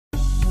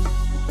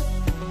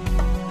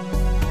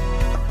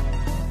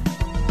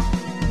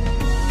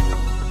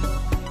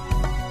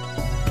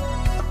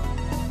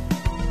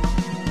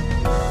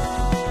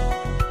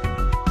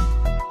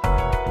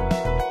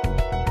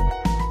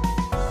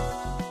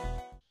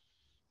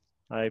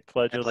I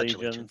pledge I pledge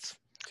allegiance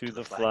to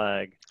the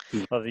flag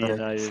of the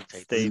United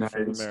States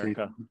of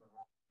America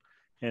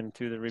and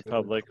to the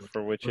republic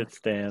for which it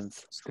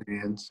stands,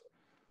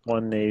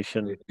 one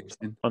nation,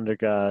 under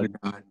God,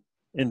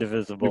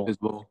 indivisible,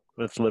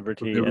 with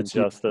liberty and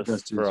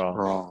justice for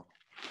all.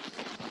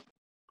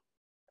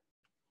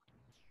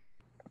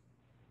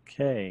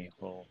 Okay,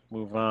 we'll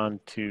move on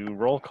to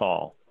roll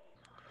call.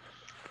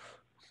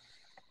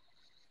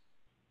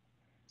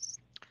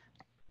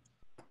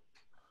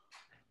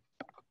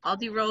 I'll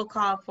do roll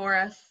call for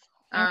us.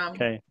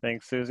 Okay,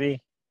 thanks,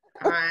 Susie.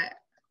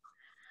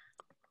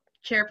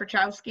 Chair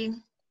Petrowski,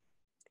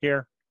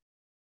 Here.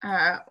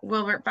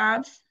 Wilbert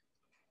Bobs,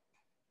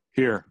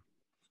 Here.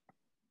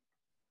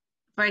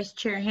 Vice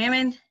Chair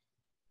Hammond,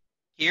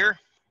 Here.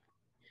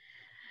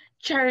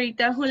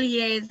 Charita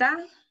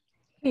Julieza,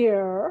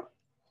 Here.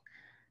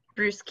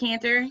 Bruce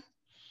Cantor,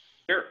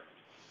 Here.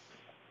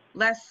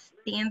 Les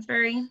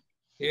Stansbury,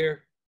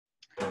 Here.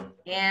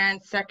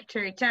 and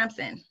Secretary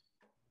Thompson.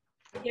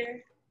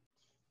 Here.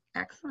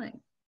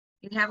 Excellent.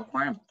 You have a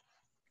quorum.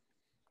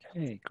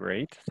 Okay,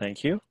 great.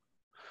 Thank you.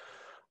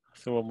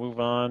 So we'll move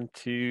on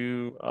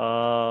to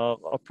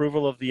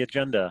approval of the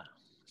agenda.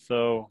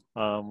 So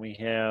we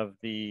have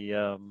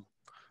the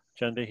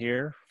agenda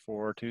here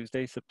for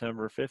Tuesday,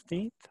 September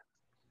 15th,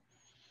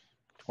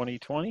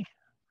 2020.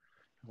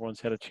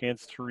 Everyone's had a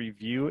chance to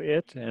review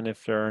it, and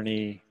if there are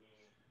any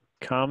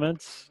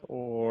comments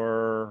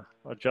or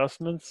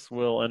adjustments,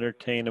 we'll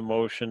entertain a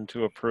motion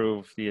to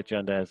approve the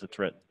agenda as it's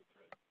written.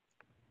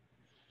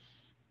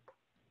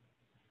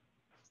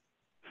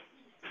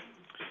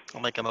 I'll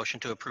make a motion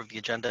to approve the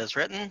agenda as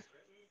written.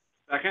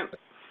 Second.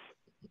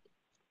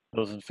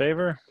 Those in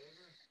favor?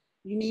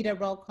 You need a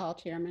roll call,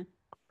 Chairman.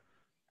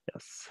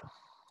 Yes.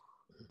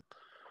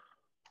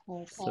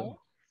 Okay. So,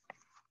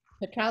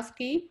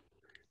 Petrowski,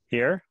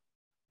 here?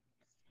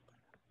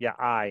 Yeah,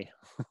 aye.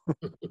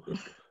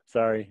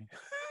 Sorry.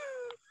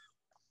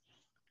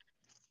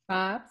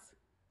 Bobs,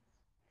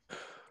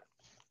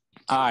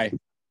 Aye.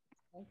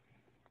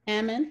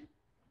 Hammond,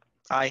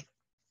 Aye.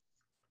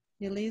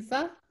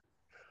 Elisa.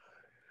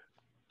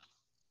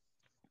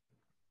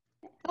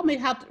 Tell me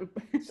how to.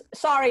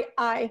 Sorry,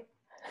 aye.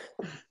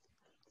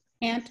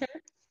 Cantor,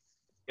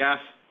 Yes.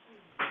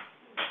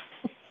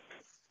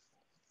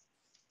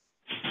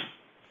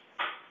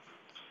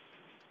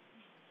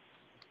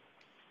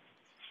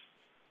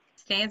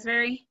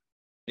 Stansbury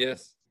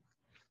Yes.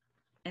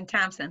 and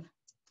Thompson.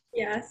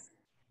 Yes.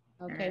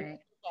 okay, All right.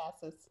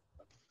 passes.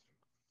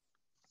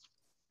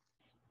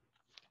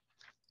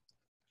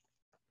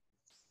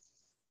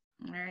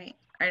 All right.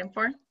 Item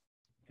 4.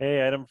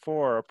 Hey, item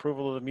 4,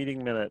 approval of the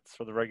meeting minutes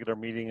for the regular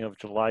meeting of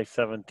July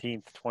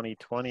 17th,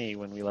 2020,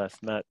 when we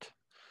last met.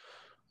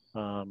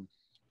 Everyone's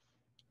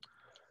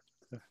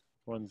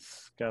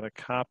got a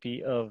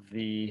copy of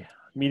the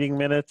meeting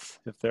minutes.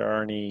 If there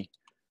are any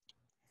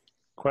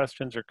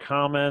questions or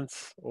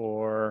comments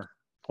or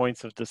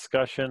points of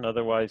discussion,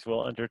 otherwise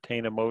we'll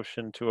entertain a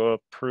motion to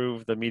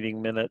approve the meeting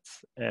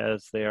minutes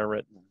as they are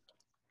written.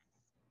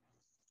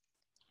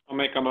 I'll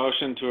make a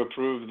motion to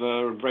approve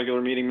the regular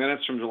meeting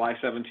minutes from July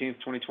 17th,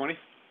 2020.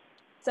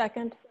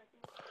 Second.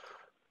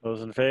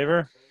 Those in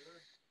favor?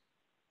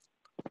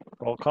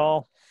 Roll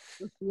call.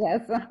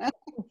 Yes.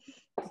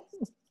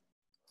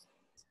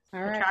 All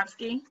right.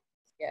 Petrowski,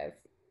 Yes.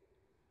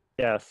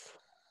 Yes.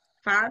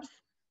 Bobs,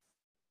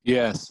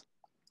 Yes.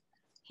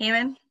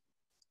 Hammond,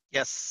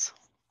 Yes.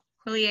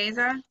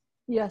 Julieza,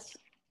 Yes.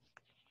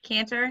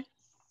 Cantor,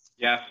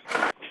 Yes.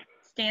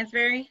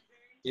 Stansbury,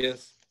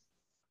 Yes.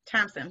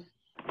 Thompson.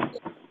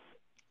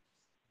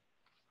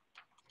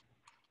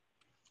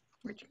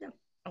 Where'd you go?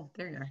 Oh,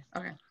 there you are.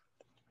 Okay.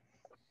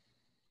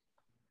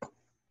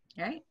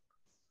 All right.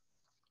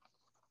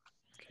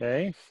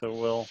 Okay, so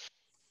we'll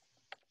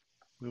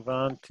move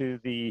on to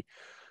the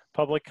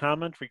public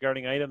comment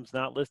regarding items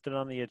not listed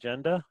on the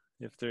agenda.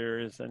 If there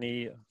is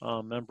any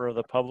member of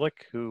the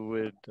public who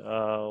would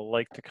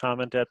like to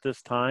comment at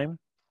this time,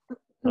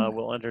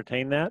 we'll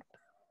entertain that.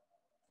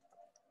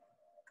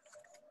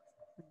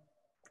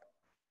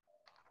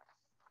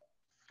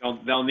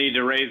 They'll need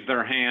to raise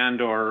their hand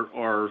or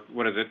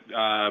what is it?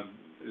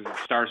 Is it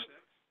star?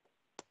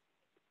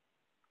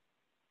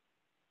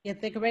 If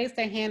they could raise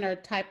their hand or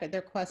type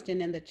their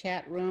question in the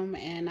chat room,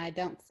 and I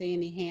don't see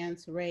any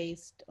hands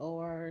raised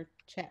or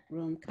chat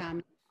room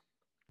comments.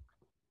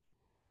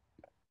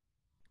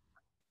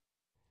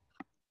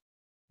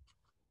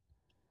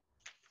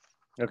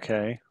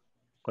 Okay,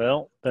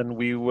 well, then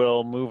we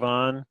will move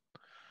on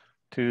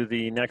to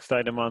the next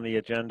item on the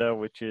agenda,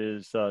 which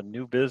is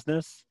new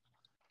business.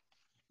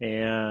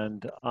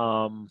 And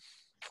I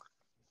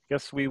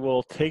guess we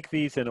will take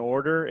these in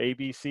order, A,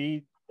 B,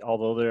 C,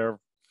 although they're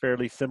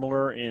fairly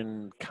similar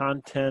in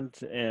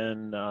content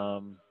and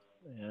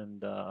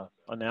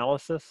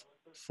analysis.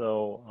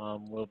 So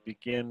we'll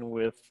begin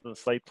with the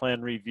site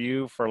plan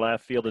review for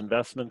Lathfield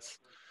Investments,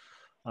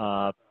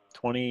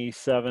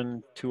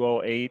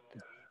 27208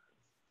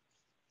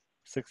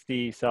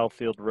 60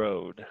 Southfield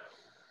Road.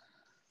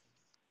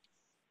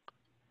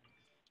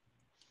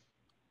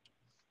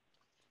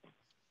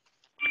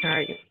 All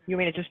right, you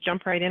want me to just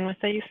jump right in with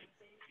these?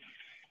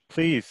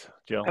 Please,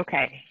 Jill.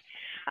 Okay.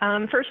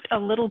 First, a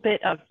little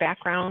bit of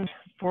background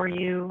for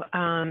you,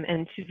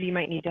 and Susie, you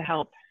might need to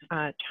help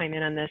chime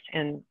in on this,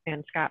 and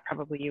Scott,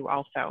 probably you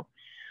also.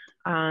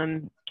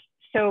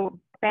 So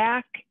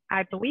back,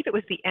 I believe it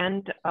was the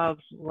end of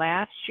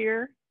last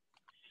year,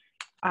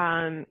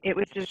 it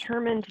was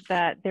determined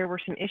that there were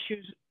some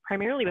issues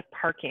primarily with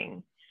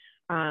parking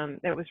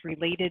that was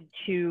related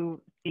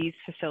to these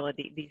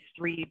facilities, these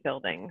 3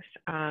 buildings.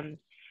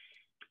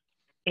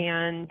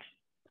 And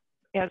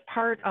as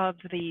part of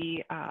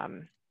the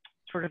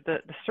sort of the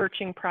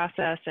searching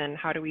process and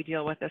how do we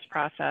deal with this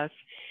process,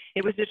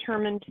 it was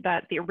determined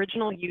that the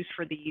original use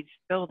for these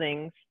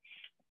buildings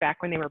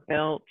back when they were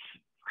built,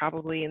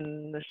 probably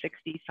in the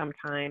 60s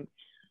sometime,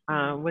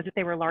 was that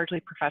they were largely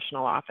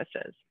professional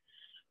offices.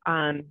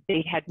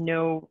 They had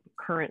no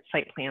current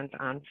site plans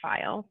on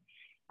file.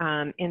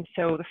 And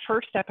so the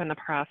first step in the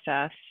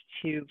process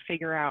to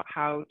figure out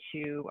how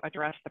to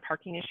address the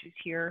parking issues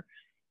here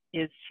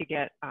is to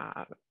get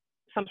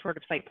some sort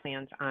of site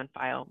plans on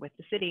file with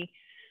the city,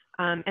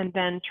 and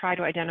then try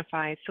to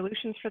identify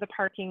solutions for the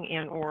parking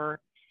and or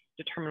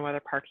determine whether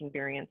parking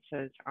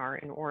variances are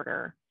in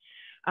order.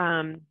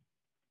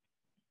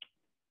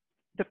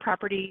 The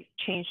property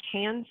changed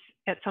hands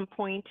at some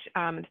point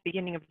at the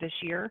beginning of this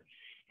year.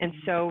 And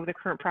so the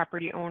current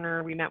property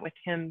owner, we met with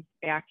him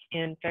back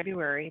in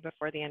February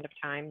before the end of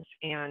times,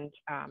 and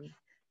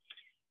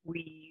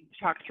we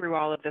talked through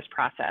all of this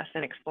process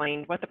and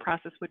explained what the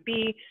process would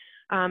be,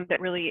 that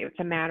really it's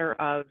a matter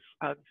of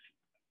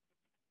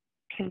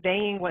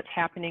conveying what's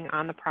happening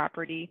on the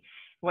property,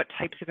 what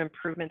types of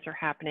improvements are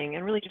happening,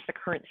 and really just the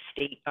current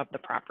state of the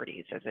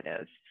properties as it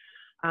is.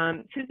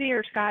 Susie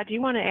or Scott, do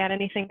you want to add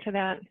anything to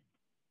that?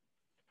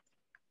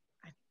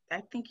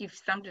 I think you've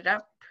summed it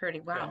up pretty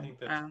well. Yeah, I think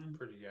that's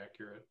pretty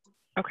accurate.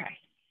 Okay,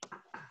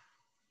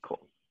 cool.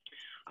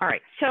 All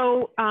right,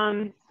 so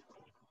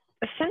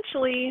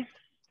essentially,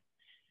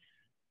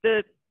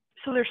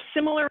 so there's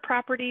similar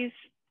properties,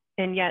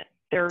 and yet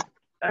there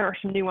are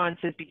some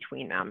nuances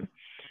between them.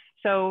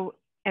 So,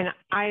 and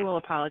I will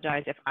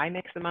apologize if I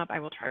mix them up. I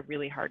will try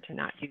really hard to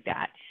not do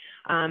that.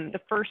 The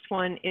first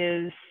one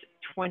is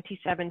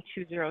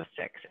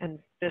 27206, and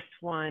this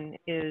one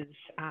is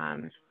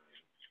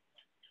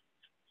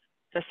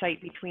the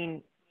site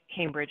between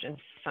Cambridge and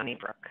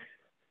Sunnybrook,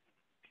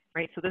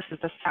 right? So this is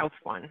the south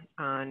one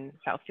on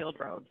Southfield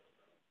Road,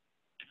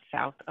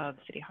 south of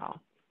City Hall.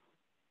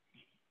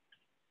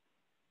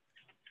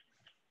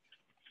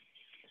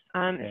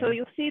 So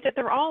you'll see that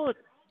they're all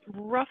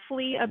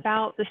roughly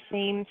about the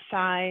same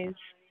size.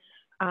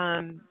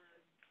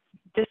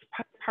 This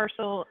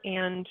parcel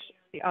and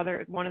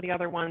one of the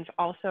other ones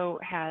also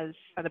has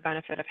the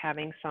benefit of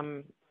having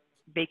some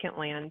vacant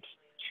land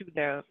to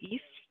the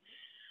east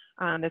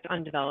that's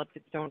undeveloped.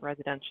 It's zoned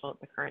residential at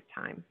the current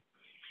time.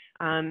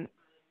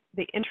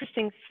 The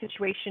interesting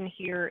situation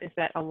here is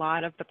that a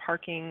lot of the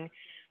parking,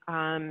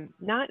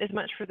 not as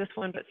much for this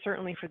one, but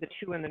certainly for the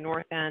 2 in the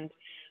north end,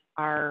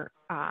 are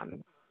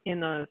in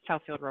the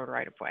Southfield Road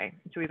right-of-way.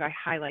 So we've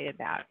highlighted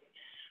that.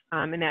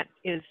 And that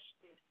is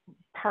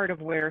part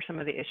of where some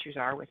of the issues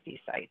are with these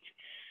sites.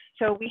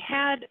 So we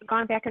had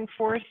gone back and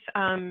forth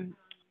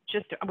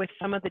just with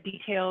some of the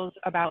details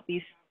about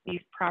these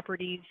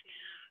properties.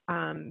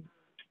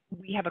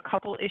 We have a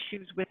couple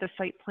issues with the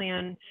site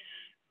plan,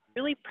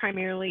 really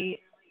primarily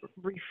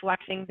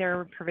reflecting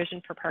their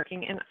provision for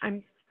parking. And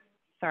I'm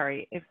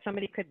sorry, if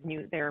somebody could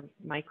mute their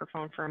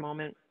microphone for a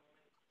moment.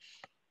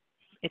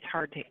 It's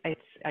hard to,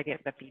 I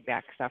get the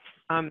feedback stuff.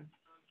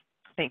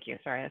 Thank you,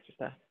 sorry, that's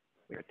just a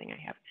weird thing I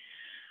have.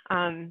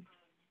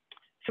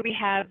 So we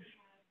have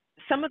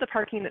some of the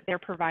parking that they're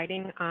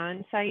providing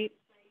on site,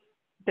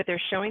 that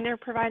they're showing they're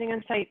providing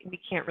on site, we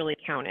can't really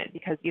count it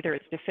because either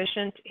it's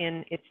deficient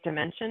in its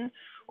dimension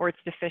or it's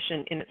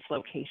deficient in its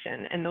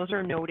location. And those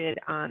are noted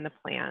on the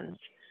plans.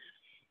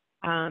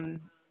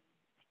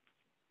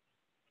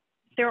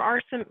 There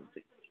are some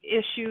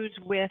issues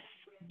with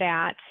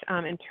that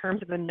in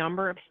terms of the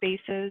number of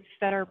spaces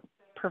that are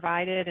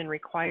provided and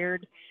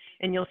required,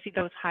 and you'll see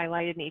those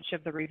highlighted in each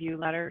of the review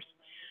letters.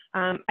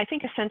 I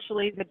think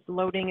essentially the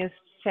loading is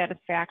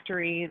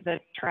satisfactory, the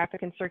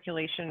traffic and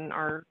circulation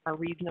are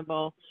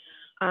reasonable.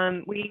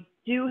 We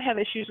do have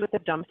issues with the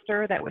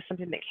dumpster. That was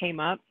something that came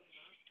up.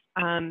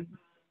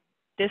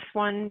 This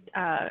one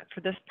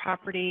for this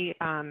property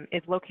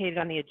is located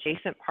on the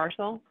adjacent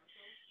parcel,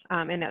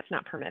 and that's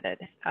not permitted.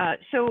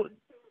 So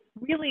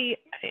really,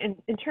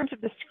 in terms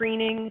of the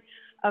screening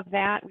of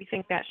that, we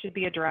think that should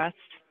be addressed.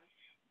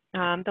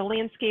 The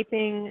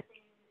landscaping,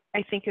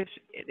 I think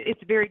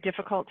it's very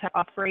difficult to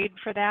upgrade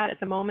for that at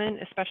the moment,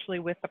 especially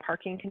with the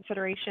parking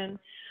consideration.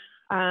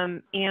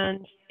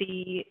 And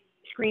the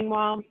screen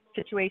wall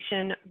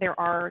situation,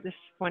 this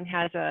one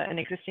has an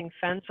existing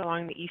fence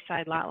along the east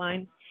side lot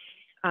line.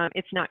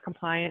 It's not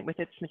compliant with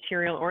its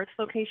material or its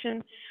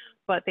location,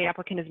 but the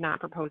applicant is not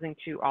proposing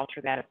to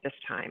alter that at this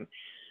time.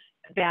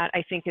 That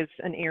I think is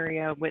an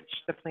area which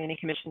the Planning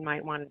Commission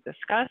might want to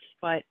discuss,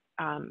 but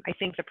I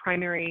think the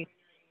primary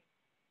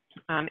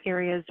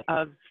Areas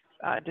of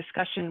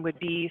discussion would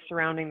be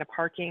surrounding the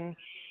parking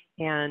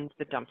and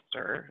the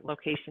dumpster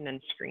location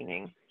and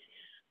screening.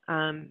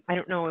 I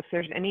don't know if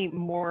there's any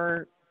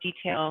more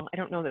detail. I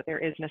don't know that there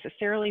is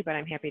necessarily, but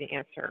I'm happy to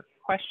answer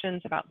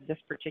questions about this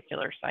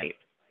particular site.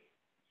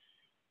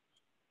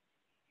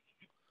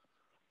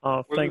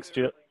 Thanks,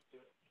 Jill.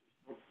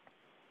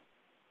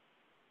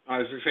 I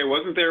was going to say,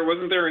 wasn't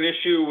there an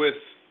issue with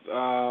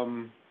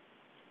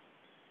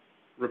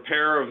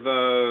repair of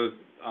the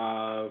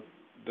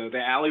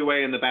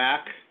alleyway in the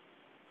back?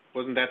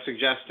 Wasn't that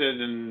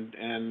suggested,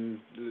 and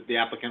the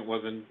applicant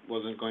wasn't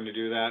going to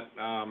do that?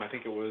 I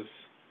think it was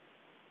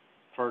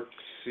Part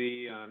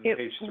C on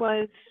page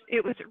 3.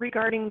 It was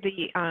regarding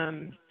the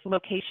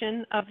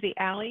location of the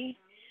alley.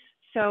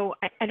 So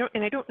I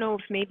don't know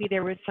if maybe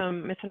there was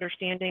some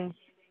misunderstanding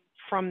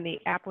from the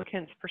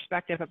applicant's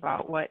perspective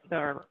about what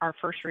our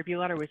first review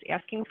letter was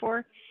asking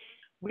for.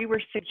 We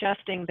were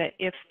suggesting that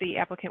if the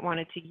applicant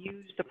wanted to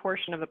use the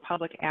portion of the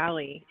public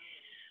alley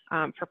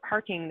for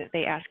parking, that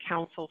they ask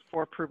council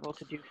for approval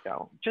to do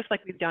so, just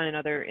like we've done in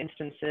other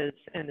instances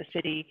in the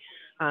city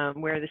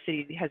where the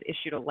city has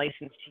issued a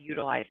license to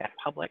utilize that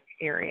public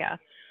area.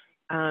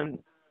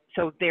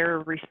 So their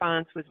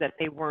response was that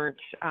they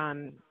weren't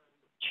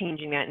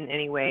changing that in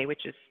any way,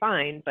 which is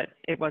fine, but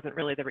it wasn't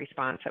really the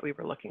response that we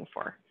were looking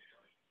for.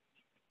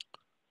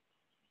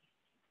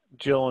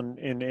 Jill,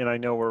 and I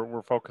know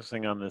we're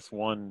focusing on this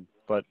one,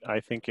 but I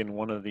think in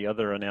one of the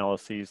other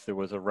analyses there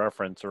was a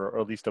reference, or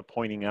at least a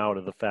pointing out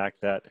of the fact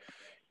that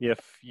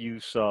if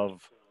use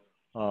of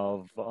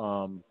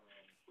whether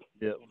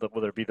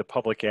it be the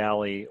public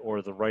alley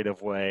or the right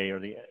of way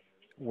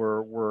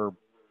or were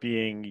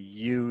being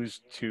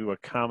used to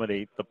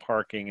accommodate the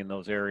parking in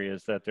those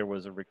areas, that there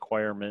was a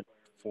requirement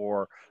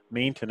for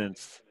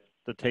maintenance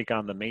to take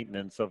on the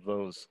maintenance of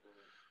those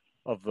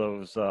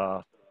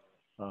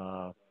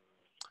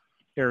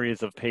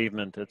areas of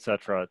pavement,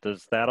 etc.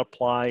 Does that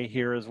apply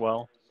here as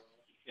well?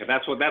 Yeah,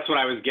 that's what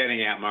I was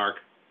getting at, Mark.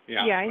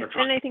 Yeah. Yeah,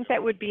 and I think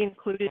that would be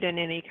included in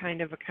any kind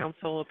of a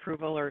council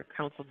approval or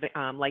council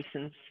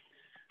license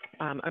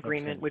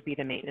agreement. Okay. Would be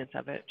the maintenance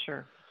of it,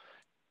 sure.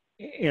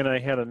 And I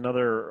had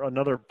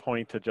another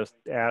point to just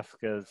ask,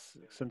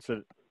 since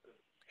it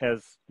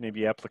has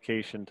maybe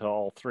application to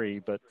all three,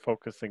 but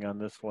focusing on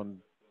this one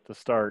to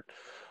start.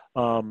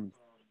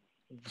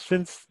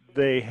 Since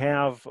they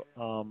have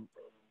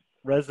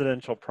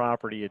residential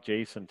property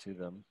adjacent to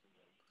them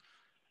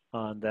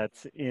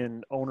that's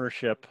in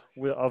ownership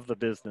of the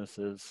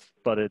businesses,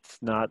 but it's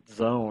not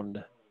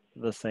zoned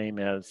the same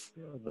as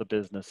the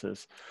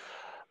businesses,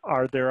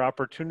 are there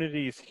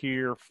opportunities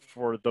here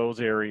for those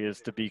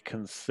areas to be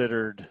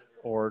considered,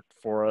 or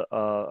for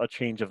a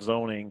change of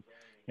zoning,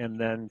 and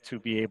then to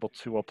be able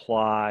to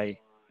apply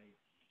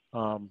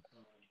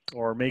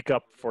or make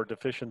up for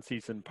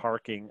deficiencies in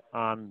parking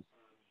on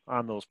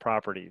those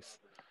properties?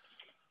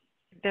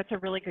 That's a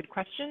really good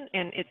question,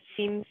 and it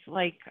seems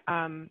like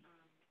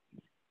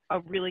a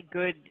really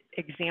good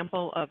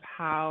example of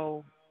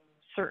how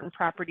certain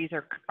properties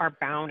are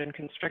bound and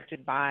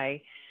constricted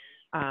by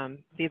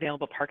the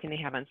available parking they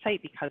have on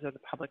site because of the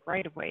public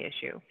right-of-way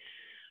issue.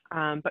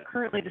 But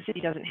currently, the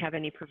city doesn't have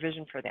any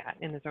provision for that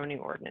in the zoning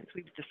ordinance.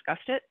 We've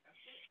discussed it,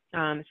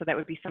 so that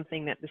would be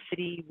something that the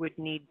city would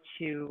need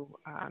to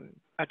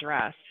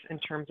address in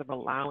terms of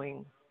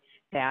allowing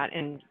that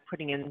and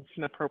putting in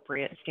some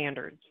appropriate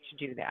standards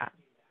to do that.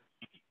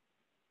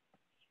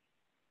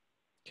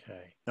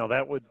 Okay. Now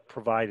that would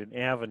provide an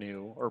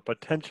avenue or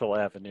potential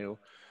avenue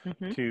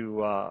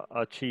to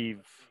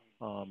achieve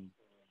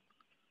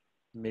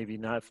maybe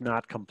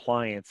not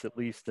compliance, at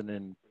least an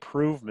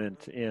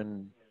improvement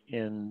in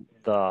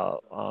the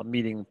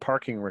meeting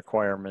parking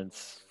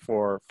requirements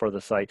for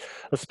the site,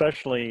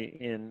 especially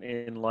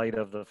in light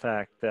of the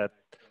fact that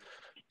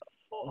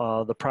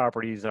the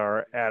properties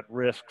are at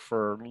risk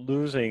for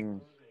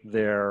losing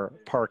their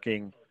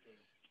parking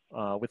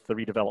with the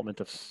redevelopment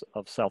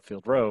of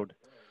Southfield Road.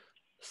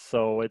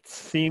 So it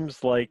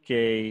seems like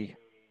a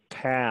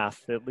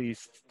path, at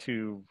least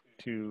to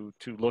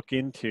look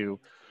into.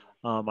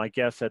 I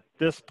guess at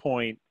this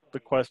point, the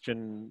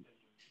question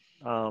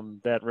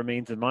that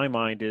remains in my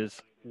mind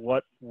is,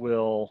 what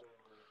will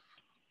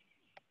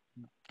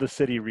the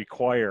city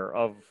require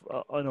of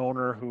an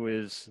owner who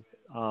is,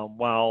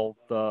 while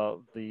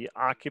the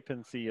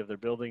occupancy of their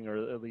building,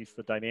 or at least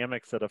the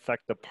dynamics that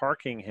affect the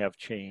parking, have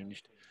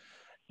changed,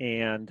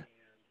 and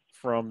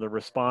from the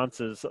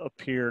responses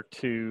appear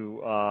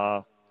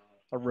to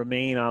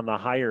remain on the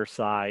higher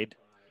side,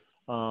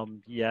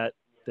 yet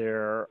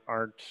there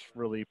aren't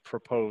really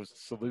proposed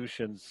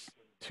solutions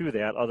to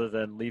that other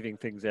than leaving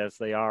things as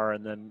they are,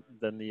 and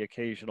then the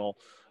occasional,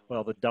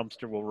 well, the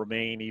dumpster will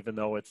remain even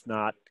though it's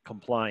not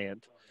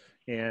compliant,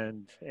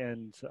 and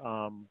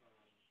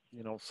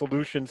you know,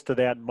 solutions to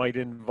that might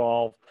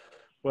involve,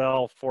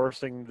 well,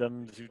 forcing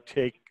them to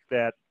take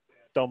that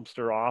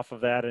dumpster off of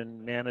that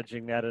and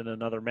managing that in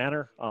another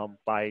manner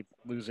by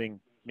losing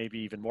maybe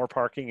even more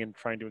parking and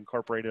trying to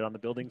incorporate it on the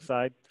building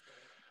side,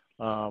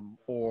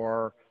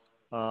 or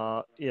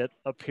it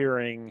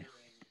appearing,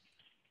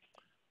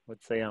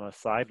 would say on a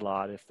side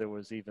lot if there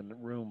was even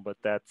room, but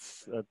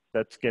that's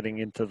getting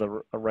into the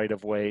right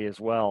of way as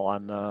well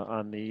on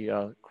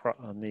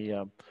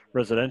the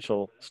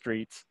residential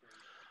streets.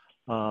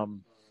 Are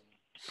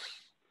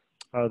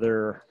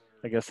there,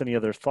 I guess, any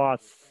other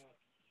thoughts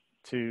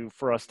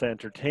for us to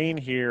entertain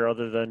here,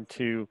 other than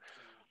to,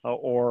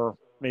 or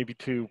maybe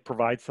to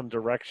provide some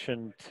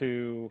direction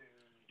to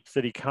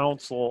City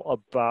Council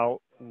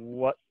about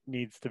what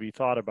needs to be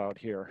thought about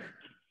here?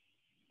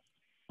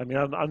 I mean,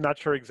 I'm not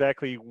sure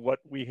exactly what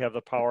we have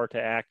the power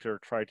to act or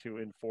try to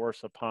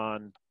enforce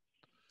upon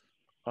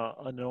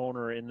an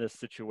owner in this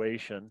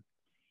situation.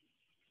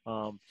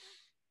 Yeah,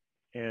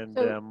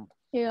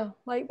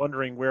 like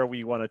wondering where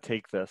we want to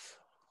take this.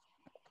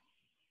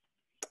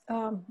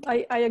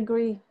 I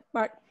agree,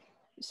 Mark.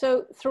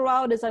 So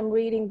throughout, as I'm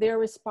reading their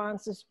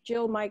responses,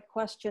 Jill, my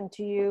question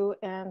to you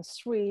and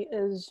Sri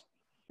is,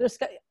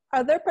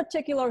 are there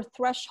particular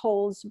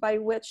thresholds by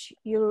which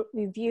you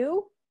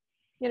review?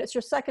 You know, it's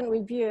your second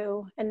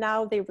review, and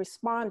now they've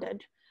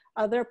responded.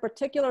 Are there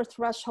particular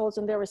thresholds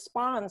in their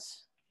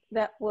response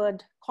that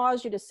would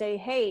cause you to say,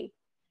 hey,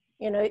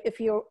 you know, if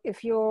you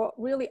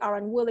really are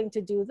unwilling to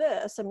do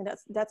this, I mean,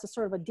 that's a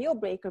sort of a deal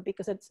breaker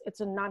because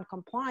it's a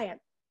non-compliant.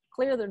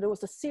 Clearly, there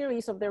was a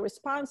series of their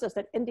responses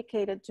that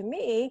indicated to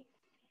me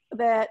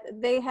that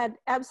they had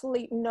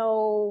absolutely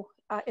no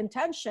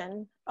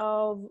intention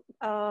of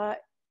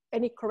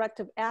any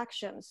corrective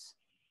actions,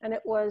 and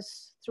it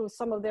was through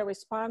some of their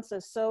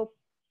responses. So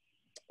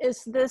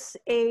is this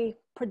a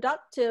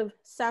productive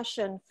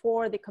session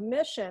for the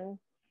commission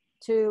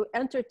to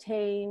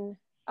entertain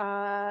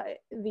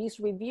these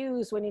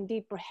reviews when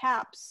indeed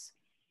perhaps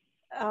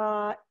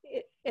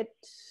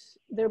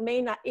it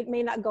may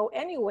not go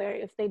anywhere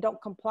if they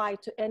don't comply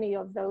to any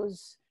of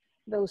those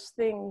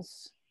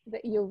things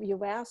that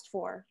you've asked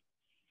for?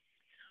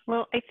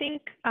 Well, I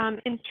think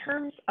in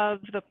terms of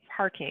the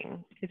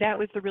parking, that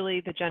was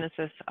really the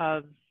genesis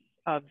of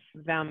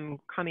them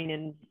coming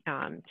in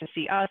to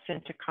see us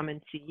and to come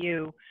and see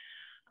you,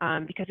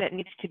 because that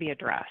needs to be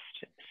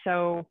addressed.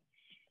 So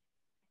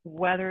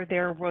whether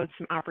there was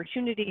some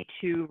opportunity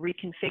to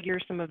reconfigure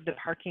some of the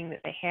parking that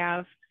they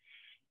have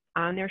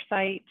on their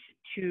site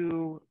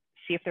to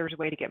see if there was a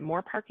way to get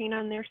more parking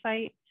on their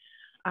site,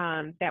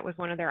 that was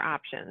one of their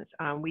options.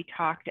 We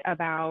talked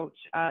about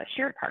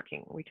shared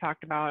parking. We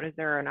talked about, is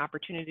there an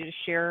opportunity to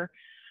share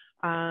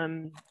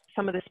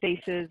some of the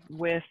spaces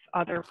with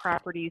other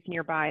properties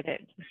nearby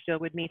that still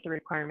would meet the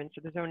requirements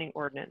of the zoning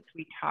ordinance.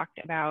 We talked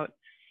about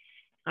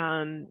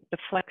the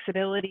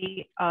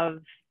flexibility of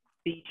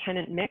the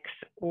tenant mix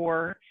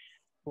or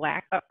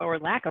lack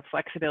of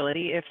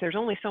flexibility. If there's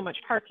only so much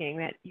parking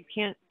that you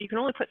can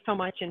only put so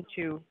much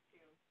into,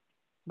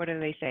 what do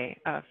they say,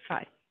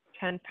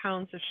 10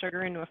 pounds of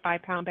sugar into a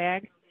 5-pound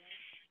bag.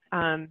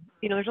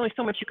 You know, there's only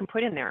so much you can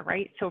put in there,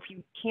 right? So if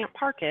you can't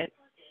park it,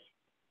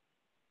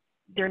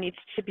 there needs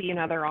to be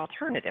another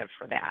alternative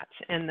for that.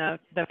 And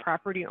the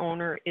property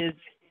owner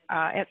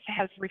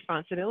has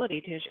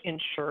responsibility to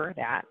ensure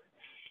that.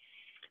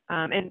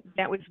 And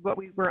that was what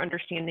we were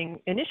understanding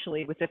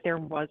initially, was that there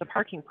was a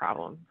parking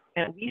problem,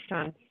 at least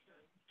on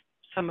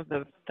some of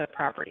the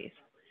properties.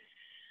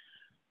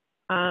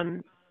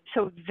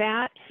 So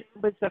that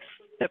was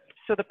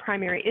the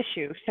primary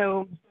issue.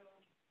 So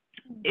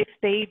if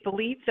they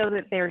believe though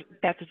that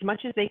that's as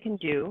much as they can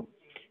do,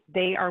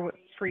 they are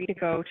free to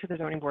go to the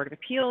Zoning Board of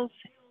Appeals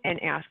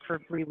and ask for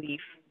relief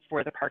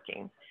for the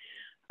parking.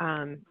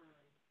 And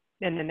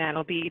then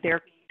that'll be their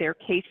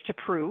case to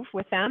prove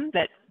with them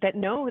that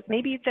no,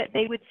 maybe that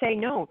they would say,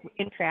 no,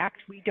 in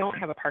fact, we don't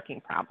have a parking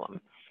problem.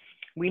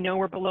 We know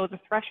we're below the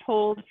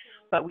threshold,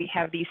 but we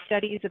have these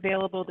studies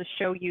available to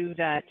show you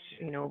that,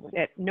 you know,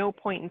 at no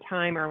point in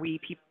time are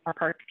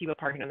people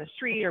parking on the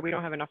street, or we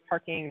don't have enough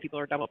parking, people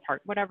are double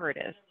parked, whatever it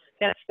is.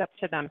 That's up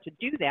to them to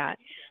do that,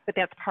 but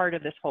that's part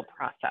of this whole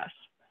process.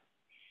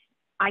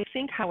 I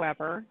think,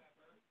 however,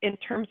 in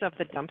terms of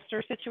the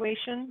dumpster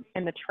situation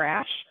and the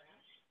trash,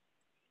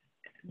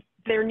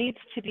 there needs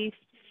to be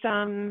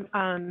some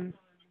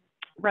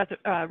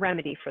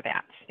remedy for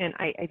that. And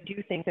I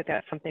do think that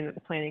that's something that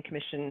the Planning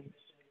Commission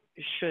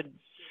should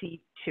see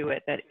to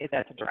it,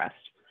 that's addressed.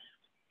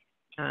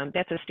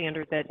 That's a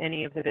standard that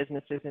any of the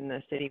businesses in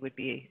the city would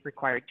be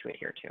required to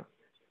adhere to.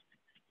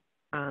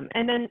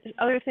 And then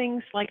other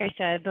things, like I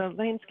said, the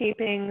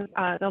landscaping,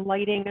 the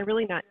lighting, they're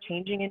really not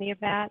changing any of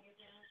that.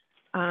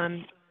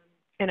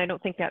 And I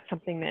don't think that's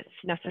something that's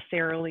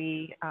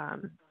necessarily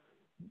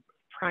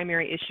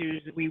primary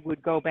issues we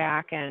would go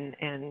back and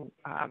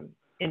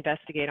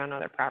investigate on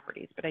other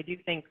properties. But I do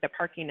think the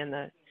parking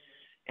and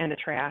the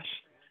trash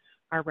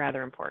are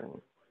rather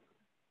important.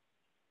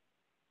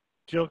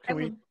 Jill, can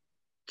we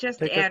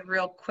just add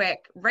real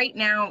quick? Right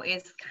now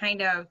is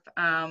kind of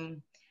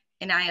an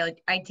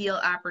ideal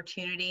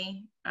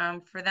opportunity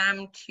for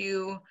them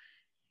to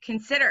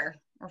consider,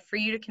 or for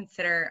you to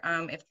consider,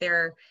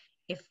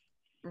 if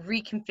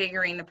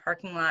reconfiguring the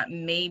parking lot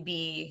may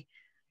be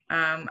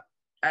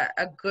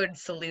a good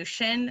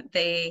solution.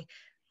 They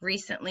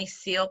recently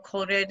seal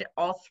coated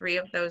all 3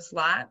 of those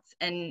lots,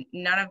 and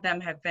none of them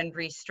have been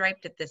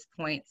restriped at this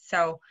point.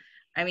 So,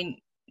 I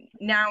mean,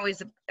 now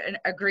is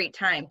a great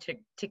time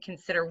to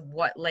consider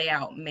what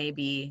layout may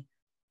be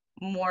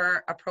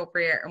more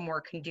appropriate or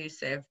more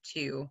conducive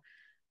to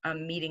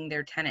meeting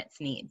their tenants'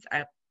 needs.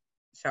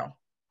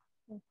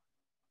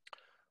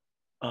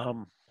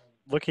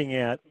 Looking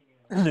at,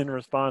 in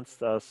response,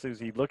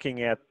 Susie,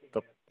 looking at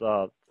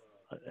the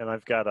and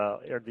I've got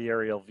the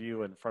aerial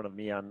view in front of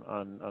me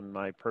on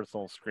my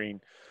personal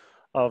screen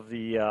of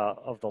the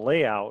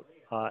layout.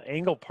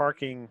 Angle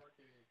parking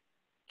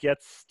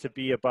gets to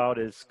be about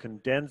as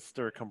condensed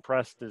or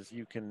compressed as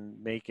you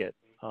can make it,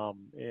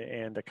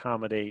 and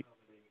accommodate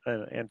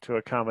and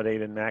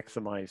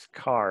maximize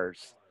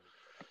cars.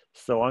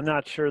 So I'm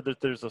not sure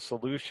that there's a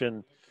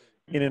solution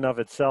in and of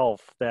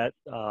itself that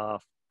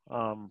will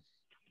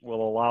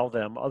allow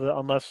them,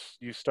 unless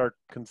you start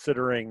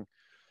considering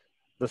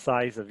the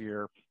size of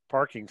your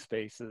parking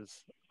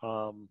spaces.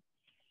 And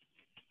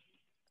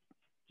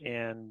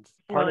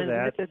part of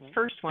that, with this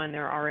first one,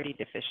 they're already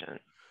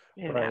deficient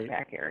in right, that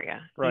back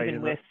area. Right.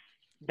 Even with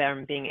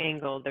them being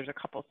angled, there's a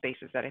couple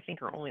spaces that I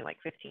think are only like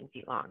 15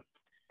 feet long.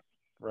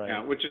 Right.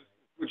 Yeah, which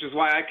is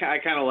why I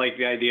kind of like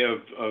the idea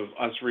of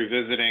us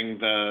revisiting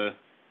the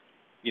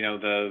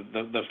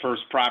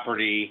first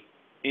property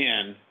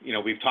in.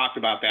 We've talked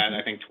about that,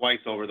 I think,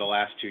 twice over the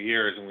last 2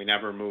 years, and we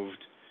never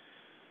moved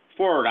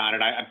forward on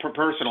it. I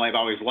personally have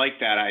always liked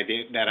that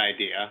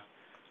idea.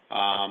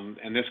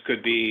 And this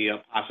could be a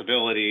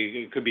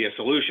possibility. It could be a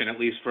solution, at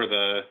least for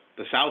the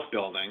south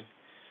building,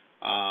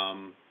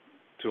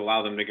 to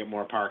allow them to get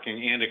more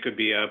parking. And it could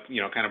be a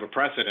kind of a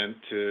precedent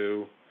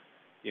to,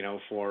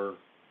 for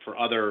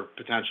other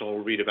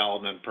potential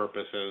redevelopment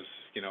purposes,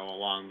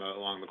 along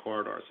the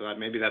corridor. So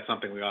maybe that's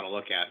something we ought to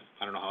look at.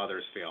 I don't know how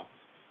others feel.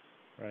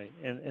 Right,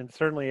 and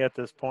certainly at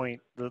this point,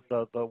 the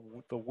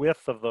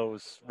width of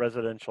those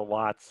residential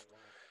lots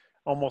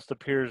almost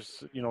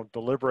appears,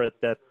 deliberate,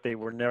 that they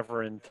were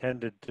never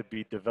intended to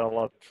be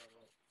developed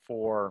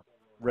for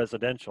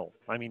residential.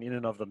 I mean, in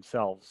and of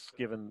themselves,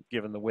 given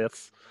the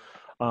widths.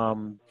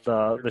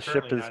 The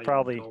ship is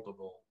probably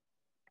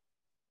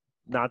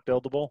not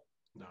buildable.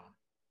 No.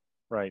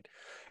 Right,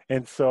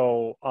 and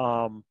so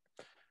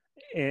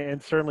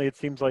and certainly it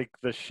seems like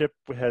the ship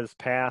has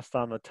passed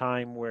on the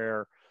time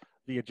where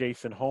the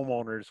adjacent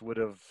homeowners would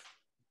have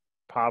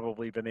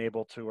probably been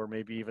able to, or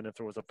maybe even if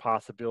there was a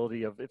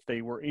possibility of, if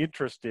they were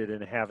interested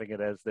in having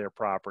it as their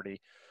property.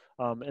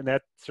 And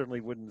that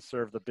certainly wouldn't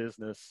serve the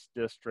business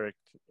district,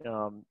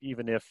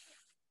 even if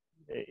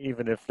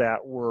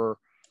that were,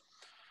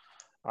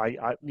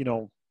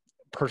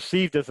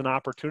 perceived as an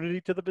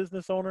opportunity to the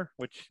business owner,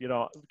 which,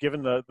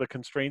 given the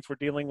constraints we're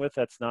dealing with,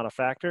 that's not a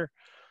factor.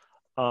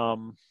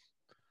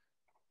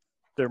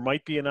 There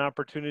might be an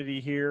opportunity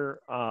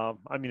here.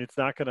 It's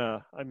not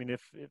gonna,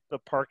 if the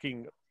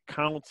parking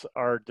counts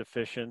are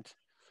deficient,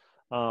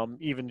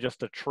 even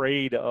just a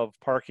trade of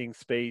parking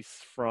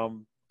space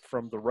from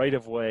the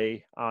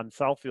right-of-way on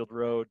Southfield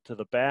Road to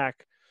the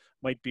back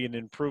might be an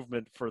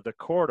improvement for the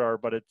corridor,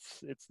 but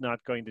it's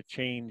not going to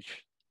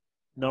change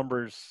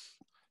numbers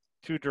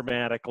too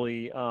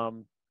dramatically. I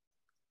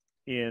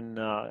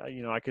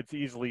could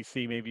easily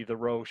see maybe a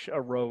row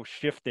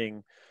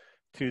shifting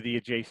to the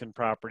adjacent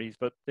properties,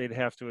 but they'd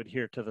have to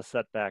adhere to the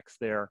setbacks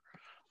there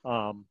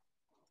from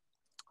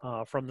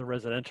the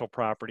residential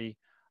property.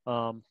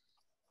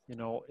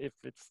 If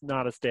it's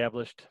not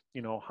established,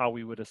 how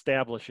we would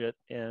establish it.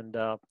 And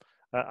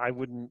I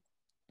wouldn't,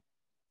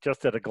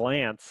 just at a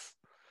glance,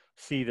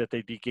 see that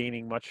they'd be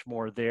gaining much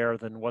more there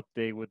than what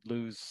they would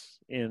lose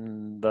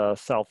in the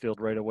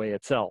Southfield right-of-way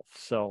itself.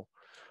 So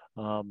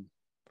to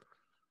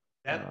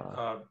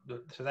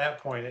that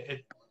point,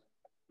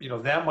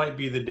 that might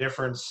be the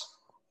difference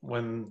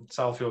when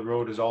Southfield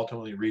Road is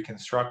ultimately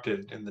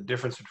reconstructed, and the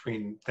difference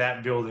between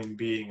that building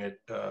being a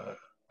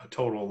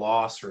total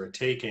loss or a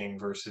taking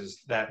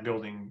versus that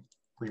building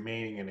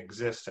remaining in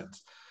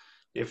existence.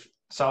 If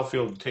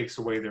Southfield takes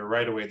away their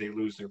right-of-way, they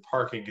lose their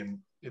parking, and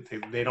if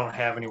they don't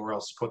have anywhere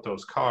else to put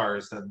those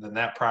cars, then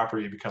that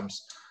property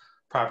becomes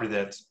property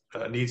that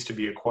needs to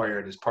be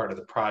acquired as part of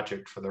the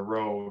project for the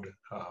road.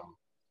 I'm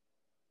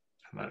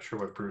not sure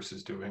what Bruce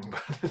is doing,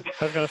 but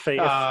I was going to say,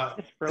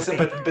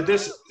 but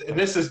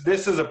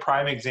this is a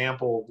prime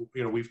example.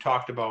 We've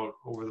talked about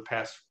over the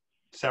past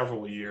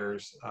several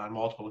years on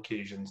multiple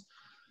occasions,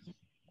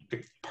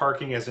 the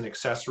parking as an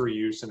accessory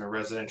use in a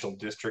residential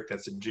district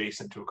that's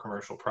adjacent to a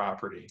commercial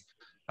property.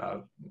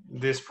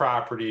 This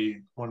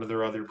property, one of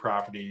their other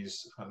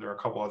properties, there are a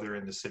couple other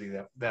in the city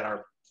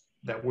that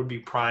would be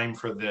prime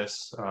for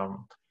this.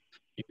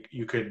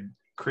 You could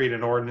create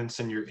an ordinance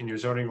in your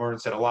zoning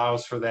ordinance that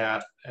allows for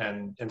that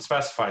and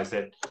specifies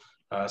that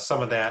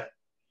some of that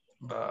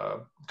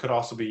could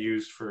also be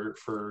used for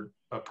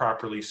a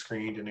properly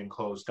screened and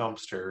enclosed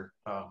dumpster.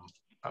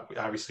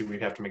 Obviously,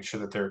 we'd have to make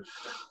sure that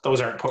those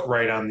aren't put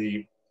right on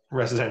the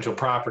residential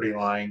property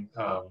line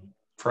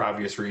for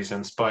obvious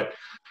reasons, but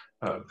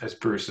as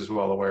Bruce is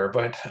well aware.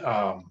 But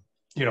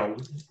you know,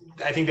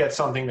 I think that's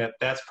something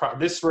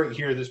this right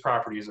here, this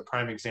property is a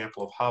prime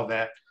example of how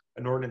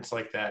an ordinance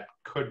like that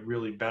could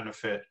really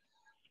benefit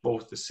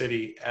both the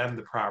city and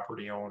the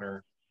property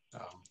owner,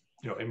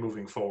 you know, in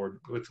moving forward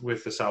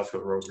with the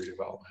Southfield Road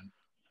redevelopment.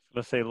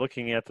 Let's say,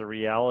 looking at the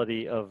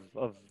reality of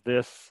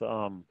this,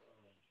 I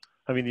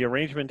mean, the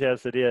arrangement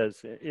as it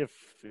is, if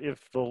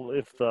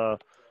the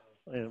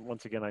and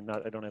once again,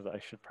 I don't have, I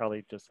should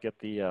probably just get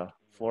the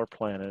floor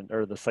plan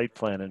or the site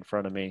plan in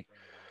front of me.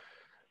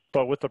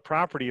 But with the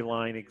property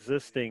line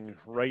existing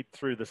right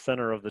through the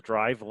center of the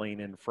drive lane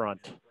in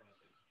front,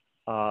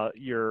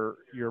 your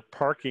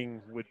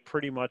parking would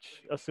pretty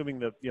much, assuming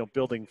the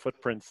building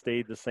footprint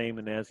stayed the same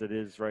and as it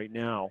is right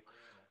now,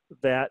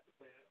 that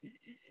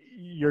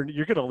you're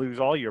going to lose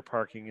all your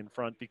parking in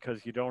front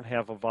because you don't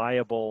have a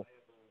viable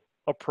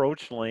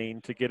approach lane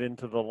to get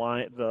into the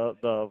line,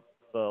 the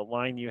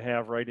line you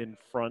have right in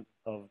front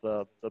of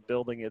the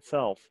building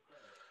itself.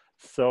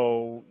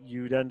 So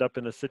you'd end up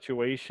in a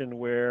situation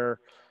where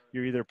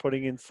you're either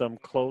putting in some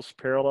close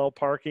parallel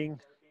parking,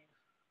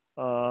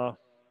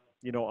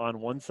 you know, on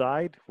one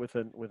side with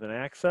an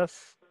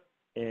access,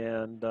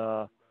 and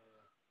you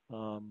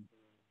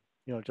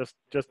know, just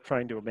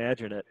trying to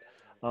imagine it,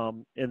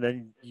 and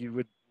then you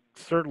would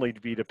certainly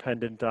be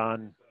dependent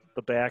on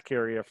the back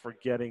area for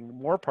getting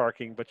more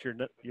parking, but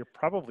you're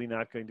probably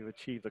not going to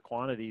achieve the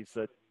quantities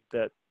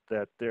that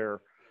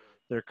they're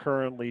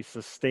currently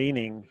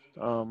sustaining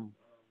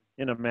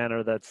in a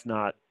manner that's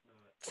not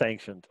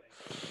sanctioned.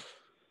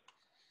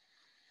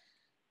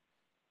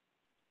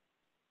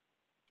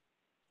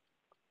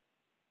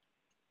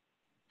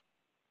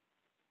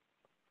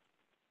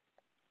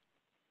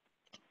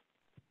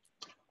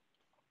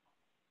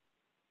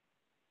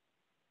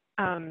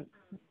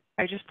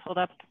 I just pulled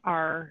up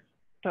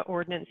the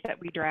ordinance that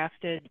we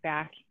drafted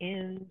back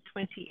in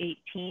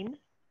 2018.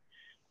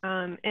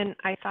 And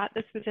I thought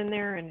this was in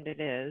there, and it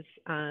is.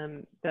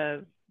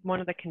 One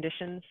of the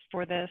conditions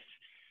for this,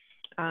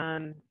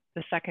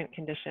 the second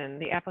condition,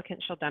 the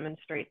applicant shall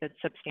demonstrate that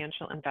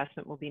substantial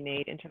investment will be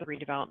made into the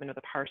redevelopment of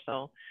the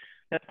parcel,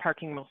 that the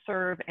parking will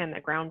serve, and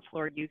that ground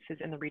floor uses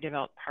in the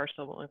redeveloped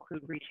parcel will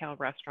include retail,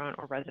 restaurant,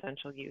 or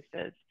residential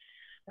uses.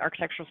 The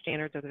architectural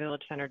standards of the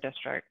Village Center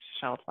District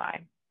shall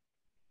apply.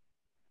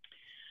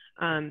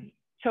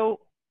 So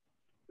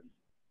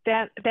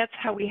that's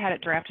how we had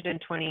it drafted in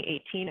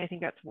 2018. I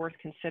think that's worth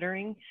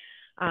considering.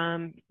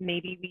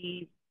 Maybe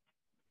we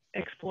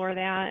explore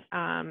that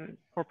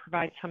or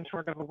provide some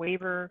sort of a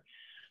waiver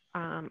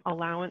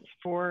allowance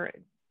for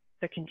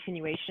the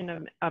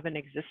continuation of an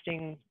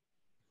existing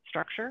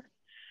structure.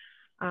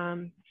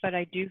 But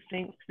I do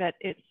think that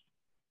it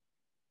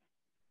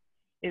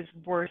is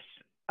worth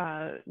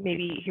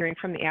maybe hearing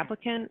from the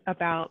applicant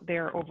about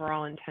their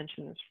overall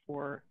intentions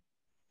for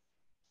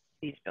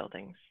these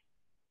buildings.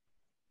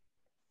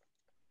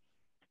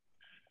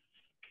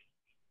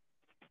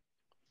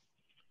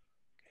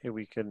 Okay,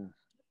 we can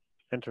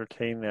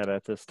entertain that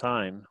at this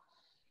time.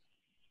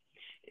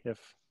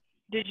 If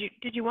did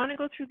you want to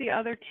go through the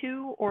other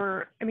two,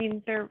 or I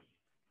mean they're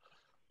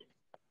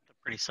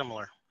pretty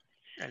similar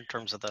in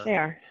terms of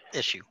the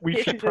issue. We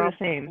the should issues are the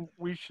same.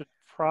 We should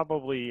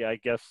probably, I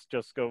guess,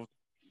 just go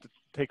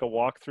take a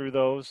walk through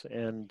those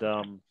and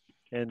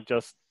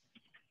just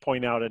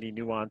point out any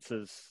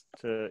nuances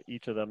to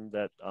each of them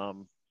that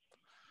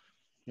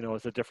you know,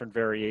 is a different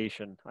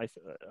variation.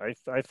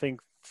 I think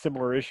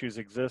similar issues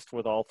exist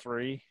with all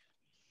three.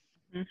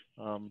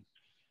 Mm-hmm.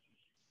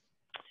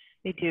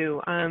 They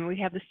do. We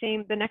have the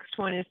same. The next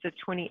one is the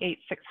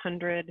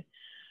 28,600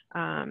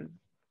 and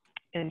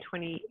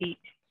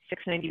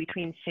 28,690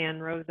 between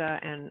San Rosa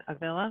and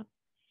Avila.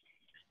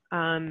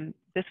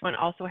 This one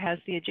also has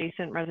the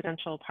adjacent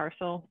residential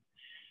parcel.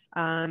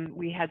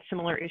 We had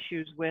similar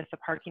issues with the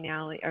parking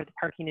alley, or the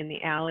parking in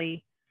the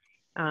alley,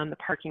 the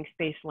parking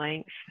space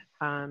length,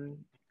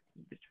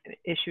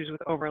 issues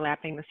with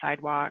overlapping the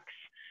sidewalks.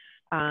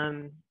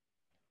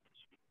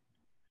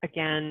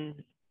 Again,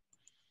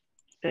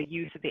 the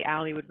use of the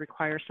alley would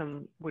require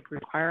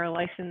a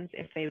license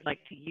if they would like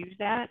to use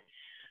that.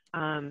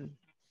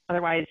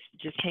 Otherwise,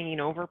 just hanging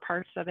over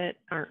parts of it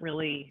aren't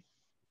really,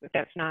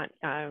 that's not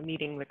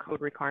meeting the code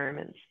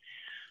requirements.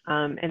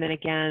 And then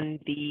again,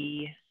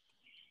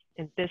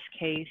 in this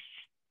case,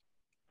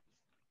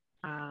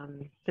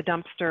 the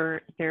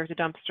dumpster, there's a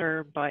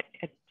dumpster, but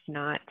it's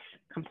not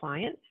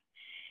compliant.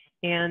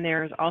 And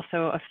there's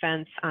also a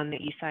fence on the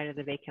east side of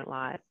the vacant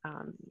lot,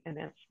 and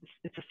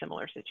it's a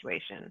similar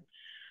situation.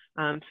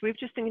 So we've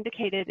just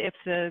indicated if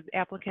the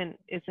applicant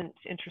isn't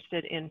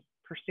interested in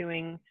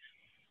pursuing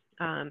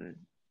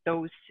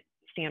those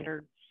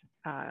standards,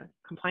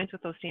 compliance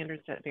with those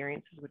standards, that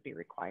variances would be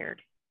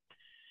required.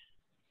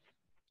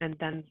 And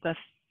then the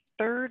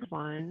third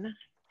one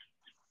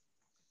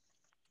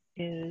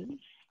is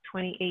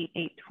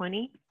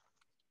 28,820.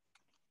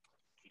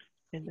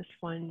 And this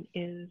one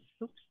is,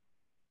 oops.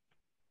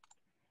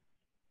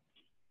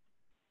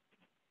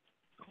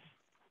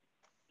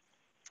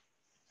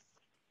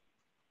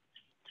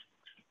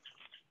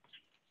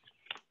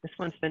 This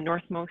one's the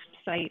northmost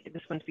site.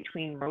 This one's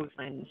between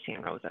Roseland and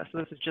Santa Rosa. So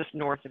this is just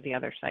north of the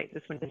other site.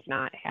 This one does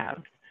not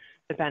have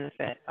the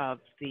benefit of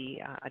the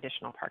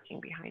additional parking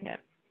behind it.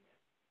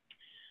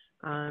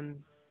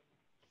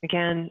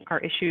 Again, our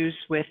issues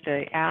with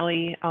the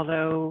alley,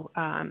 although,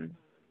 and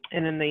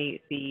then the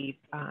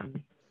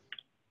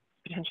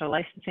potential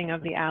licensing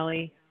of the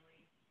alley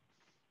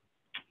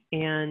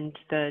and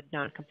the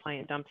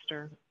non-compliant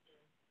dumpster.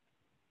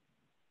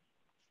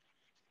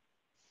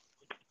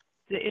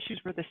 The issues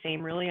were the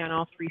same really on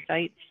all three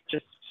sites,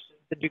 just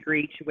the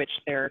degree to which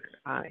their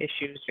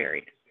issues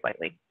varied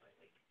slightly.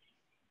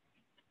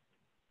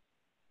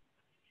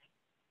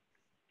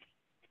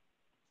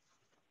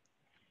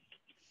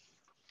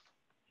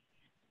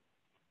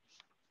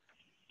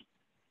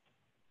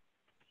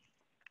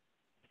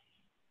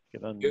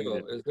 Gil,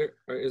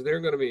 is there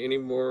going to be any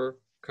more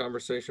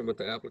conversation with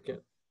the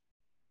applicant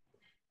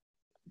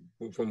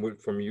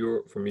from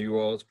you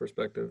all's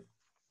perspective,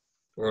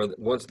 or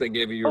once they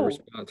give you your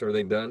response, are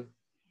they done?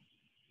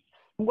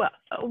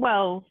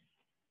 Well,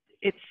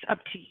 it's up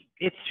to you.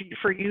 It's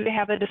for you to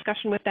have a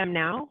discussion with them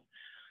now.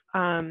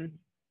 I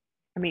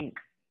mean,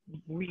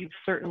 we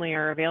certainly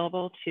are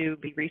available to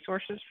be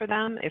resources for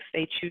them if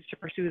they choose to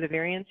pursue the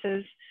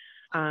variances.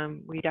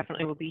 We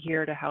definitely will be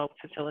here to help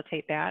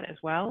facilitate that as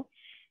well.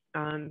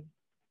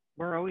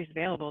 We're always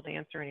available to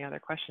answer any other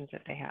questions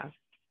that they have.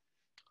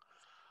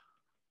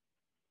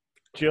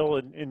 Jill,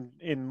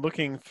 in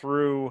looking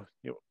through,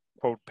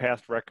 quote,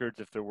 past records,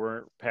 if there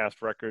weren't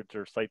past records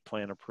or site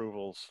plan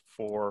approvals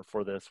for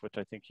this, which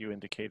I think you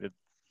indicated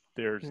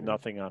there's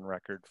nothing on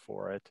record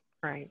for it.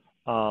 Right.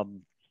 Have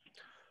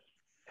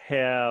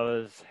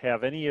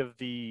any of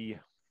the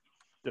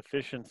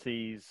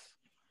deficiencies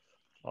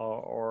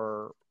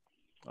or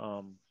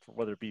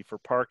whether it be for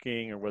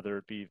parking or whether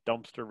it be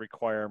dumpster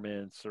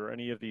requirements or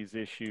any of these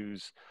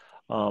issues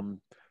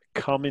come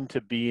into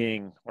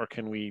being, or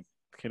can we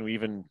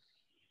even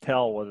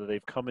tell whether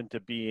they've come into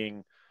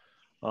being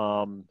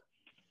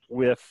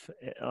with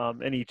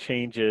any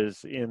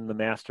changes in the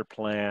master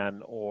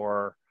plan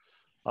or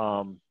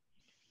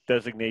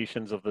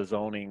designations of the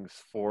zonings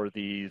for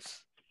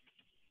these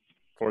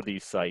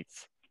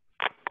sites?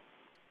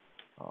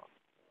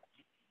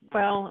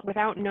 Well,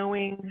 without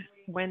knowing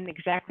when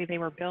exactly they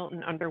were built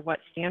and under what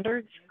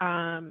standards,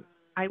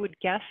 I would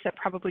guess that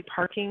probably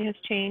parking has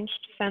changed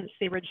since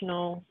the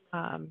original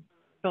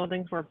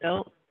buildings were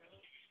built.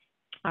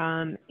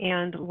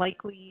 And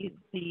likely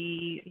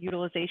the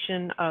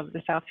utilization of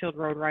the Southfield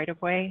Road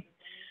right-of-way.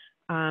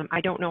 I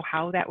don't know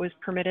how that was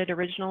permitted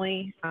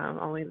originally,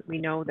 only we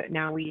know that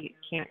now we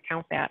can't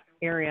count that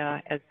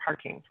area as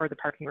parking for the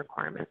parking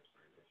requirements.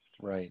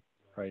 Right,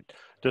 right.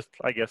 Just,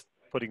 I guess,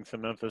 putting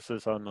some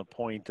emphasis on the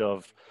point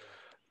of,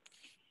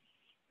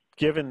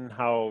 given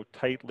how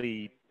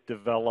tightly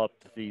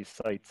developed these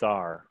sites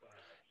are,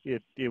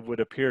 it would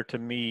appear to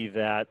me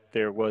that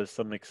there was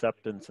some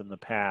acceptance in the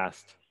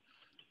past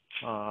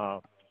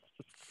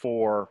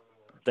for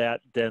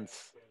that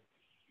dense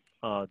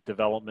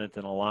development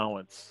and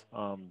allowance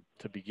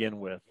to begin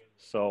with.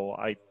 So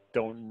I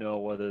don't know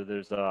whether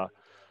there's a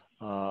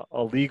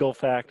legal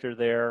factor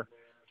there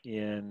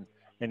in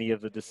any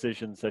of the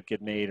decisions that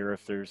get made, or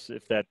if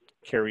that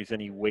carries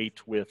any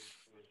weight with,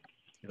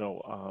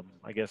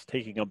 I guess,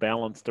 taking a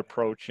balanced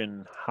approach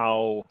in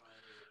how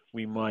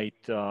we might,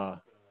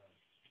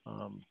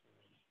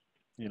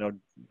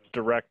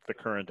 direct the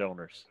current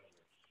owners.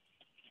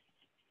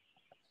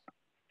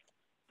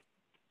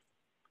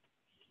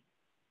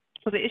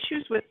 Well, the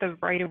issues with the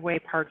right-of-way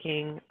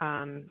parking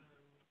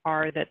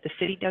are that the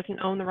city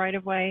doesn't own the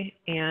right-of-way,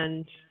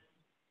 and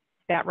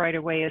that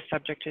right-of-way is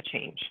subject to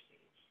change.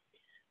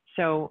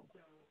 So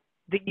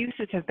the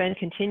uses have been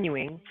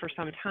continuing for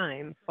some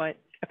time, but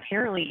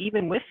apparently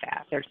even with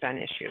that, there's been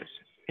issues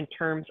in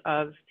terms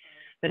of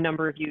the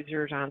number of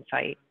users on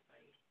site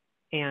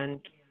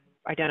and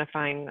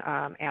identifying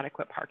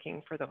adequate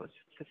parking for those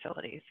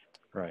facilities.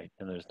 Right,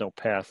 and there's no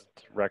past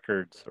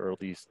records, or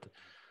at least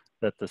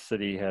that the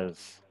city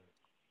has,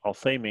 I'll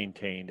say,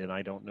 maintained, and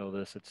I don't know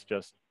this, it's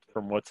just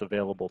from what's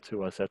available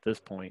to us at this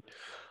point,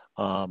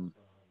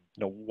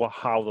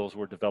 how those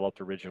were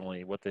developed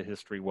originally, what the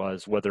history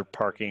was, whether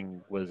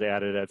parking was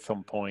added at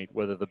some point,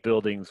 whether the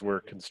buildings were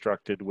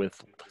constructed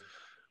with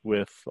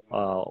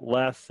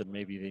less and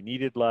maybe they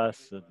needed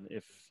less, and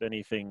if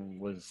anything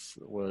was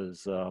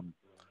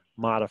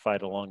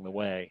modified along the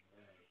way.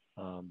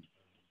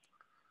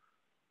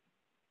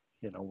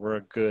 We're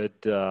a good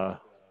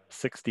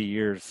 60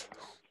 years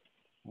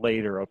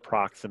later,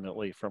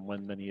 approximately, from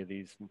when many of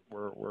these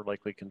were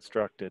likely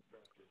constructed.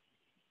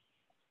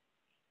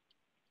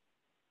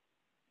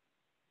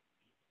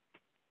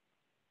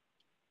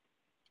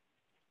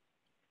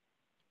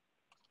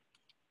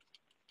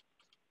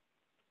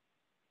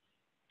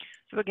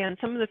 So again,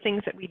 some of the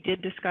things that we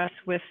did discuss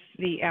with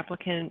the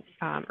applicant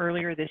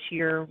earlier this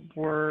year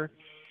were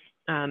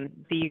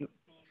the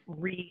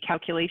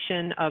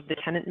recalculation of the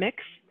tenant mix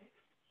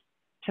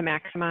to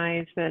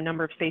maximize the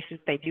number of spaces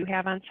they do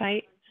have on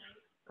site,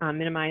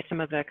 minimize some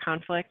of the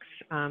conflicts,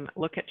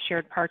 look at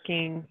shared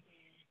parking,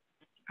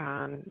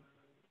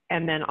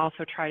 and then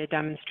also try to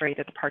demonstrate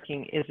that the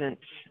parking isn't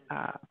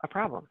a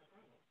problem.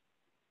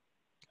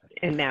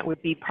 And that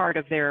would be part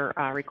of their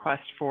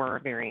request for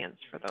variance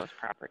for those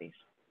properties.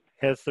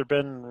 Has there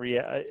been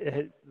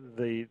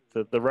the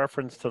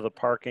reference to the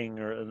parking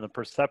and the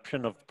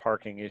perception of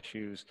parking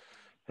issues?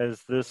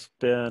 Has this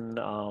been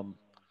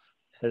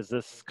has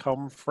this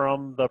come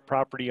from the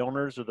property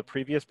owners or the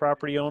previous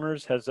property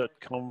owners? Has it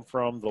come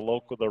from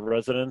the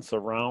residents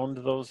around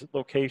those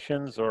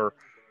locations, or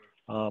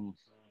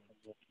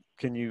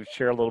can you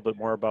share a little bit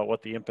more about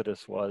what the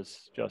impetus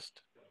was?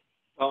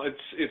 Well,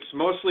 it's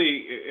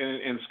mostly,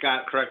 and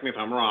Scott, correct me if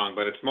I'm wrong,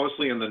 but it's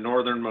mostly in the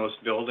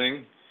northernmost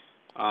building,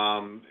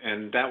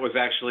 and that was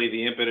actually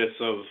the impetus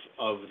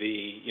of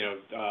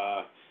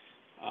the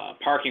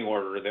parking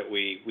order that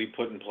we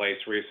put in place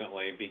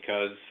recently,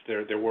 because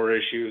there were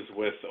issues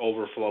with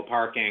overflow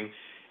parking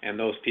and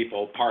those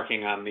people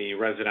parking on the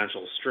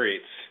residential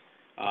streets,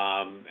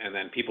 and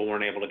then people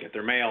weren't able to get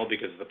their mail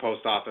because the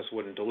post office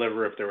wouldn't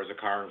deliver if there was a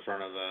car in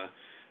front of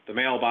the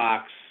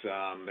mailbox.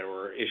 There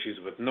were issues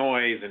with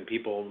noise and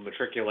people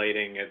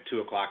matriculating at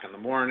 2 o'clock in the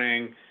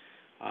morning,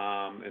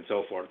 and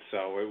so forth.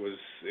 So it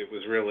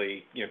was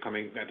really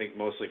coming, I think,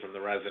 mostly from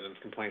the residents,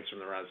 complaints from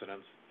the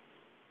residents.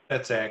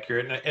 That's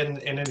accurate. And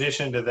in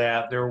addition to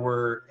that, there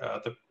were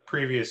the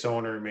previous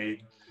owner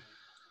made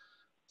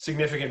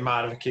significant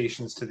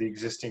modifications to the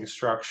existing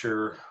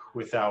structure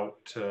without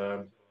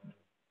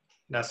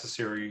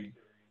necessary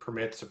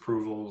permits,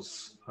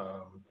 approvals,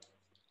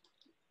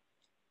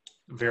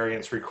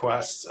 variance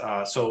requests.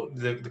 So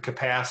the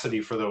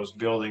capacity for those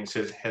buildings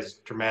has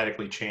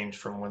dramatically changed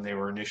from when they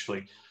were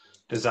initially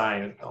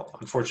designed.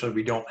 Unfortunately,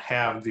 we don't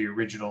have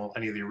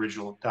any of the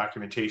original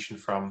documentation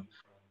from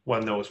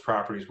when those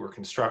properties were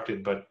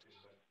constructed, but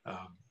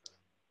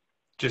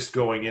just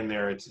going in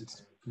there,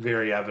 it's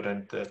very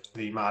evident that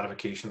the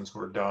modifications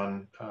were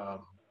done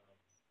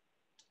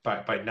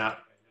by not,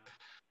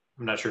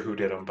 I'm not sure who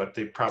did them, but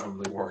they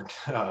probably weren't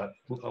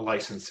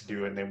licensed to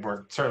do it, and they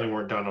certainly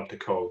weren't done up to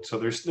code. So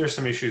there's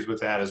some issues with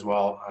that as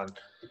well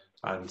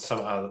on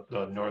some of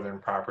the northern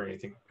property. I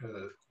think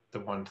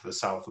the one to the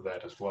south of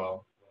that as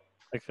well.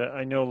 Like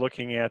I know,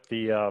 looking at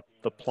the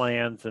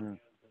plans and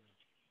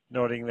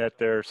noting that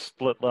they're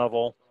split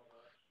level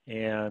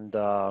and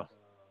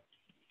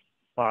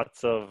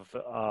lots of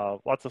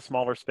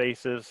smaller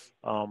spaces,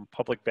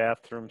 public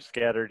bathrooms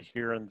scattered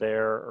here and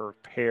there or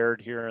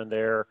paired here and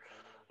there,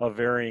 of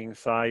varying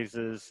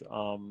sizes.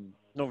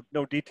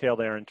 No detail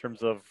there in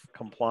terms of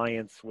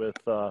compliance with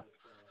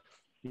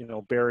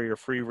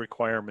barrier-free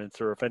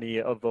requirements, or if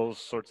any of those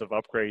sorts of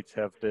upgrades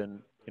have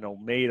been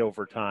made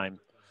over time.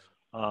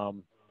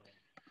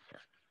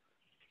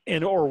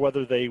 Or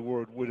whether they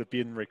would have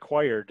been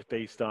required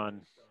based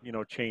on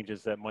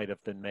changes that might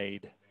have been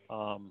made.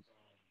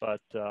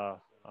 But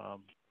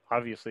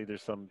obviously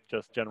there's some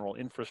just general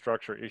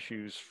infrastructure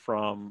issues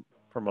from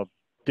a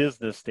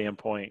business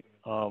standpoint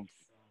of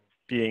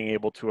being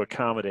able to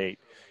accommodate.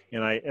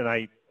 And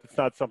it's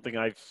not something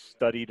I've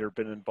studied or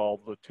been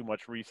involved with too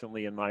much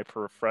recently in my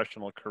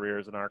professional career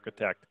as an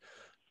architect,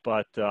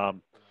 but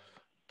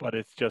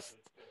it's just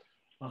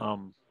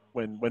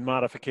when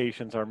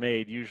modifications are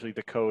made, usually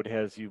the code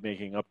has you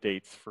making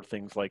updates for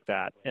things like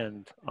that.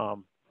 And,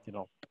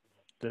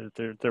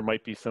 there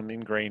might be some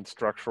ingrained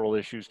structural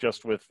issues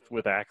just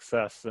with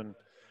access and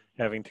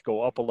having to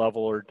go up a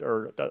level or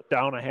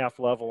down a half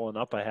level and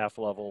up a half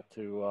level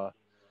to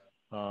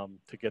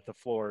get the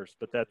floors.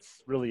 But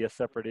that's really a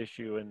separate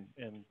issue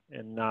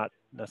and not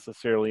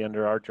necessarily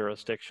under our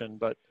jurisdiction,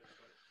 but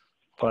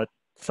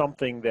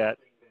something that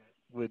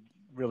would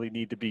really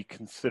need to be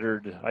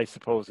considered, I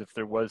suppose, if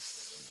there was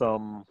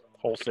some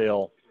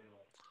wholesale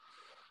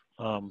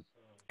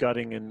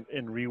gutting and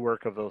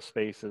rework of those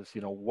spaces.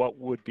 What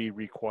would be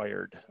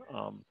required,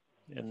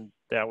 and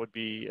that would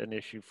be an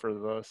issue for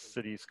the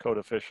city's code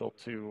official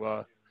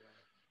to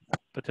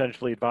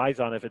potentially advise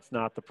on if it's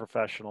not the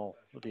professional,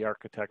 the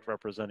architect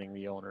representing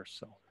the owner.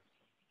 So.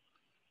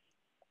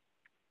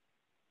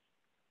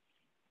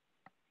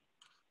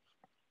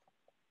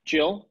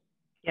 Jill?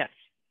 Yes.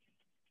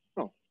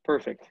 Oh,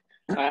 perfect.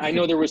 I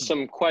know there was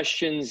some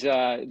questions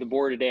the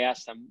board had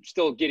asked. I'm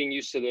still getting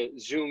used to the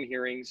Zoom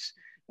hearings.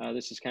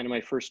 This is kind of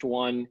my first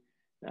one.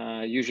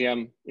 Usually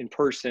I'm in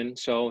person,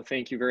 so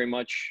thank you very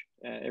much,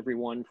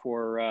 everyone,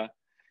 for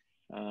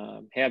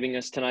having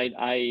us tonight.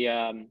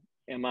 I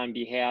am on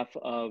behalf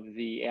of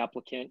the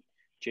applicant,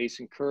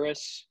 Jason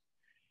Curris.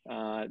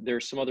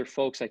 There's some other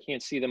folks, I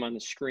can't see them on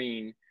the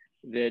screen,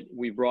 that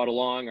we brought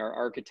along, our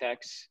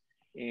architects,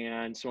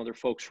 and some other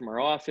folks from our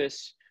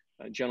office,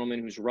 a gentleman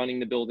who's running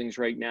the buildings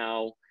right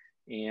now,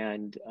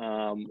 and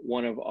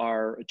one of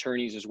our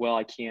attorneys as well.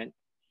 I can't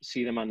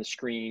see them on the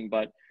screen,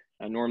 but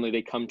normally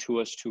they come to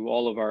us to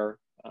all of our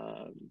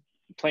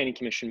planning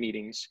commission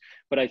meetings.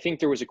 But I think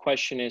there was a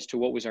question as to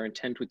what was our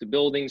intent with the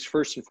buildings.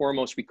 First and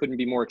foremost, we couldn't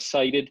be more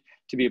excited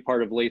to be a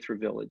part of Lathrup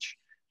Village.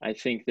 I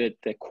think that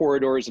the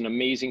corridor is an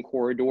amazing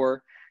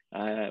corridor.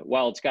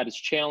 While it's got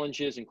its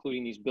challenges,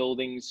 including these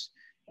buildings,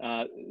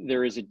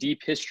 there is a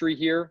deep history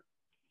here.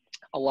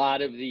 A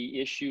lot of the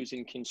issues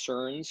and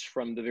concerns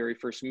from the very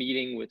first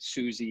meeting with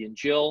Susie and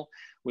Jill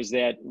was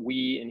that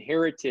we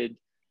inherited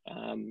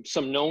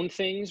some known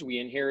things. We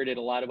inherited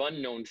a lot of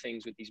unknown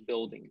things with these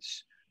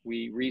buildings.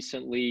 We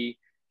recently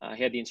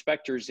had the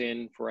inspectors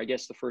in for, I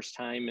guess, the first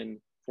time in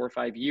 4 or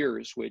 5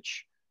 years,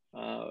 which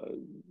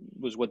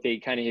was what they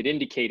kind of had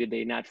indicated. They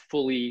had not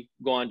fully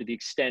gone to the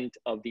extent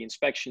of the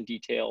inspection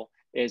detail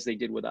as they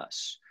did with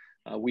us.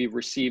 We've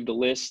received a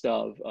list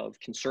of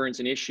concerns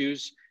and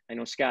issues. I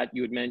know, Scott,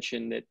 you had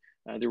mentioned that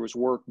there was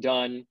work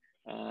done,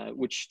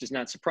 which does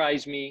not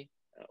surprise me,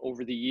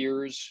 over the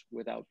years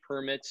without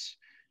permits.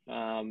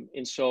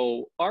 And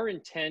so our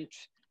intent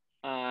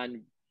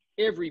on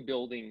every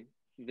building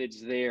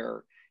that's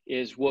there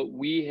is what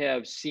we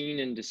have seen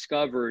and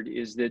discovered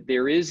is that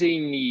there is a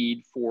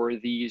need for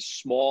these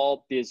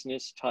small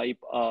business type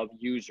of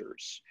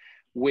users,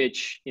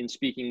 which, in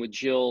speaking with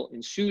Jill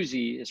and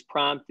Susie, has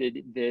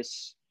prompted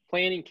this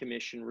planning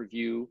commission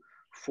review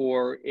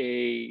for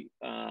I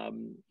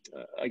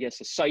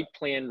guess, a site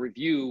plan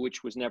review,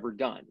 which was never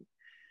done.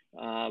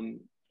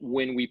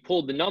 When we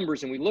pulled the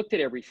numbers and we looked at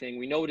everything,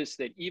 we noticed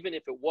that even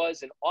if it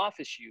was an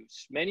office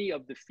use, many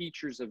of the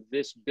features of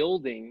this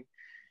building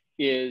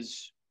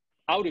is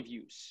out of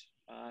use,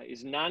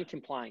 is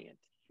non-compliant,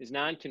 is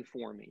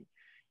non-conforming.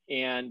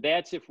 And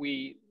that's if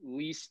we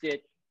leased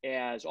it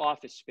as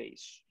office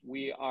space.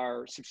 We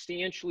are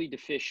substantially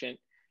deficient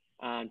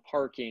on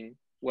parking,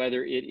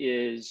 whether it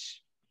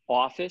is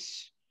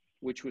office,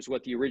 which was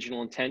what the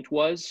original intent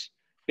was,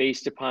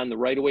 based upon the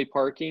right-of-way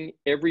parking.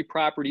 Every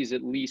property is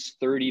at least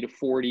 30 to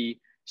 40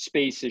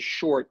 spaces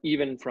short,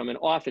 even from an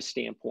office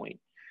standpoint.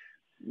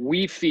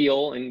 We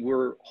feel, and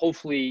we're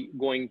hopefully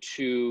going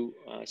to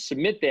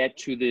submit that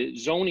to the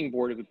Zoning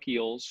Board of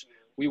Appeals,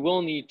 we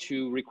will need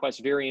to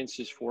request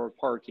variances for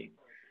parking.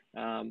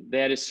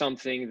 That is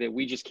something that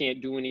we just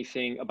can't do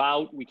anything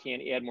about. We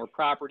can't add more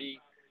property.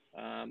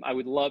 I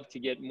would love to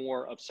get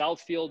more of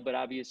Southfield, but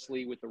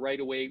obviously with the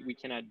right-of-way, we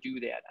cannot do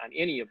that on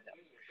any of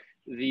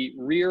them. The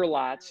rear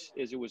lots,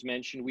 as it was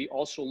mentioned, we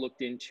also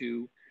looked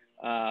into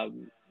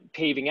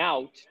paving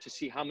out to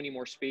see how many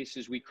more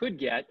spaces we could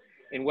get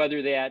and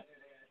whether that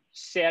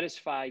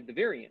satisfied the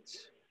variance.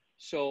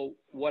 So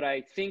what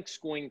I think is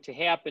going to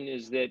happen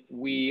is that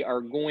we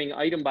are going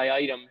item by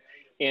item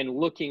and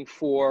looking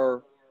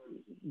for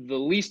the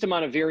least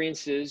amount of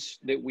variances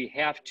that we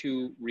have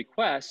to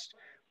request.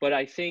 But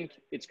I think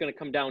it's going to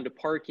come down to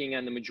parking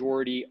on the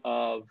majority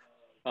of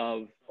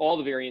all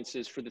the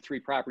variances for the 3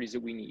 properties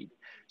that we need.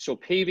 So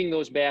paving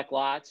those back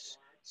lots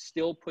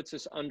still puts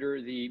us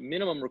under the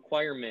minimum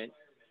requirement,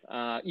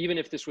 even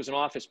if this was an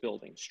office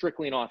building,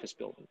 strictly an office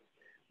building.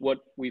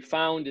 What we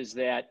found is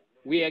that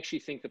we actually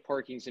think the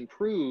parking's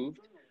improved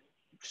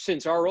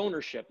since our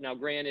ownership. Now,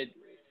 granted,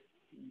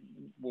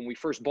 when we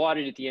first bought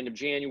it at the end of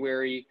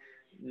January,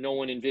 no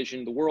one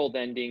envisioned the world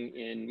ending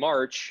in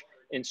March.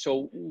 And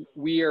so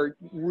we are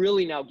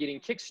really now getting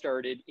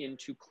kickstarted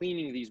into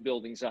cleaning these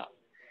buildings up.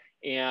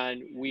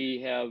 And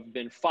we have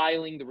been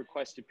filing the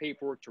requested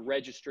paperwork to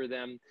register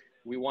them.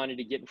 We wanted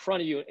to get in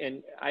front of you,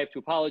 and I have to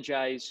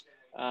apologize.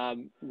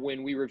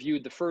 When we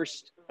reviewed the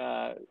first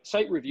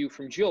site review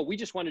from Jill, we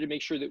just wanted to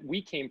make sure that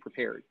we came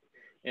prepared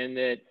and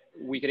that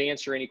we could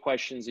answer any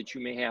questions that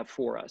you may have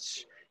for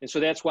us. And so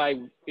that's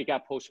why it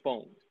got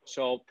postponed.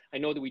 So I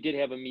know that we did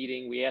have a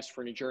meeting. We asked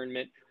for an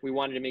adjournment. We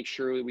wanted to make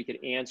sure that we could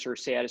answer,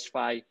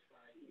 satisfy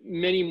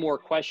many more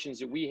questions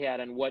that we had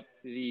on what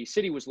the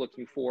city was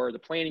looking for, the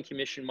planning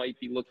commission might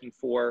be looking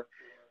for,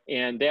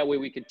 and that way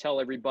we could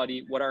tell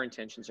everybody what our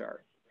intentions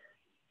are.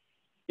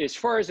 As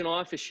far as an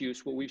office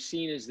use, what we've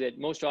seen is that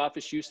most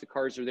office use, the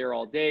cars are there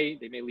all day.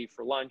 They may leave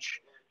for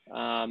lunch.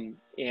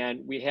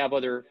 And we have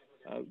other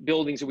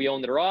buildings that we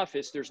own that are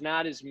office. There's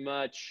not as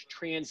much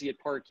transient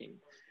parking.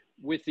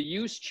 With the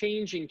use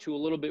changing to a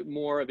little bit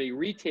more of a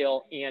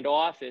retail and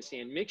office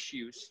and mixed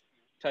use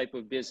type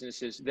of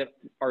businesses that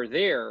are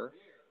there,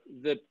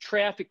 the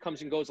traffic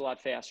comes and goes a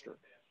lot faster.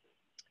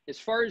 As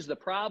far as the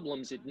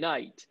problems at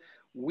night,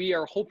 we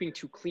are hoping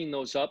to clean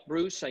those up,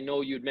 Bruce. I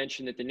know you had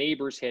mentioned that the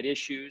neighbors had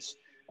issues.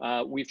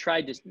 We've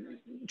tried to,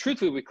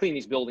 truthfully, we clean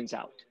these buildings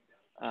out.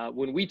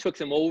 When we took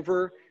them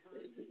over,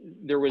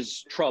 there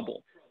was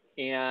trouble,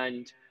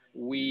 and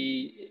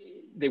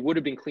they would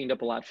have been cleaned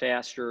up a lot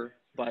faster,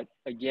 but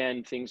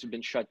again, things have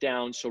been shut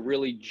down. So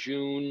really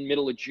June,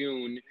 middle of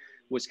June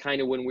was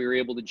kind of when we were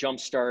able to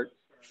jumpstart,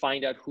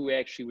 find out who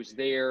actually was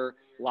there.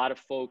 A lot of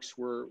folks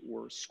were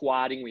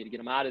squatting. We had to get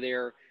them out of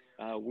there.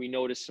 We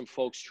noticed some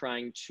folks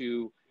trying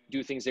to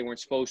do things they weren't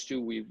supposed to.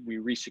 We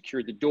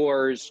resecured the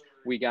doors.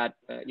 We got,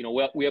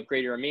 we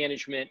upgraded our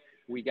management.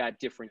 We got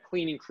different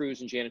cleaning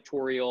crews and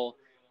janitorial.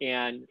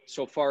 And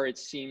so far it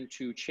seemed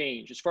to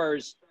change. As far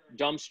as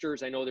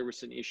dumpsters, I know there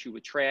was an issue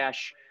with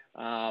trash.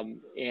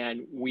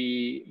 And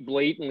we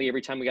blatantly,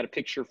 every time we got a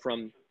picture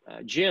from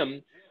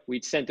Jim,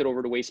 we'd sent it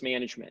over to Waste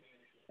Management.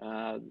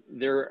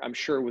 I'm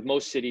sure with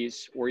most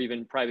cities or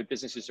even private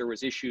businesses, there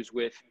was issues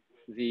with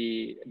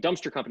the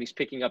dumpster companies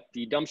picking up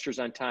the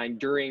dumpsters on time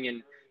during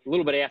and a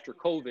little bit after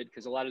COVID,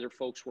 because a lot of their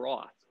folks were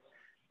off.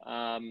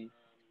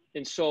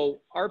 And so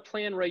our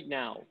plan right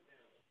now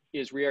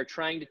is we are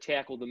trying to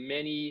tackle the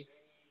many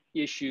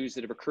issues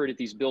that have occurred at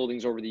these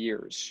buildings over the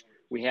years.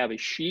 We have a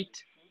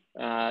sheet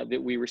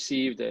that we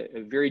received, a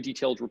very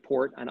detailed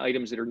report on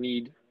items that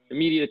need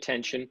immediate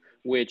attention,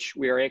 which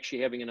we are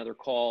actually having another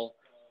call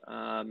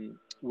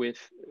with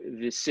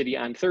the city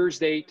on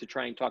Thursday to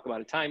try and talk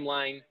about a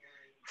timeline.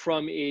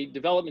 From a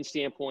development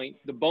standpoint,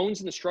 the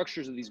bones and the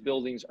structures of these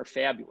buildings are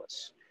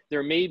fabulous.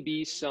 There may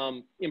be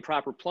some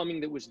improper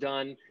plumbing that was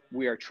done.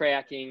 We are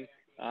tracking.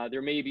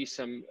 There may be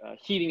some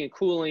heating and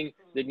cooling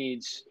that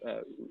needs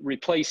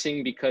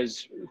replacing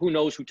because who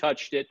knows who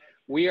touched it.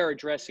 We are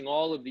addressing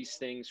all of these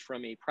things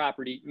from a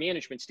property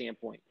management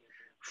standpoint.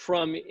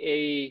 From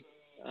a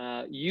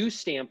use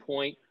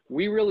standpoint,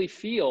 we really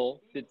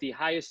feel that the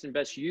highest and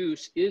best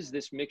use is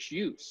this mixed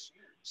use.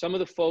 Some of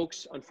the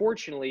folks,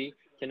 unfortunately,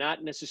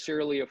 cannot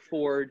necessarily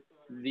afford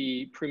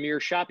the premier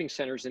shopping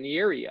centers in the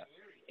area.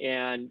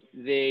 And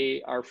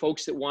they are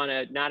folks that want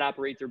to not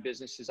operate their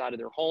businesses out of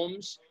their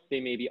homes. They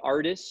may be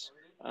artists,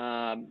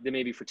 they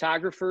may be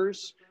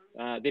photographers,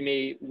 they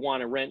may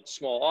want to rent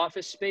small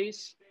office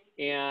space,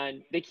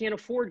 and they can't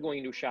afford going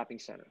into a shopping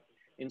center.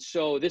 And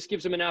so this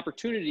gives them an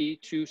opportunity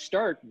to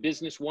start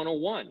Business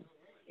 101.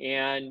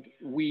 And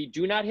we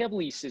do not have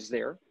leases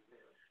there.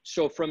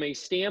 So from a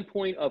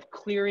standpoint of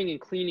clearing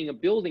and cleaning a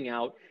building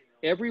out,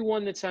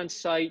 everyone that's on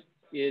site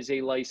is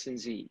a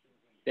licensee.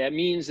 That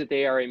means that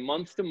they are a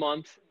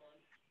month-to-month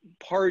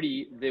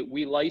party that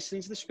we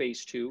license the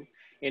space to.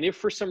 And if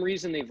for some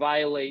reason they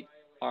violate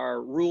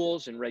our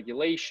rules and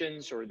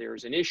regulations or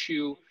there's an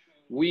issue,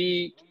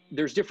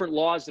 there's different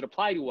laws that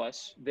apply to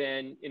us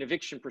than an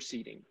eviction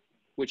proceeding,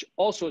 which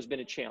also has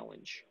been a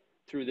challenge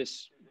through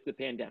the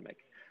pandemic.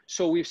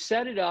 So we've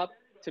set it up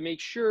to make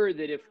sure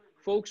that if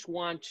folks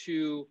want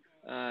to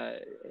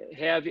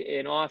have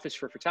an office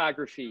for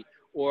photography,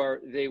 or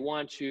they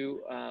want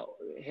to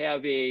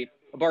have a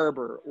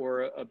barber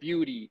or a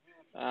beauty,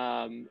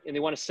 and they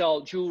want to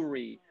sell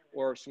jewelry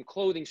or some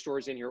clothing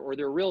stores in here, or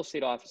their real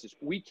estate offices,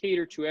 we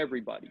cater to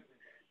everybody.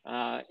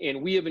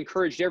 And we have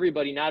encouraged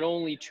everybody not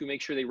only to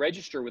make sure they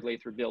register with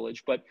Lathrup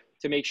Village, but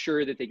to make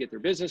sure that they get their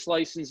business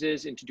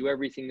licenses and to do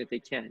everything that they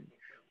can.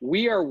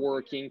 We are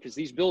working, because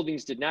these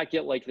buildings did not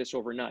get like this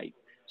overnight.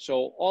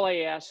 So all I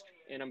ask,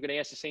 and I'm going to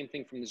ask the same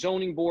thing from the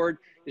zoning board,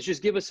 is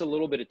just give us a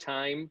little bit of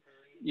time.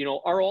 You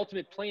know, our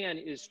ultimate plan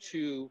is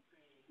to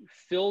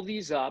fill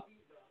these up.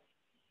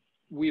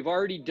 We've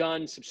already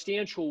done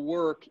substantial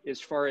work as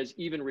far as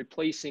even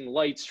replacing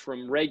lights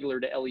from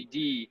regular to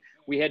LED.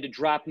 We had to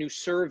drop new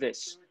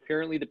service.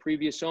 Apparently the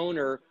previous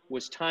owner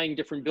was tying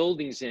different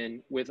buildings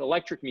in with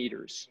electric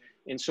meters.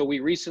 And so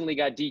we recently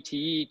got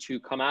DTE to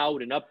come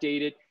out and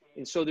update it.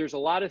 And so there's a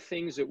lot of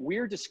things that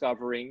we're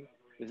discovering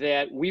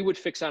that we would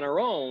fix on our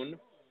own,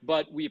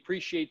 but we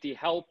appreciate the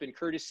help and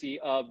courtesy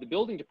of the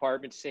building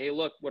department to say, hey,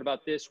 look, what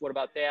about this? What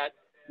about that?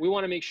 We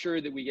want to make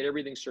sure that we get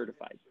everything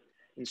certified.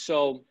 And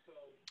so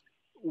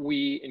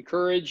we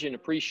encourage and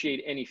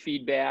appreciate any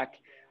feedback.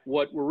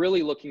 What we're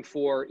really looking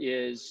for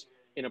is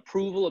an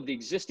approval of the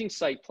existing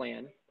site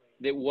plan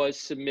that was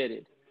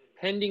submitted,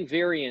 pending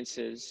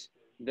variances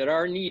that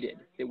are needed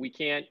that we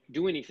can't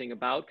do anything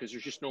about because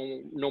there's just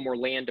no more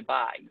land to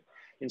buy.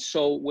 And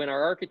so when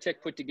our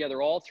architect put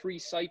together all three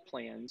site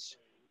plans,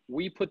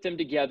 we put them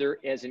together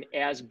as an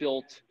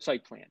as-built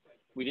site plan.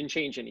 We didn't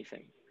change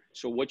anything.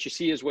 So what you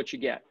see is what you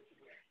get.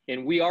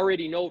 And we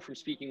already know from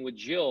speaking with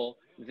Jill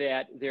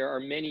that there are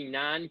many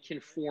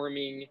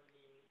non-conforming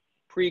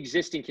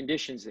pre-existing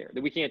conditions there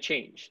that we can't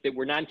change, that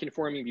were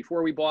non-conforming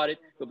before we bought it.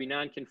 They'll be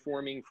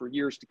non-conforming for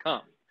years to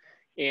come.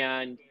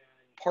 And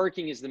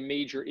parking is the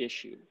major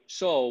issue.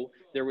 So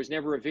there was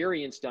never a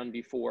variance done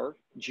before.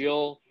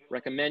 Jill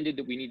recommended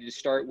that we needed to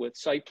start with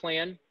site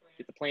plan,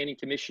 get the planning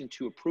commission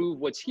to approve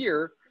what's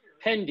here,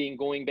 pending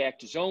going back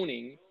to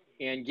zoning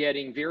and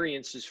getting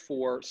variances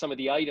for some of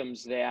the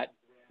items that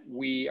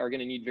we are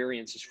going to need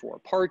variances for.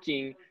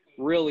 Parking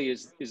really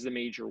is the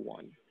major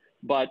one.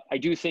 But I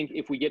do think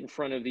if we get in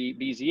front of the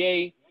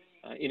BZA,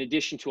 in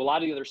addition to a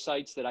lot of the other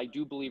sites that I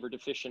do believe are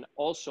deficient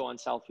also on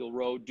Southfield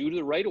Road due to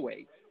the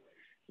right-of-way,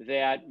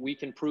 that we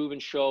can prove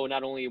and show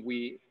not only have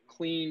we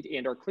cleaned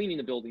and are cleaning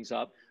the buildings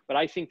up, but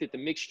I think that the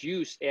mixed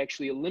use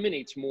actually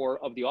eliminates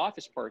more of the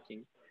office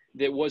parking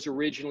that was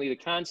originally the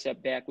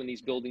concept back when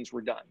these buildings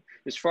were done.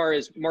 As far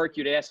as Mark,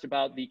 you'd asked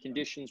about the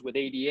conditions with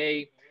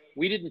ADA,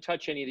 we didn't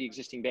touch any of the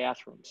existing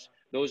bathrooms.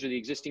 Those are the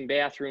existing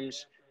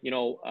bathrooms. You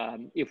know,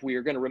 if we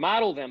are going to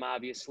remodel them,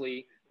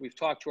 obviously, we've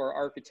talked to our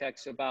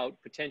architects about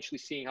potentially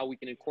seeing how we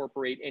can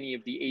incorporate any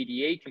of the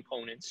ADA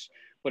components.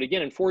 But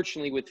again,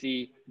 unfortunately, with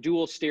the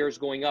dual stairs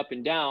going up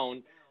and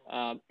down,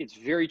 it's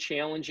very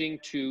challenging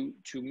to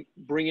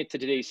bring it to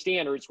today's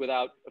standards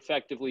without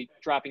effectively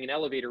dropping an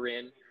elevator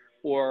in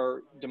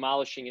or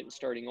demolishing it and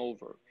starting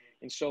over.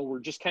 And so we're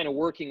just kind of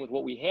working with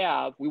what we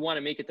have. We want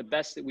to make it the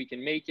best that we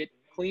can make it,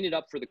 clean it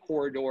up for the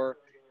corridor.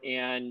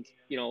 And,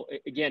 you know,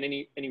 again,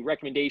 any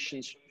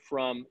recommendations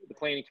from the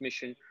Planning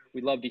Commission,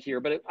 we'd love to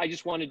hear. But I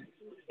just wanted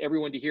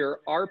everyone to hear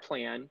our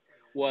plan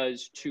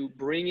was to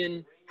bring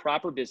in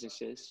proper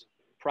businesses,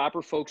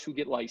 proper folks who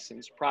get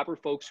licensed, proper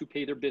folks who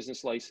pay their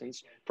business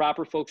license,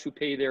 proper folks who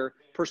pay their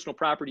personal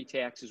property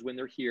taxes when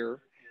they're here.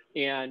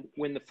 And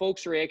when the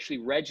folks are actually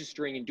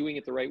registering and doing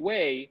it the right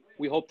way,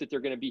 we hope that they're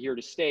going to be here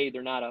to stay.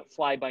 They're not a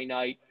fly by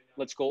night,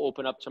 let's go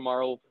open up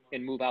tomorrow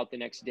and move out the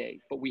next day.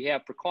 But we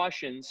have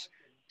precautions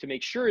to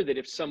make sure that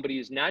if somebody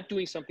is not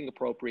doing something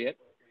appropriate,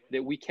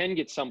 that we can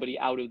get somebody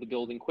out of the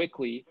building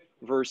quickly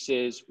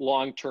versus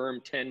long-term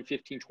 10,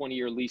 15,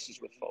 20-year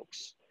leases with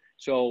folks.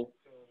 So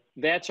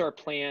that's our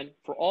plan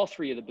for all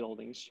three of the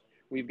buildings.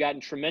 We've gotten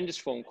tremendous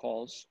phone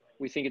calls.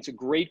 We think it's a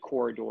great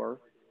corridor,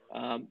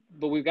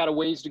 but we've got a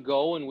ways to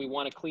go, and we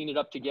want to clean it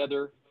up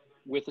together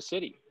with the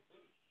city.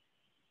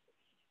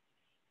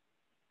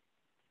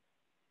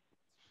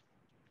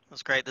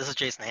 That's great. This is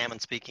Jason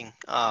Hammond speaking.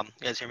 You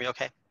guys hear me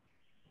okay?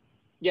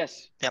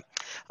 Yes. Yep.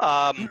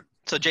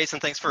 So Jason,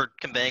 thanks for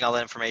conveying all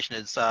that information.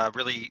 It's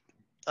really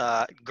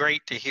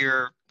great to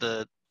hear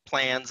the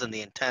plans and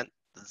the intent.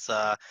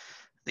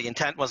 The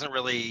intent wasn't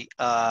really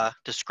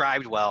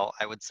described well,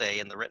 I would say,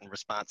 in the written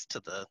response to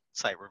the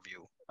site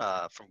review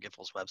from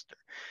Giffords-Webster.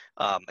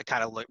 It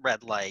kind of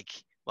read like,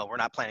 well, we're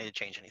not planning to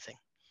change anything.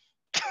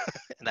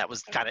 And that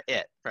was kind of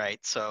it, right?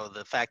 So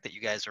the fact that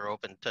you guys are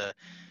open to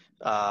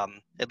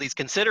at least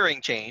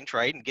considering change,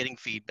 right, and getting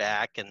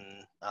feedback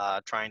and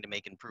trying to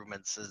make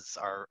improvements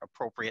are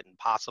appropriate and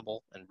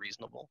possible and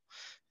reasonable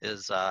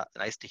is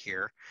nice to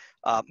hear.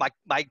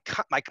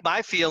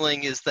 My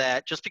feeling is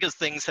that just because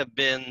things have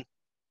been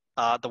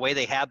the way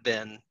they have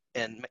been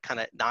and kind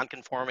of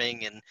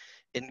non-conforming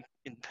and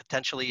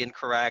potentially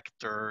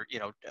incorrect or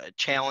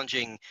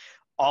challenging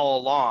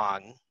all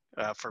along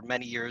for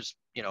many years,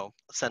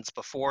 since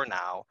before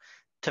now,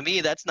 to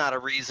me that's not a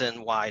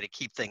reason why to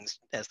keep things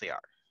as they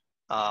are.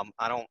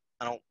 I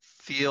don't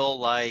feel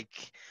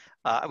like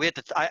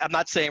I'm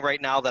not saying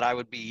right now that I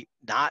would be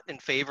not in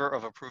favor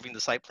of approving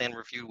the site plan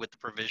review with the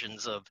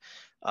provisions of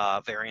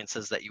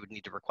variances that you would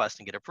need to request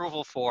and get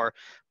approval for,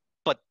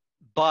 but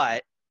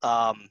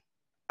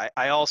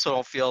I also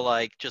don't feel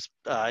like just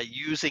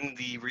using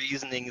the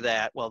reasoning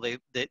that, well, they've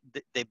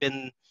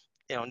been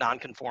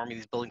non-conforming,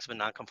 these buildings have been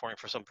non-conforming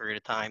for some period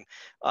of time,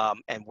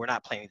 and we're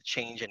not planning to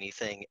change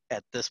anything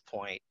at this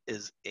point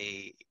is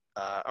a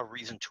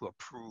reason to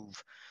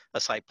approve a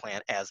site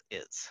plan as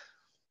is.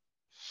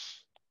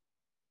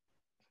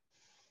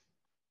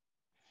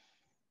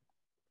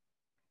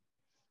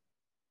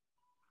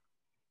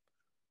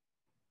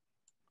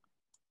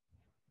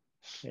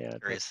 Yeah,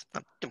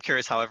 I'm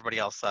curious how everybody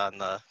else on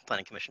the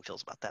Planning Commission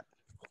feels about that.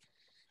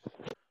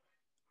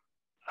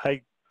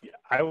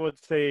 I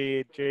would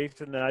say,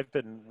 Jason, that I've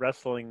been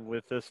wrestling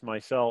with this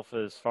myself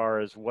as far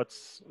as what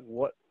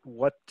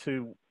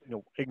to,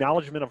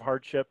 acknowledgement of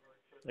hardship,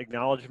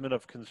 acknowledgement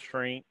of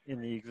constraint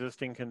in the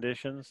existing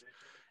conditions,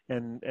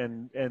 and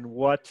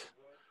what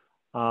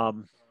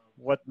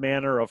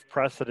manner of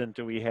precedent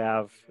do we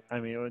have? I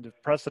mean,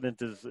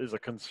 precedent is a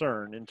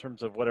concern in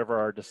terms of whatever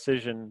our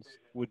decisions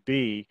would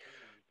be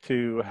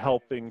to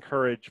help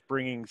encourage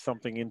bringing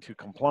something into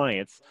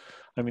compliance.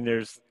 I mean,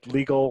 there's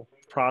legal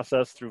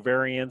process through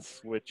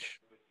variance, which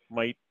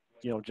might,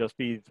 just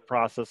be the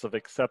process of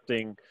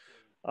accepting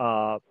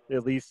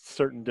at least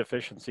certain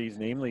deficiencies,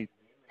 namely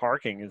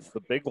parking is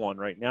the big one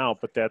right now,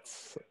 but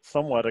that's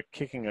somewhat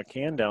kicking a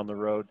can down the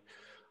road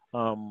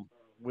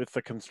with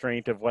the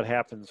constraint of what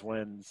happens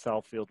when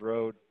Southfield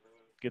Road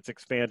gets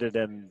expanded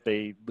and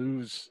they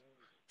lose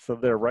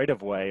their right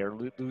of way or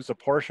lose a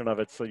portion of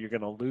it, so you're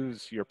going to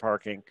lose your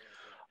parking,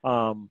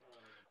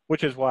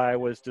 which is why I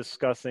was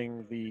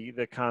discussing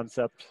the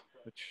concept,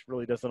 which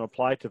really doesn't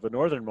apply to the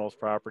northernmost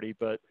property,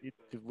 but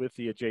with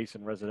the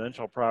adjacent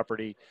residential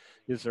property,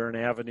 is there an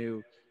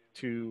avenue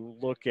to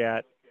look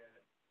at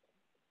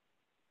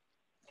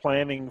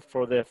planning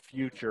for the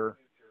future?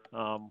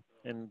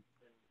 And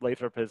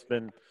Lathrup has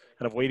been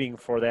kind of waiting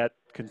for that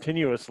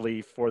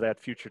continuously for that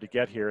future to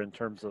get here in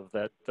terms of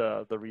that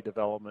the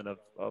redevelopment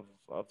of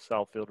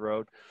Southfield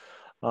Road,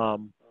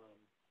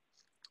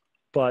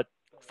 but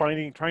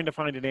trying to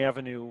find an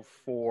avenue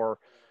for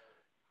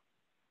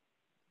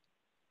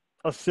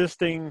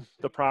assisting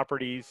the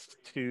properties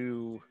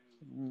to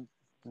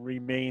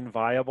remain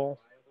viable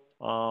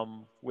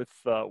with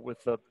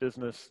the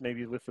business,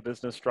 maybe with the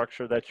business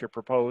structure that you're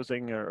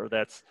proposing or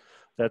that's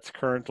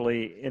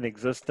currently in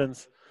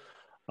existence,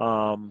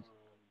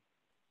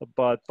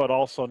 but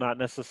also not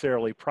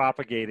necessarily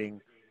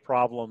propagating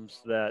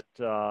problems that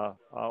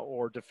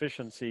or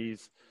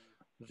deficiencies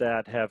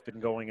that have been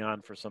going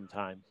on for some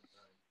time.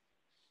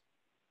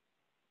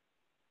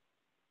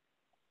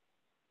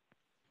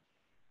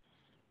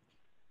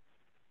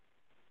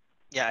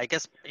 Yeah, I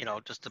guess,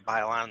 just to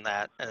pile on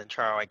that, and then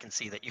Charo, I can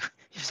see that you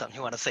have something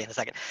you want to say in a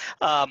second.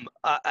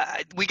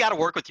 We got to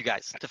work with you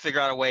guys to figure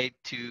out a way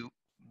to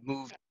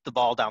move the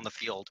ball down the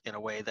field in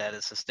a way that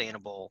is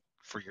sustainable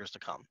for years to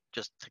come.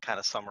 Just to kind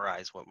of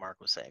summarize what Mark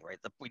was saying, right?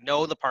 We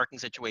know the parking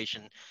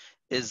situation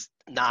is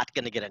not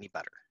going to get any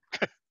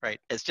better, right?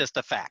 It's just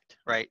a fact,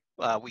 right?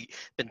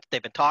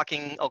 They've been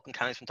talking, Oakland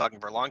County's been talking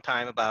for a long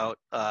time about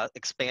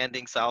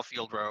expanding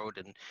Southfield Road,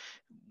 and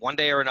one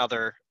day or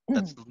another,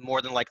 that's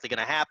more than likely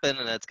going to happen,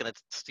 and it's going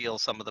to steal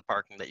some of the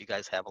parking that you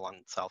guys have along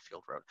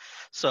Southfield Road.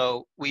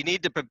 So we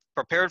need to be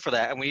prepared for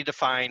that, and we need to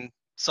find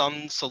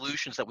some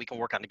solutions that we can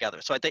work on together.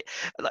 So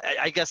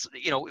I guess,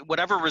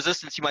 whatever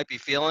resistance you might be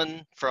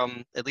feeling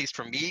from, at least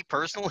from me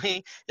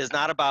personally, is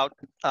not about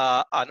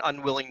an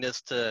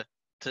unwillingness to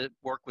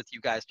work with you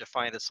guys to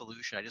find a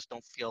solution. I just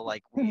don't feel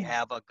like we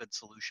have a good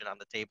solution on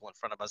the table in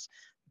front of us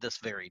this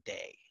very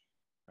day,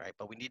 right?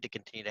 But we need to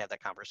continue to have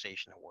that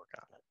conversation and work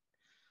on it.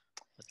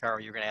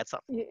 Carol, you're going to add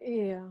something?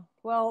 Yeah,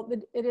 well,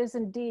 it is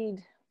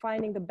indeed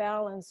finding the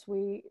balance.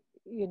 I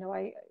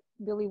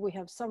believe we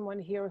have someone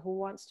here who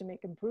wants to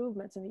make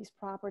improvements in these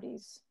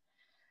properties.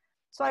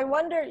 So I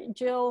wonder,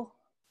 Jill,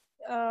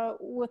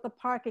 with the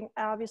parking,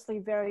 obviously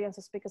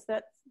variances, because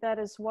that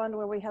is one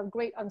where we have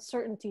great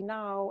uncertainty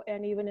now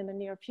and even in the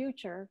near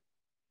future.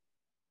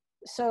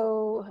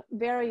 So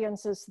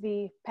variance is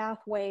the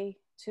pathway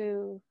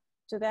to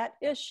that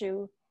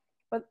issue.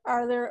 But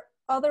are there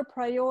other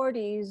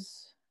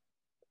priorities?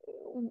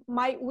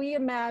 Might we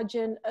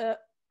imagine a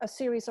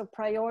series of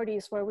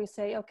priorities where we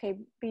say, okay,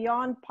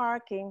 beyond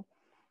parking,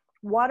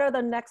 what are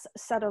the next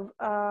set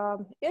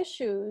of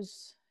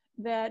issues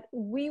that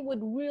we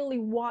would really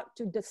want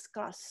to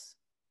discuss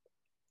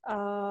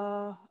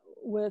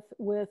with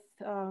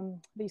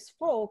these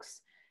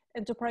folks,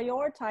 and to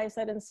prioritize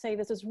that and say,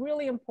 this is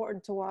really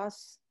important to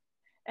us,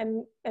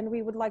 and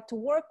we would like to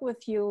work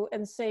with you,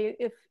 and say,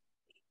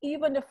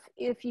 even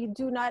if you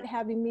do not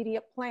have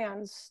immediate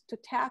plans to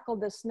tackle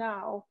this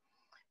now,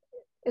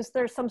 is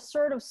there some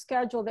sort of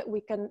schedule that we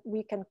can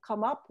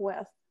come up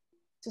with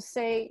to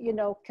say,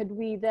 could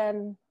we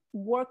then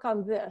work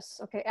on this?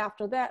 Okay,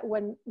 after that,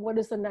 what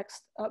is the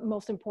next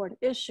most important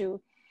issue?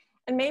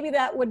 And maybe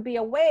that would be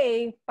a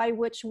way by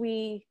which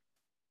we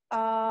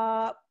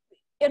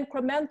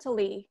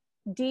incrementally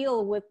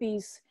deal with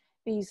these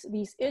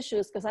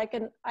issues, because I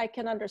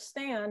can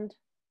understand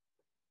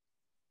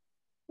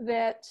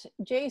that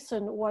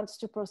Jason wants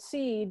to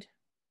proceed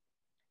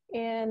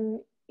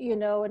and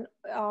and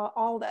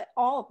all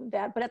of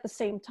that, but at the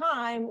same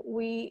time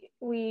we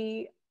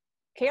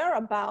care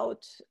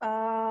about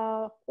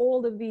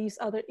all of these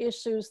other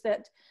issues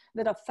that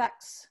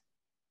affects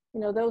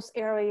those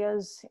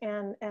areas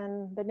and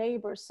the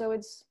neighbors. So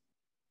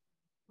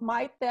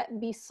might that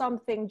be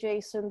something,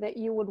 Jason, that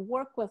you would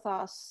work with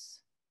us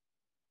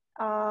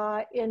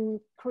in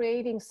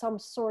creating some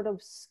sort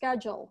of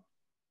schedule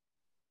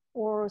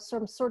or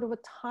some sort of a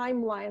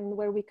timeline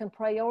where we can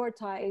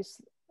prioritize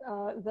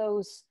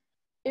those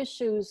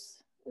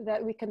issues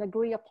that we can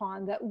agree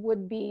upon that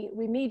would be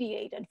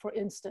remediated, for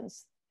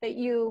instance, that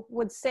you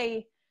would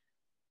say,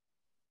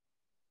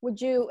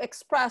 would you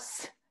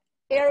express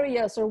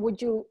areas, or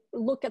would you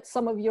look at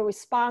some of your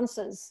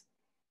responses,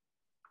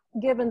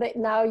 given that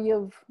now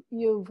you've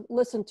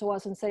listened to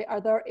us, and say, are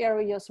there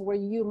areas where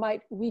you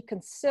might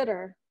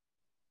reconsider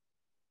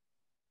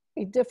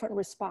a different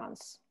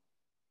response?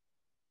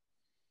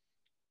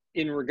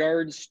 In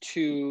regards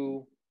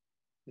to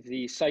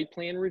the site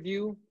plan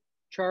review,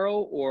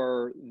 Charo,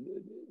 or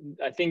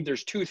I think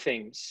there's two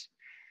things.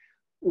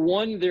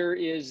 One, there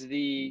is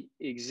the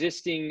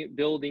existing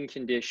building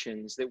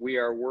conditions that we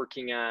are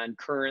working on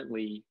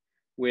currently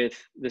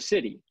with the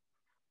city.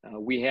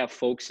 We have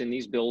folks in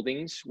these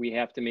buildings. We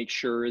have to make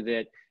sure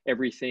that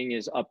everything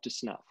is up to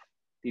snuff.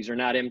 These are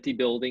not empty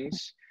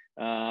buildings,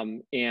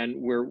 and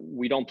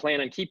we don't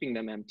plan on keeping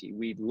them empty.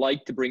 We'd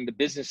like to bring the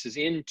businesses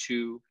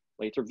into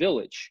Lathrup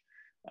Village,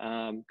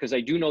 because I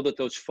do know that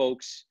those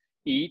folks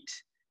eat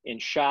and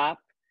shop,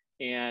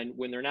 and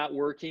when they're not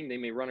working, they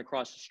may run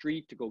across the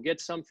street to go get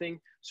something.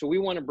 So we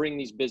want to bring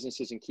these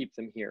businesses and keep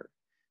them here.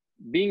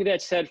 Being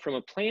that said, from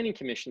a planning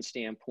commission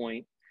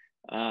standpoint,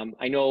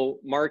 I know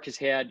Mark has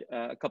had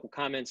a couple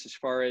comments as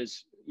far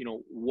as,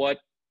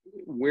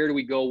 where do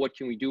we go? What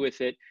can we do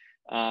with it?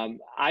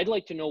 I'd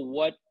like to know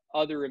what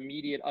other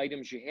immediate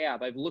items you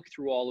have. I've looked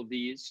through all of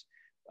these.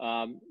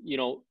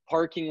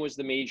 Parking was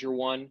the major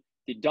one,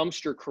 the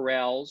dumpster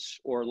corrals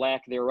or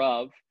lack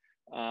thereof,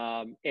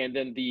 and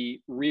then the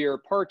rear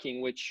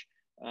parking, which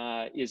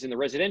is in the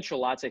residential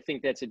lots. I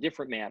think that's a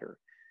different matter.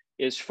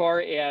 As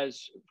far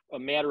as a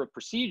matter of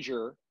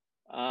procedure,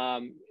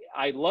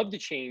 I'd love to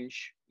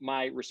change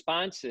my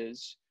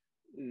responses.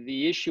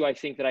 The issue I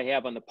think that I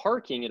have on the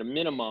parking at a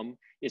minimum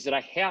is that I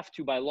have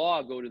to, by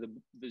law, go to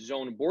the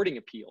zone of boarding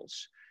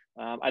appeals.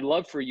 I'd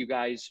love for you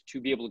guys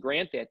to be able to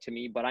grant that to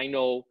me, but I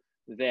know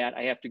that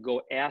I have to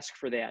go ask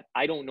for that.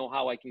 I don't know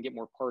how I can get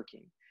more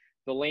parking.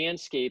 The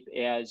landscape,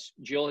 as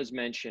Jill has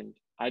mentioned,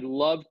 I'd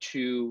love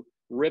to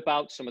rip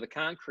out some of the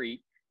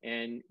concrete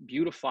and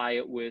beautify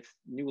it with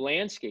new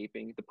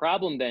landscaping. The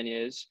problem then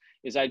is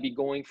I'd be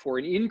going for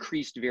an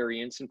increased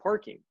variance in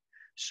parking.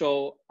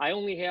 So I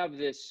only have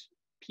this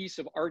piece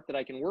of art that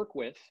I can work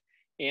with.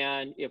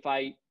 And if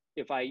I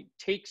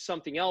take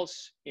something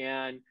else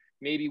and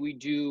maybe we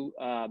do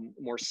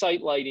more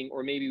site lighting,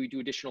 or maybe we do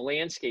additional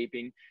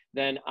landscaping,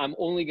 then I'm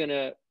only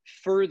gonna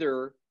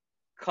further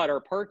cut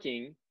our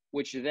parking,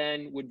 which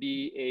then would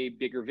be a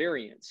bigger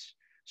variance.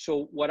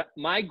 So what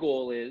my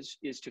goal is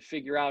to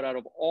figure out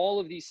of all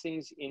of these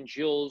things in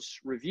Jill's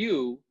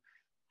review,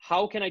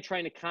 how can I try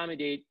and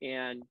accommodate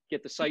and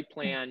get the site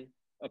plan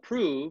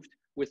approved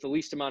with the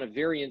least amount of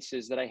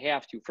variances that I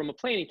have to from a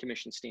planning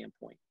commission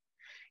standpoint.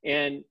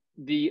 And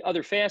the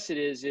other facet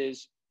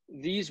is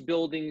these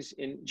buildings,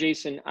 and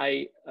Jason,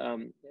 I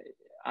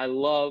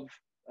love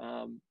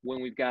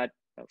when we've got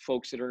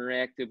folks that are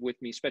interactive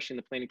with me, especially in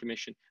the planning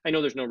commission. I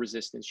know there's no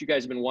resistance. You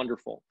guys have been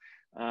wonderful.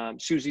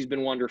 Susie's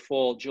been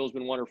wonderful. Jill's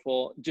been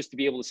wonderful, just to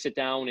be able to sit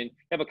down and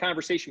have a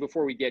conversation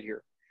before we get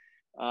here.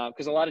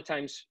 Because a lot of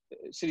times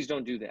cities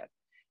don't do that.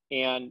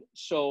 And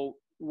so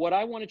what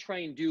I want to try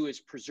and do is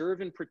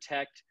preserve and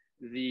protect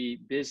the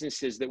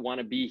businesses that want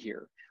to be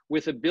here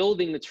with a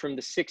building that's from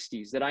the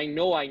 60s that I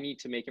know I need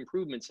to make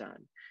improvements on.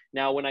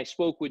 Now, when I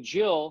spoke with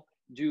Jill,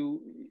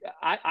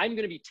 I'm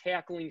going to be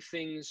tackling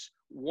things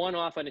one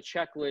off on a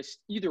checklist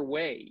either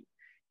way.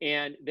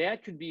 And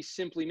that could be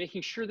simply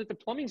making sure that the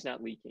plumbing's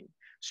not leaking.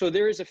 So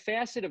there is a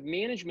facet of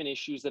management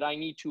issues that I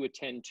need to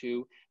attend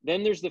to.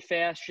 Then there's the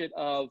facet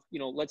of,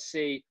 let's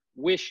say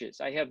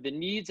wishes. I have the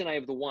needs and I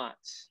have the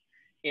wants.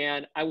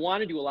 And I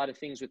want to do a lot of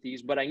things with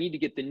these, but I need to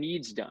get the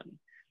needs done.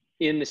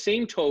 In the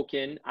same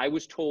token, I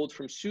was told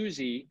from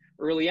Susie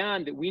early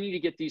on that we need to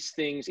get these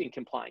things in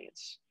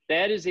compliance.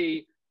 That is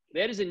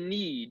a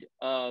need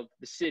of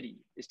the city,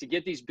 is to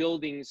get these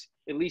buildings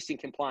at least in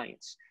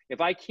compliance.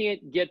 If I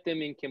can't get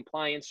them in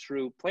compliance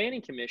through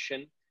planning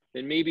commission,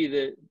 then maybe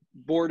the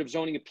Board of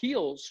Zoning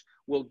Appeals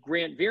will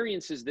grant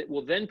variances that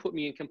will then put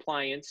me in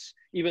compliance,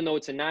 even though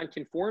it's a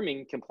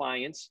non-conforming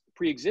compliance,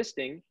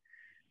 pre-existing.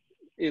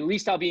 At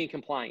least I'll be in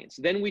compliance.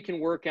 Then we can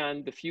work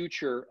on the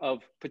future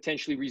of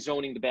potentially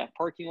rezoning the back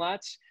parking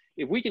lots.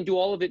 If we can do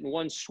all of it in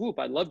one swoop,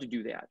 I'd love to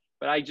do that,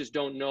 but I just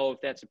don't know if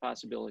that's a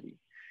possibility.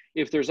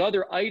 If there's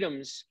other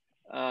items,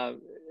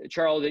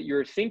 Charles, that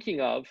you're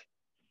thinking of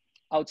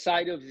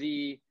outside of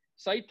the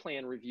site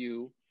plan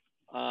review,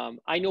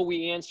 I know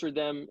we answered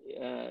them.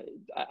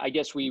 I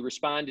guess we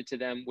responded to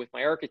them with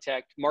my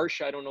architect.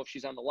 Marcia, I don't know if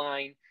she's on the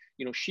line.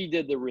 She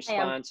did the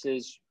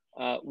responses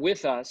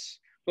with us,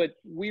 but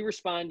we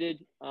responded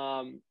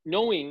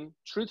knowing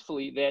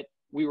truthfully that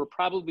we were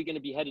probably going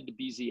to be headed to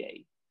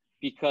BZA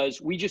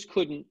because we just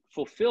couldn't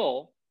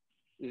fulfill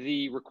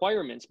the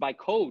requirements by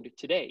code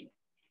today.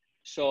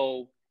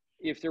 So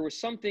if there was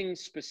something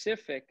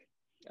specific,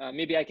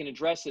 maybe I can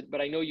address it,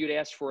 but I know you'd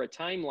asked for a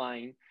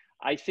timeline.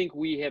 I think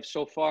we have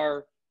so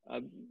far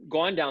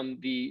gone down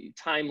the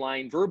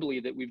timeline verbally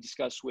that we've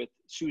discussed with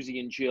Susie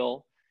and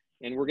Jill,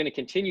 and we're going to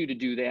continue to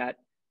do that.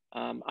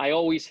 I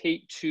always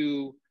like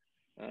to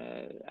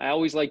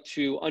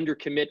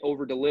undercommit,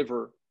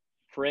 overdeliver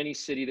for any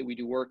city that we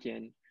do work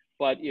in.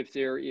 But if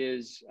there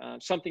is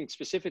something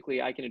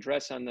specifically I can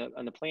address on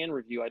the plan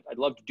review, I'd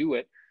love to do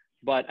it.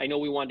 But I know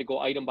we wanted to go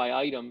item by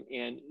item,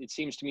 and it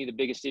seems to me the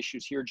biggest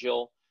issues here,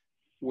 Jill,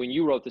 when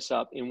you wrote this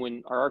up and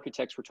when our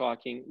architects were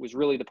talking, was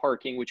really the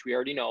parking, which we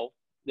already know.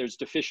 There's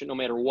deficient no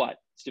matter what.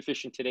 It's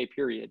deficient today,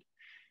 period.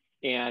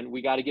 And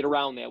we got to get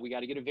around that. We got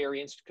to get a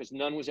variance because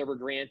none was ever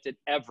granted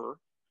ever,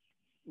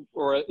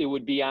 or it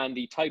would be on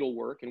the title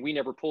work, and we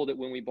never pulled it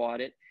when we bought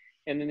it.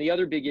 And then the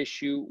other big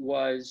issue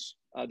was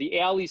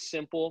the alley's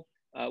simple.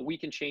 We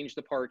can change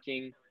the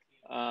parking.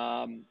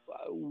 I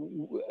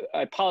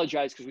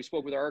apologize because we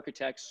spoke with our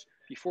architects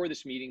before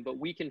this meeting, but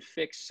we can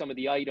fix some of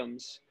the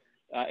items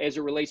as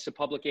it relates to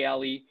public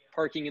alley,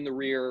 parking in the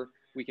rear.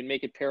 We can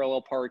make it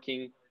parallel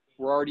parking.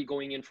 We're already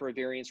going in for a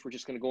variance. We're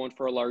just going to go in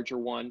for a larger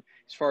one.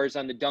 As far as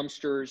on the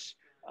dumpsters,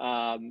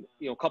 a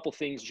couple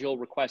things Jill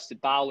requested,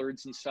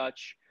 bollards and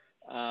such.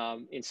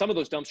 And some of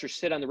those dumpsters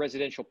sit on the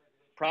residential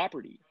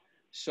property.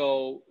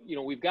 So,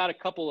 we've got a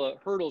couple of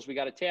hurdles we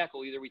got to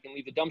tackle. Either we can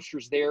leave the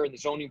dumpsters there and the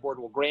zoning board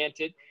will grant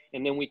it,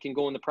 and then we can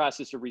go in the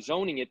process of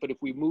rezoning it. But if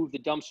we move the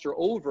dumpster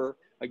over,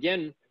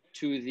 again,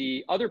 to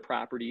the other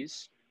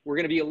properties, we're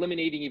going to be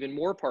eliminating even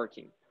more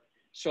parking.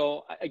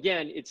 So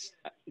again, it's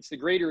the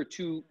greater of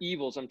two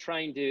evils. I'm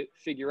trying to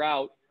figure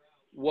out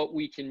what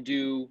we can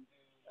do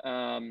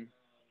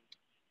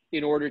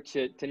in order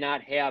to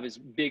not have as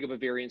big of a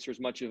variance or as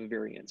much of a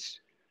variance.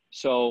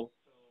 So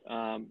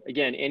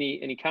again,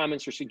 any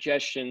comments or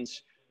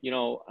suggestions,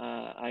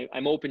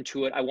 I'm open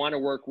to it. I want to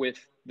work with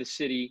the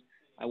city.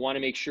 I want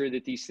to make sure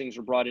that these things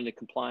are brought into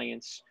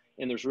compliance.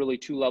 And there's really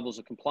two levels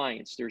of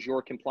compliance. There's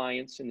your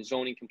compliance and the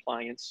zoning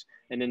compliance,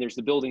 and then there's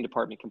the building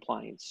department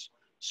compliance.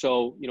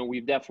 So,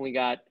 we've definitely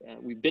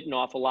we've bitten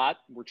off a lot.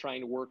 We're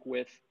trying to work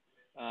with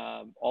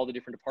all the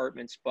different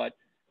departments, but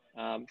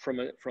from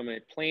a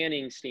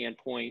planning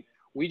standpoint,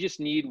 we just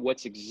need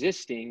what's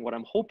existing. What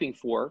I'm hoping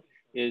for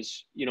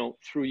is,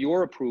 through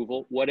your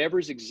approval,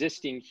 whatever's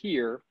existing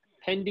here,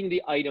 pending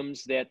the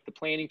items that the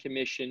planning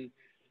commission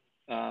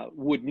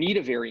would need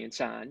a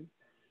variance on,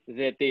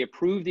 that they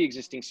approve the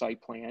existing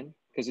site plan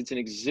because it's an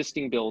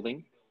existing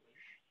building.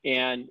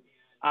 And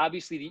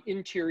obviously the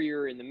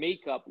interior and the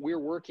makeup, we're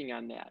working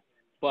on that,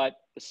 but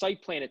the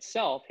site plan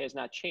itself has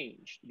not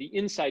changed. The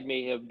inside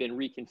may have been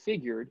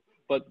reconfigured,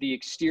 but the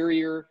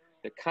exterior,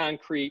 the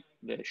concrete,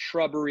 the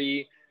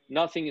shrubbery,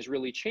 nothing has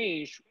really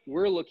changed.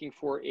 We're looking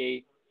for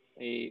a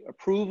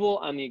approval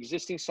on the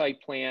existing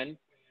site plan,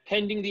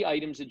 pending the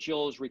items that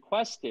Jill has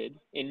requested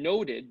and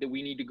noted that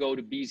we need to go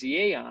to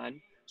BZA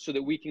on, so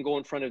that we can go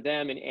in front of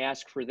them and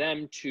ask for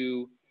them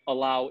to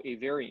allow a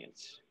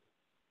variance.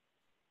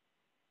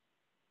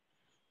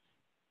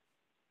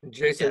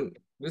 Jason,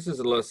 this is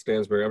Les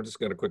Stansberry. I've just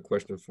got a quick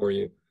question for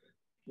you.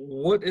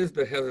 What is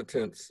the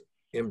hesitance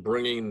in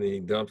bringing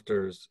the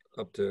dumpsters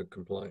up to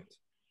compliance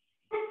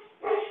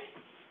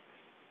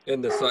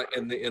in the site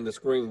in the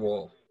screen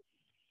wall?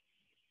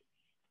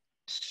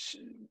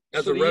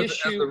 As a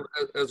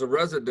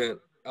resident,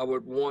 I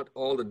would want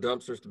all the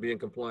dumpsters to be in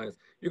compliance.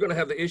 You're going to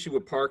have the issue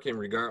with parking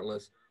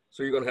regardless,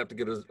 so you're going to have to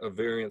get a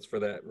variance for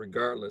that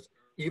regardless.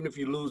 Even if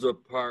you lose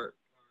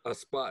a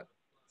spot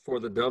for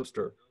the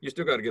dumpster, you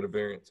still got to get a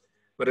variance.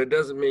 But it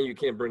doesn't mean you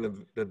can't bring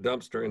the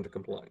dumpster into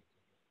compliance.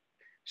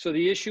 So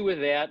the issue with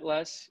that,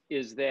 Les,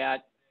 is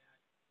that,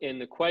 and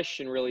the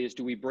question really is,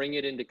 do we bring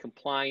it into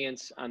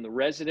compliance on the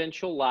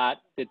residential lot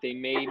that they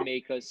may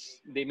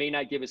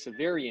not give us a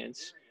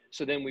variance,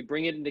 so then we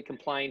bring it into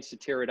compliance to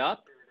tear it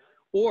up?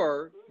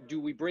 Or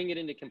do we bring it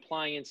into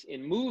compliance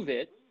and move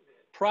it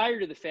prior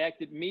to the fact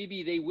that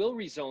maybe they will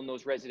rezone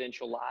those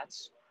residential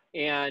lots,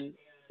 and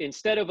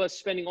instead of us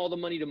spending all the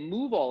money to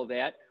move all of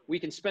that, we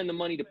can spend the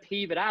money to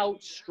pave it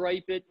out,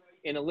 stripe it,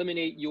 and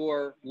eliminate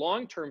your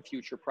long-term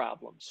future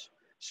problems.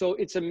 So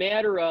it's a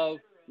matter of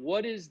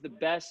what is the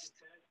best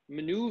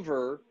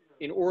maneuver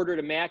in order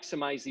to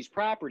maximize these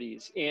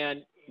properties.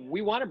 And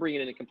we want to bring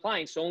it into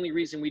compliance. The only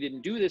reason we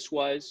didn't do this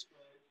was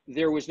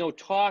there was no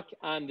talk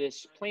on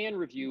this plan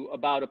review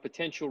about a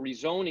potential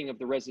rezoning of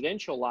the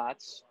residential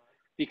lots,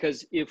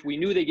 because if we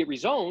knew they get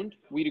rezoned,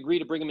 we'd agree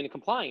to bring them into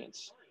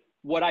compliance.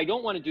 What I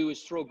don't want to do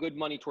is throw good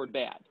money toward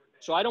bad.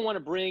 So I don't want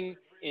to bring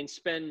and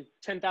spend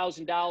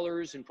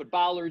 $10,000 and put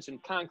bollards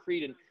and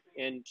concrete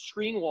and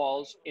screen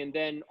walls, and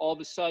then all of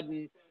a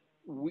sudden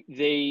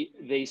they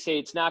say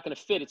it's not going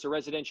to fit, it's a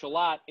residential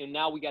lot, and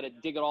now we got to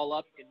dig it all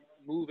up and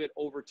move it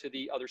over to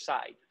the other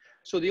side.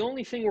 So the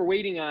only thing we're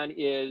waiting on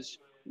is,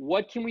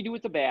 what can we do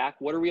with the back?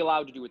 What are we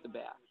allowed to do with the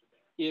back?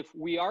 If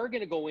we are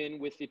going to go in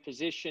with the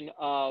position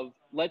of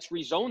let's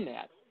rezone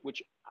that,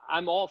 which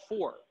I'm all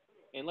for,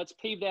 and let's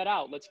pave that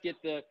out, let's get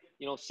the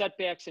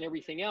setbacks and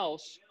everything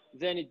else,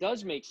 then it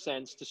does make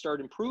sense to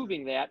start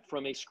improving that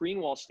from a screen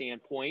wall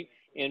standpoint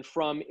and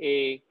from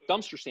a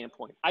dumpster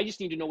standpoint. I just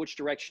need to know which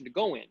direction to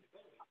go in.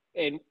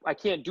 And I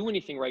can't do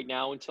anything right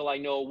now until I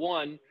know,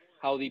 one,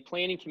 how the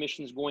planning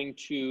commission is going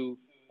to,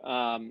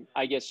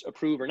 I guess,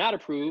 approve or not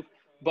approve.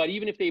 But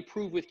even if they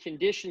approve with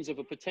conditions of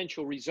a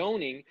potential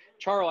rezoning,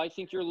 Charles, I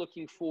think you're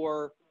looking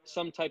for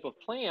some type of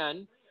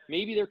plan.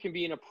 Maybe there can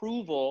be an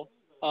approval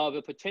of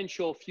a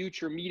potential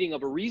future meeting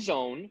of a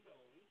rezone,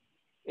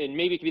 and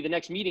maybe it could be the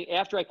next meeting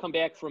after I come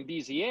back from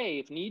BZA,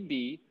 if need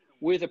be,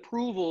 with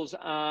approvals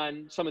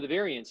on some of the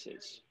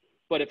variances.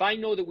 But if I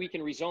know that we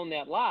can rezone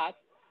that lot,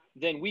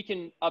 then we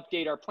can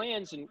update our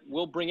plans and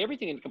we'll bring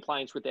everything into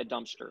compliance with that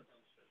dumpster.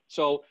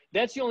 So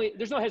that's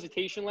there's no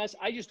hesitation, Les.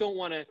 I just don't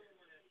want to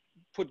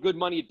put good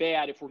money at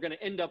bad if we're going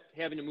to end up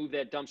having to move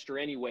that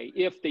dumpster anyway,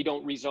 if they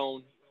don't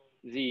rezone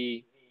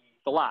the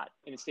lot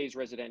and it stays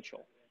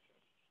residential.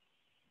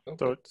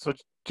 So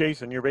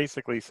Jason, you're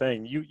basically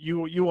saying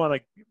you want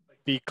to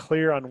be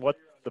clear on what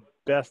the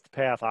best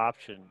path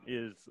option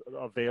is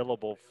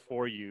available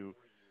for you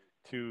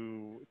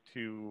to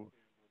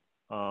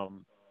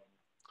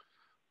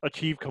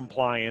achieve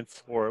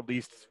compliance, or at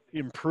least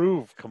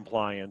improve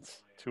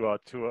compliance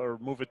or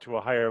move it to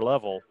a higher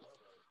level,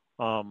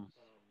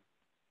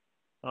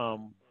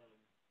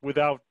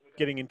 without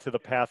getting into the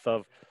path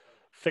of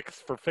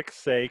fix for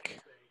fix's sake,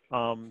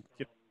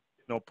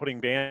 putting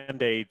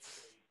Band-Aids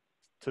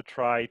to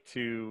try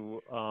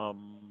to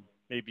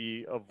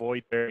maybe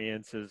avoid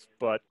variances,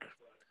 but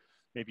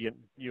maybe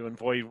you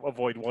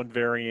avoid one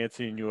variance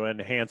and you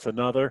enhance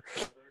another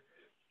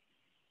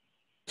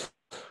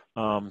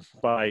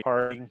by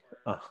parking.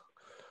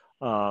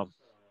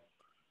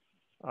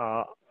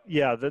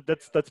 Yeah,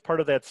 that's part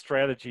of that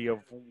strategy of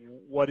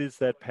what is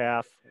that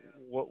path,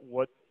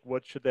 what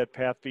should that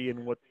path be,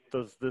 and what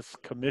does this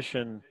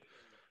commission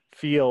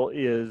feel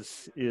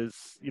is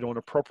an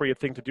appropriate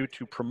thing to do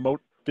to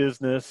promote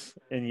business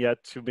and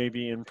yet to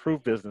maybe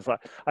improve business.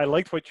 I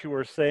liked what you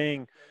were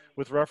saying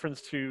with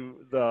reference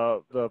to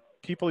the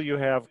people you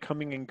have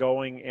coming and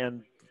going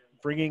and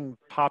bringing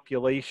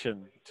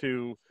population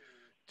to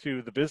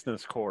the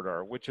business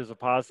corridor, which is a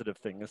positive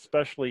thing,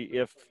 especially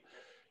if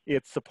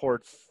it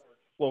supports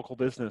local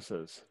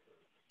businesses.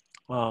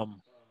 I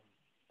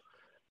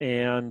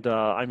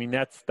mean,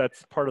 that's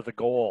part of the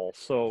goal.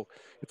 So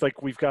it's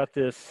like we've got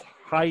this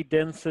high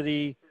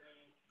density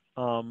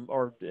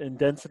or in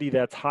density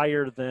that's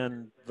higher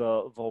than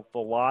the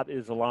lot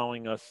is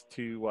allowing us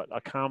to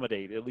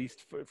accommodate, at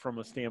least from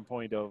a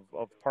standpoint of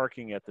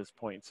parking at this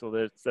point.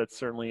 So that's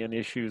certainly an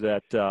issue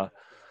that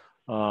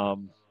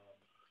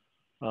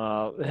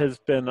has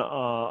been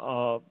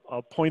a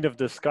point of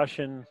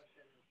discussion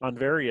on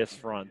various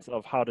fronts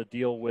of how to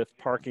deal with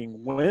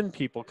parking when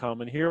people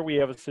come. And here we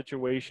have a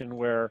situation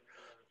where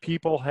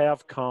people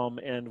have come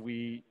and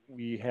we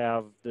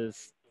have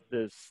this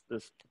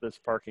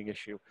parking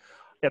issue.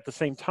 At the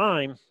same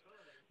time,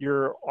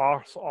 you're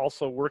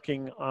also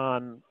working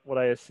on what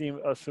I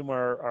assume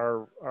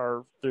are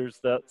there's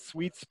that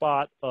sweet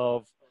spot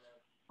of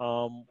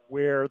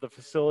where the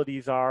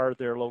facilities are,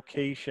 their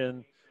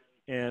location,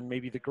 and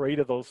maybe the grade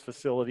of those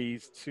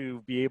facilities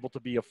to be able to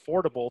be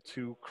affordable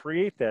to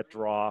create that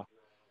draw.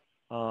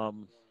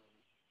 And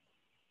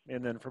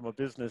then from a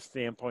business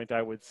standpoint,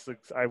 I would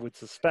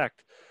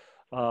suspect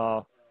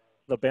the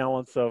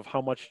balance of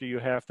how much do you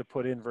have to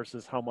put in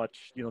versus how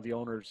much the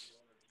owners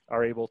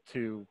are able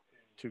to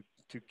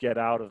get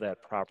out of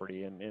that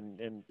property,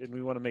 and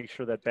we want to make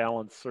sure that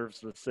balance serves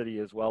the city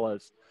as well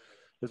as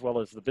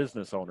the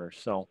business owners.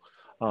 So,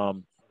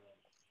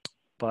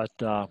 but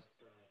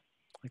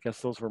I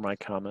guess those were my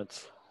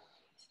comments.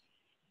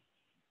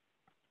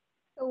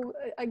 Oh,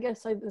 I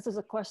guess this is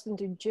a question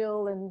to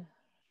Jill and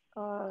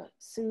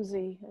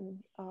Susie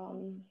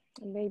and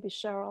maybe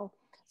Cheryl.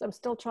 So I'm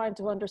still trying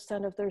to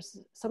understand if there's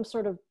some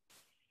sort of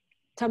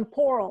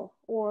temporal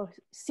or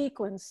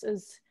sequence.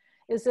 Is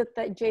it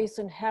that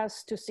Jason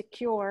has to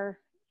secure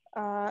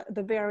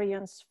the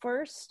variance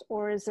first,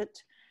 or is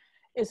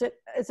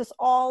this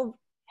all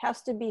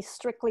has to be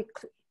strictly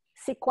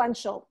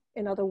sequential?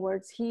 In other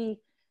words, he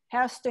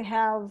has to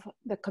have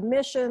the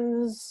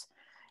commission's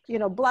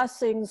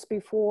blessings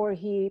before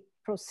he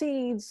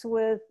proceeds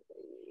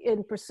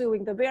in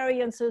pursuing the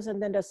variances,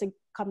 and then does he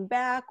come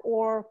back?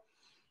 Or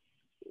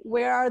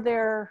where are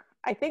there,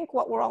 I think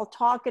what we're all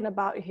talking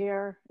about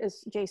here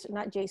is Jason,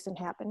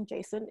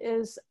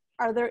 is,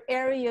 are there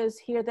areas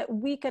here that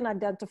we can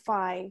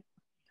identify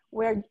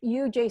where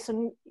you,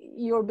 Jason,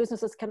 your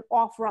businesses can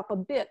offer up a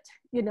bit,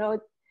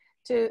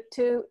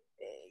 to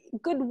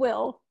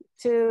goodwill,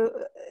 to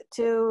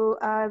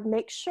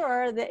make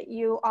sure that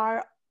you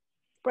are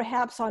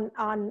perhaps on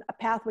a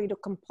pathway to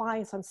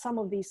compliance on some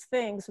of these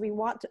things? We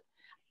want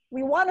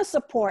to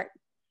support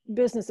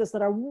businesses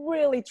that are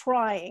really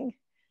trying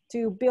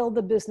to build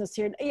the business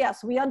here.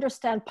 Yes, we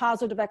understand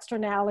positive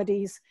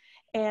externalities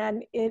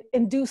and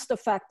induced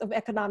effect of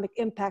economic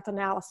impact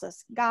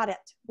analysis. Got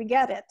it. We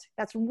get it.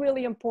 That's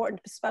really important,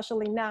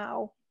 especially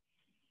now.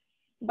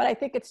 But I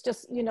think it's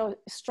just,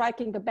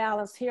 striking the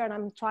balance here. And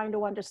I'm trying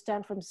to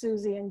understand from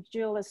Susie and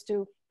Jill as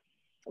to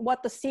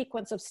what the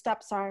sequence of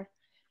steps are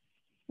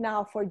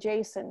now for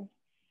Jason.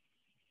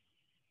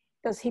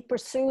 Does he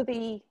pursue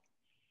the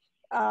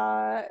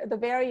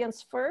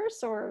variance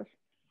first, or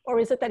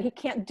is it that he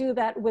can't do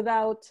that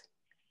without,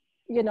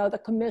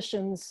 the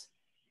commission's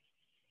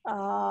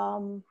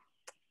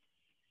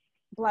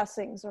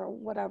blessings or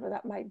whatever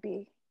that might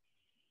be?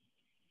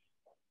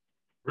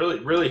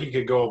 Really, he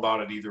could go about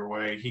it either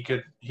way. He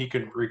could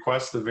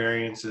request the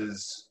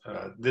variances.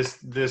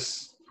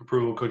 This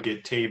approval could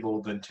get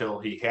tabled until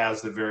he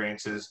has the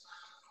variances,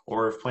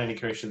 or if Planning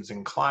Commission's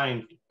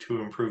inclined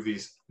to improve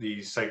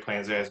these site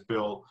plans as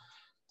built,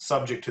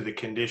 subject to the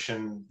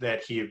condition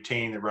that he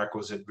obtain the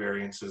requisite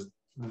variances.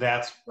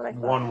 That's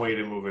one way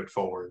to move it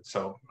forward.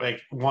 So,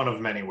 like, one of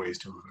many ways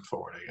to move it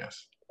forward, I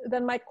guess.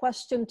 Then my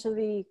question to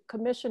the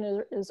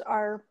commission is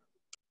are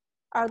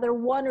there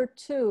one or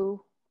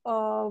two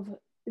of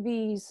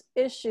these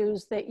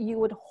issues that you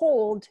would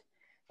hold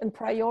in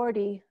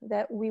priority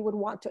that we would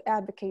want to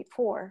advocate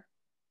for?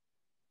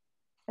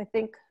 I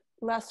think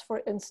Les,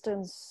 for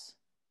instance,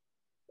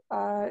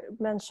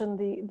 mentioned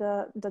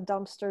the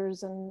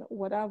dumpsters and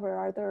whatever.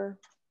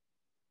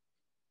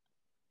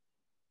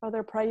 Are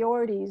there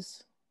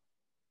priorities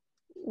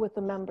with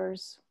the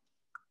members?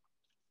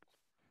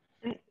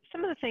 And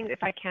some of the things,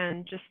 if I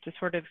can, just to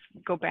sort of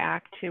go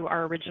back to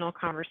our original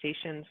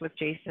conversations with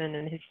Jason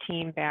and his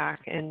team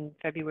back in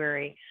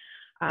February.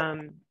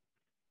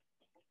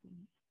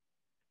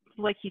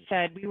 Like he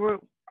said, we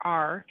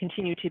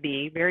continue to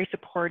be very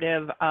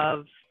supportive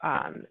of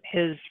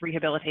his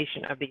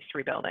rehabilitation of these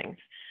three buildings.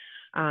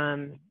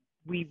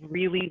 We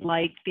really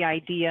like the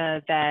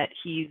idea that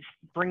he's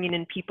bringing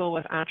in people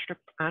with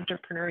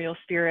entrepreneurial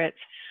spirits,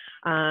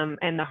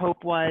 and the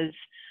hope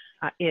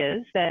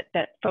is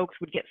that folks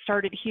would get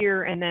started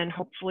here and then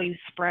hopefully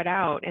spread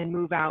out and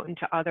move out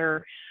into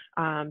other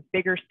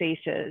bigger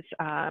spaces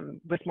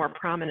with more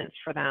prominence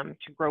for them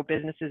to grow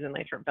businesses in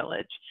Lathrup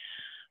Village.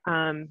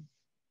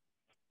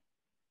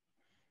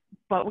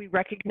 But we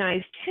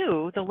recognize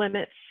too the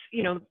limits.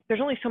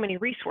 There's only so many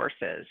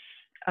resources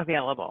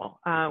available.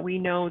 We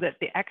know that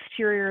the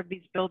exterior of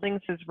these buildings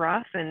is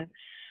rough, and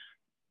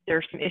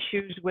there's some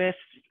issues with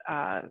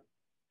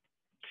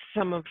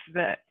some of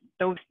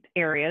those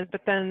areas,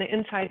 but then the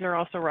insides are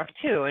also rough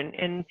too.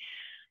 And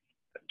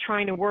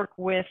trying to work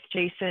with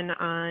Jason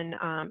on,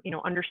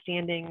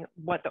 understanding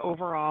what the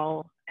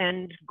overall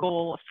end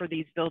goal for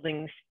these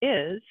buildings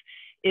is.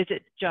 Is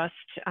it just,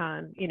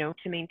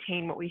 to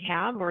maintain what we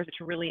have, or is it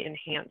to really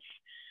enhance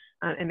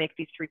and make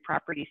these three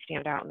properties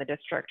stand out in the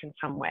district in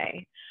some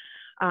way?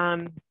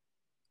 I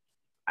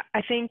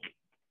think,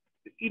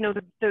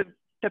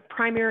 the the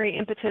primary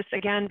impetus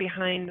again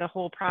behind the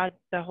whole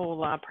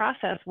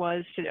process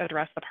was to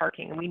address the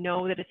parking, and we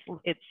know that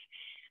it's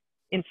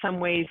in some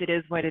ways it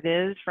is what it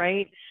is,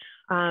 right?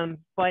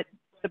 But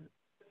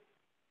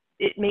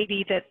it may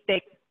be that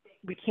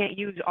we can't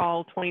use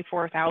all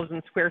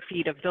 24,000 square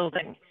feet of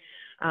building.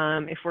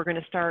 If we're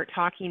going to start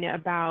talking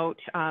about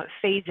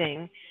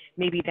phasing,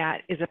 maybe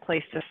that is a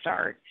place to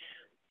start.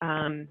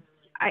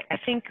 I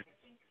think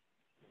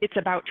it's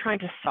about trying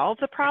to solve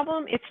the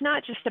problem. It's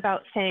not just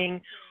about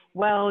saying,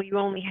 well, you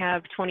only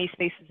have 20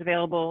 spaces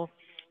available,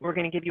 we're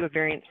going to give you a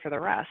variance for the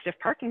rest. If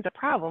parking's a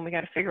problem, we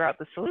got to figure out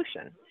the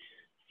solution.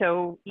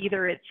 So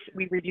either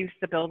we reduce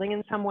the building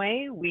in some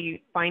way,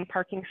 we find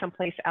parking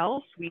someplace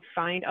else, we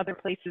find other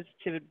places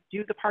to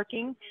do the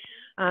parking,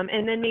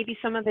 and then maybe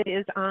some of it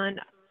is on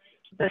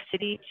the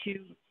city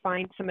to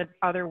find some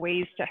other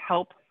ways to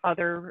help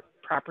other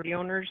property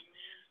owners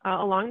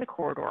along the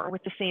corridor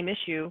with the same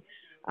issue.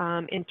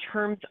 In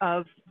terms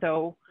of,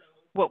 though,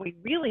 what we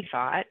really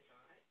thought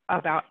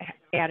about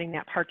adding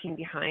that parking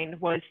behind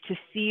was to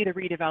see the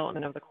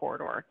redevelopment of the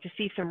corridor, to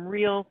see some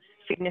real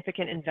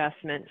significant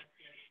investment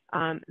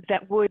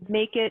that would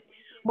make it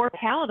more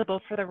palatable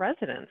for the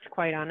residents,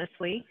 quite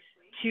honestly,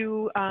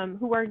 who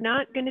are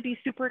not going to be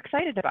super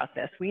excited about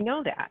this. We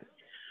know that.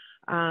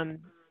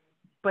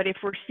 But if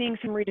we're seeing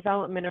some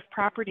redevelopment of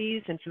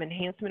properties and some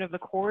enhancement of the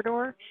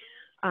corridor,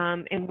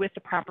 and with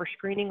the proper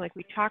screening like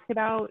we talked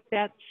about,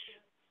 that's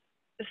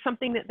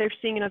something that they're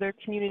seeing in other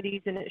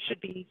communities, and it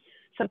should be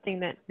something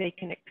that they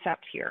can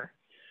accept here.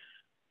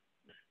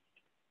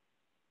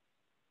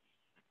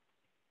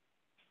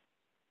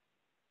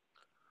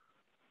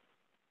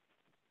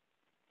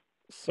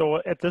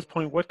 So at this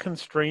point, what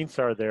constraints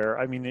are there?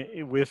 I mean,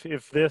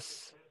 if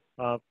this,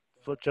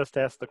 just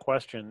ask the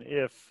question,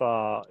 if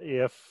the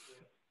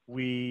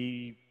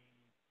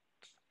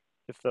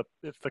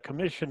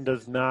commission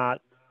does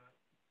not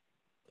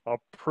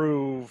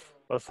approve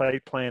a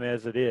site plan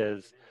as it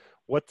is,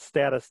 what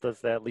status does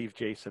that leave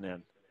Jason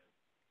in?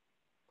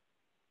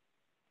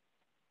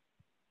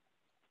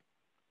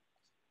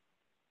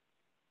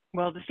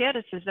 Well, the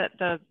status is that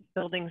the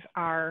buildings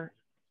are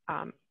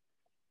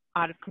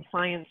out of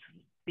compliance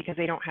because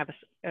they don't have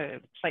a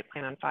site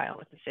plan on file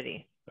with the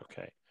city.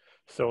 Okay,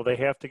 so they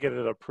have to get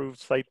an approved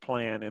site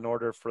plan in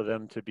order for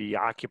them to be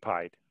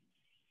occupied,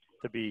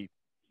 to be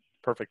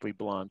perfectly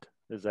blunt.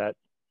 Is that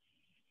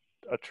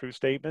a true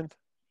statement?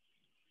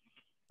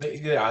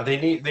 Yeah, they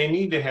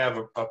need to have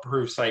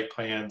approved site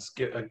plans.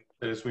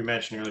 As we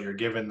mentioned earlier,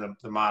 given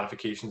the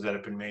modifications that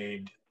have been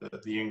made,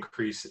 the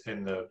increase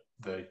in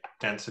the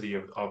density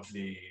of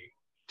the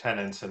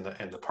tenants and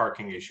the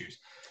parking issues.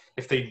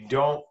 If they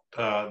don't,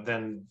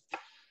 then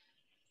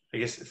I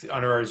guess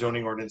under our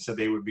zoning ordinance, that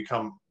they would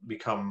become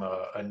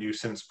a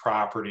nuisance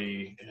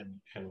property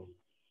and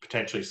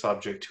potentially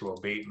subject to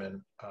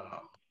abatement.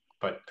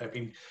 But I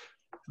mean,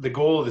 the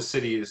goal of the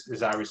city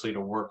is obviously to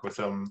work with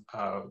them.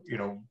 You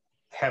know,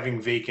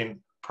 having vacant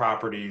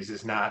properties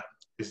is not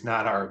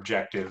our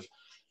objective.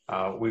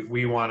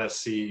 We want to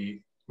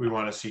see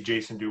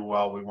Jason do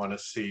well. We want to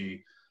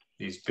see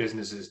these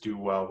businesses do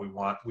well.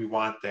 We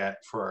want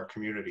that for our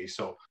community.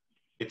 So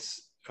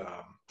it's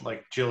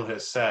like Jill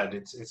has said,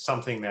 it's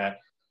something that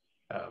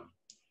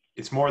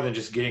it's more than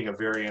just getting a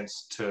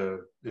variance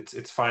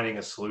it's finding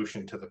a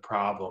solution to the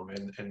problem.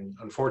 And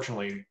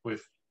unfortunately,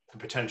 with the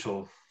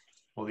potential,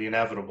 well, the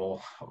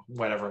inevitable,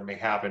 whenever it may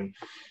happen,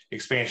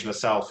 expansion of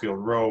Southfield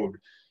Road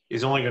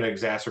is only going to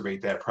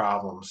exacerbate that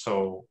problem.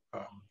 So,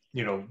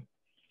 you know,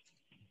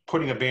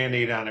 putting a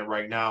Band-Aid on it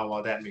right now,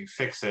 while that may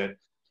fix it,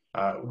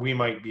 we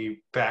might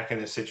be back in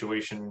this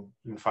situation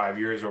in 5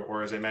 years,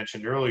 or as I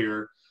mentioned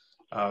earlier,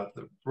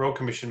 the road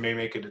commission may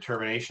make a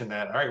determination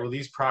that, all right, well,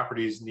 these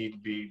properties need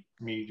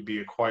to be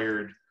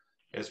acquired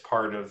as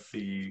part of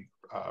the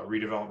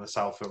redevelopment of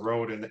Southfield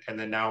Road, and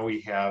then now we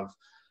have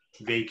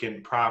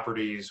vacant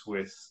properties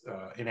with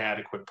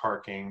inadequate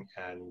parking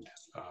and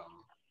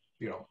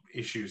you know,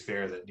 issues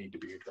there that need to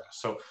be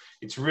addressed. So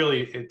it's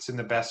in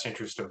the best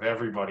interest of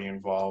everybody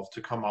involved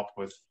to come up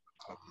with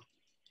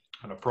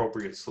an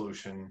appropriate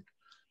solution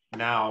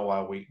now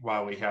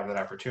while we have that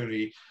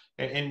opportunity,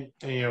 and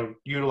you know,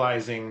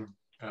 utilizing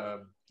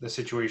the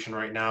situation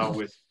right now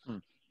with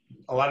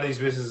a lot of these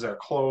businesses are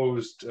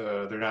closed,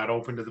 they're not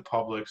open to the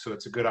public, so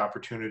it's a good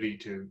opportunity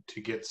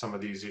to get some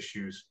of these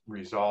issues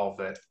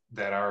resolved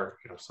that are,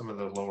 you know, some of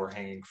the lower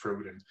hanging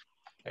fruit. And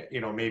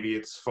you know, maybe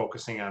it's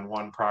focusing on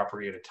one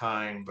property at a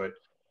time, but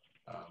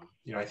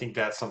you know, I think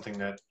that's something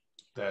that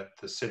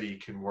the city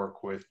can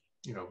work with,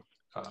 you know,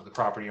 the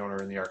property owner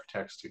and the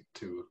architects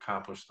to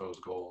accomplish those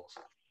goals.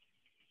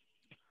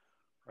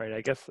 Right.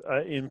 I guess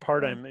in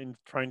part I'm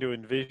trying to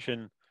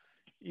envision.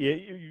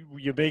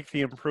 You make the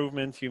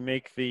improvements, you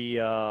make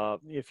the,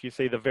 if you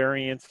say the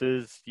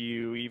variances,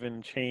 you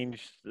even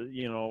change,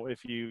 you know,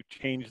 if you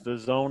change the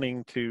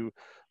zoning to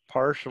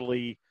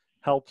partially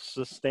help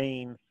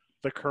sustain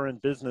the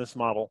current business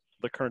model,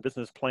 the current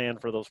business plan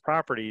for those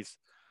properties,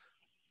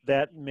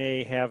 that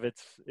may have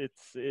its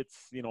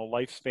you know,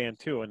 lifespan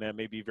too, and that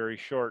may be very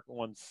short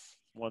once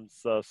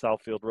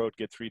Southfield Road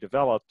gets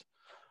redeveloped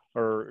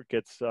or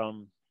gets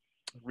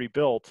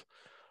rebuilt.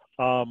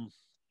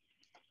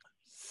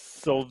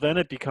 So then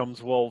it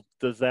becomes, well,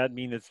 does that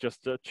mean it's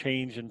just a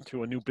change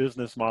into a new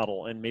business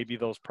model, and maybe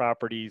those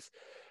properties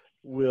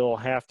will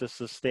have to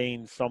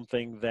sustain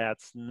something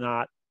that's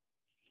not,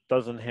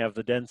 doesn't have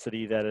the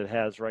density that it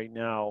has right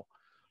now,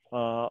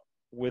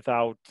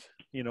 without,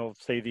 you know,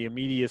 say the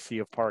immediacy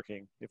of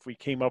parking. If we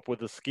came up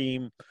with a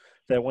scheme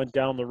that went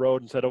down the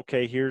road and said,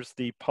 okay, here's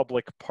the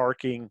public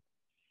parking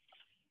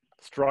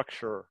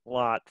structure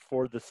lot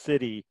for the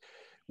city,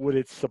 would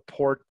it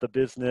support the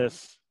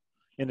business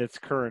in its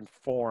current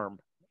form?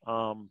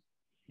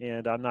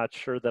 And I'm not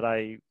sure that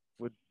I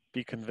would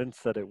be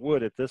convinced that it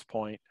would at this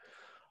point.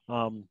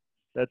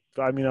 That,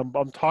 I mean,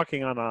 I'm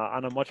talking on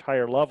a much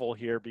higher level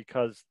here,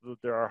 because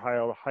there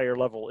are higher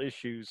level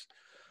issues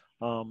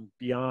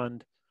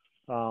beyond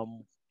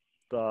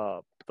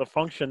the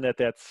function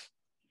that's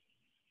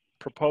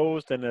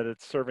proposed and that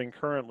it's serving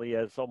currently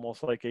as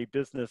almost like a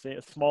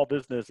small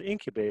business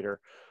incubator,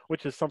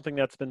 which is something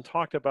that's been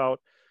talked about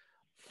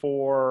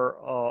for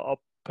a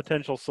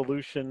potential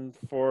solution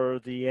for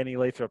the Annie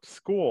Lathrup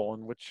School,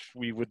 in which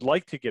we would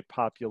like to get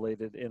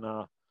populated in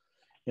a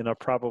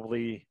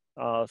probably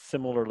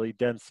similarly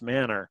dense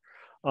manner,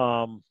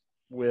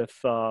 with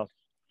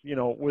you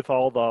know, with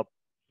all the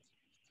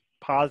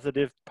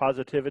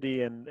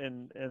positivity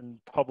and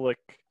public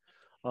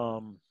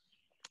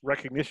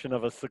recognition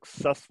of a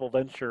successful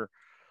venture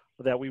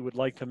that we would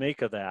like to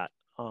make of that.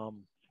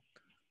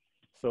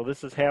 So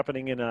this is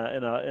happening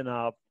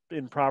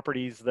in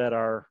properties that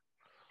are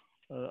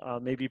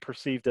maybe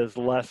perceived as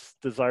less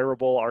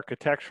desirable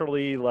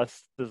architecturally,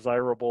 less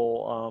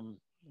desirable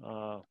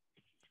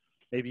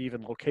maybe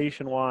even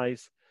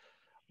location-wise.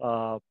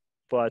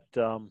 But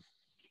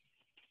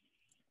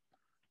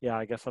yeah,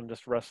 I guess I'm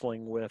just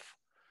wrestling with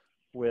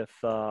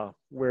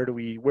where do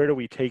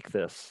we take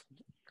this?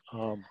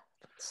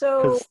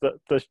 So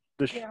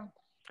yeah.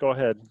 Go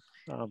ahead.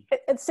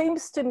 It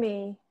seems to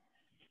me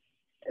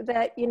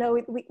that, you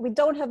know, we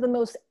don't have the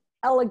most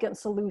elegant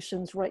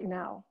solutions right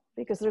now,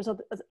 because there's a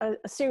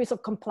series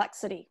of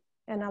complexity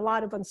and a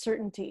lot of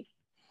uncertainty.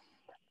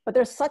 But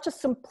there's such a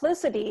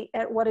simplicity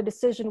at what a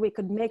decision we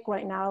could make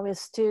right now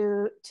is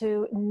to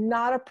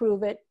not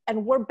approve it,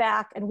 and we're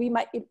back, and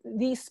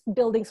these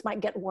buildings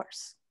might get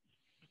worse.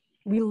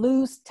 We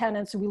lose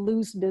tenants, we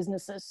lose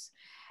businesses.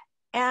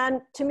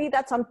 And to me,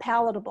 that's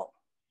unpalatable.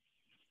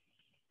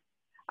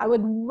 I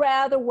would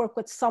rather work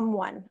with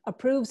someone,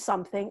 approve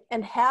something,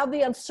 and have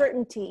the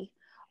uncertainty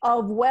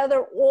of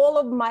whether all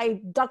of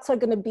my ducks are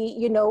going to be,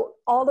 you know,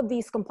 all of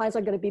these compliance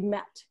are going to be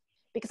met.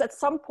 Because at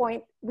some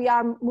point we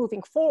are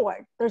moving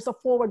forward. There's a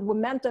forward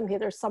momentum here.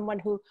 There's someone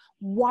who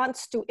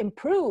wants to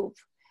improve,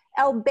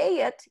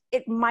 albeit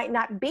it might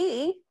not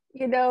be,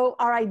 you know,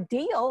 our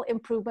ideal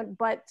improvement,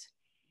 but,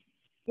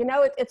 you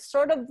know, it's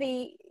sort of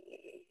the,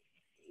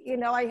 you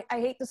know, I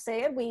hate to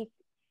say it, we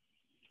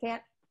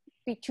can't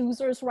be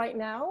choosers right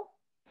now.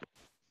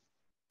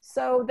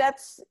 So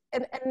that's,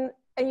 and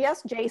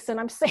yes, Jason,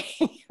 I'm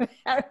saying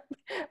that,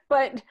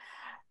 but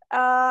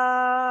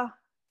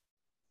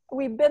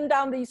we've been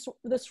down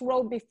this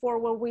road before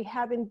where we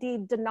have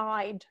indeed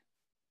denied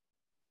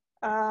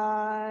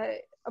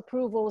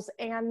approvals,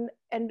 and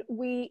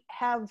we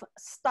have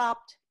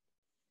stopped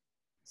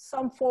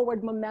some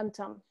forward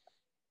momentum.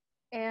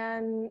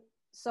 And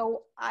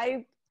so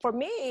for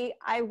me,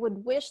 I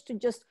would wish to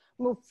just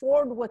move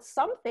forward with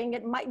something.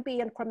 It might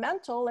be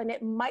incremental and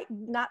it might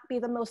not be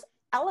the most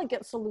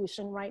elegant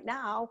solution right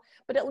now,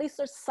 but at least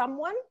there's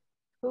someone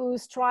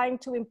who's trying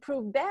to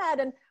improve that,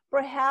 and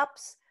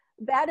perhaps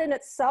that in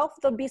itself,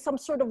 there'll be some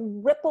sort of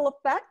ripple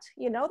effect,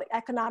 you know, the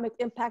economic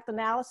impact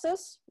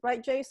analysis,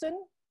 right,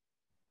 Jason?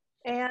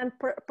 And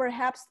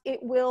perhaps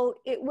it will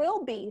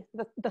be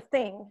the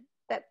thing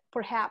that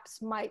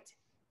perhaps might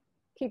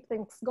keep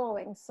things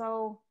going.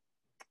 So,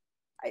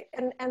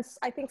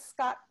 I think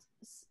Scott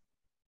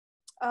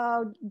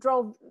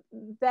drove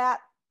that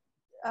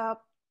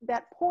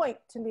point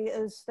to me,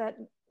 is that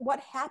what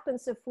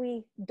happens if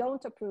we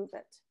don't approve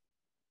it?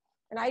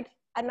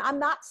 And I'm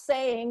not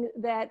saying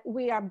that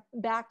we are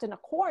backed in a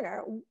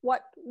corner.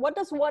 What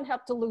does one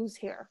have to lose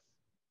here?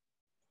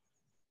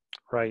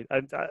 Right,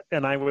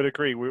 and I would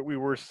agree.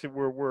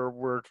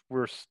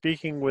 We're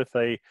speaking with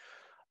a.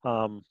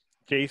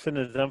 Jason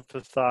has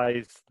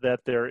emphasized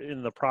that they're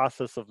in the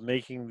process of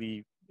making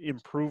the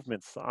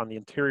improvements on the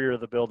interior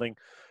of the building,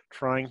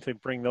 trying to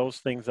bring those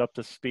things up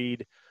to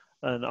speed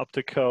and up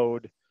to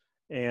code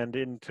and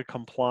into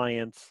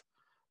compliance.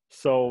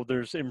 So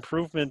there's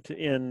improvement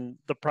in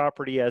the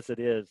property as it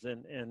is,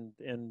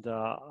 and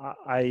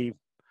I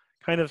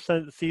kind of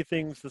see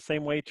things the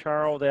same way,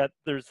 Charles, that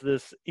there's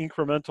this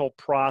incremental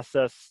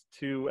process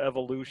to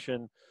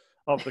evolution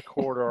of the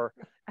corridor,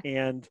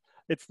 and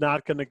it's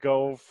not going to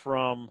go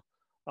from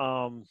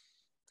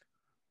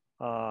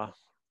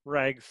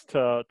rags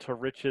to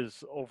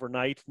riches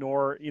overnight,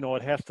 nor, you know,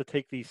 it has to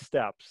take these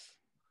steps.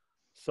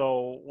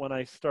 So when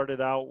I started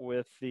out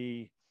with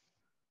the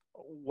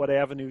what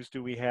avenues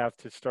do we have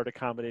to start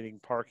accommodating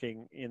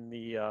parking in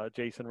the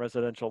adjacent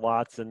residential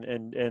lots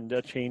and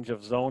a change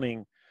of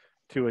zoning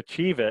to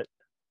achieve it,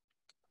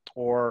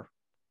 or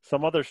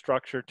some other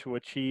structure to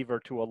achieve or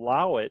to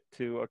allow it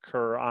to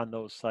occur on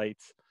those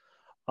sites.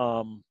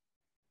 Now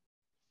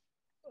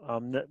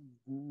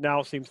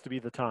seems to be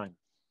the time.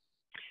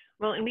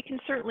 Well, and we can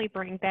certainly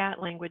bring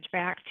that language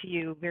back to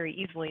you very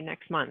easily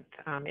next month.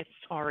 It's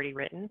already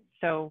written,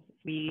 so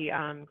we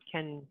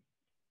can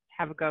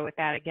have a go at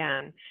that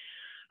again.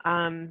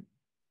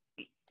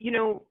 You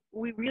know,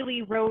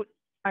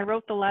 I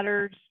wrote the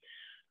letters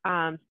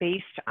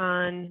based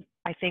on,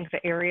 I think,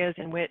 the areas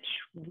in which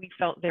we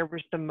felt there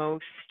was the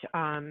most,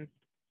 I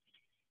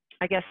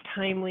guess,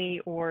 timely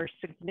or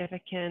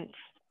significant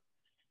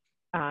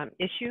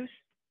issues,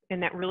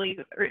 and that really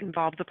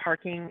involved the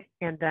parking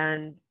and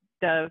then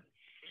the,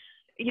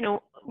 you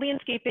know,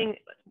 landscaping.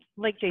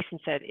 Like Jason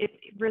said,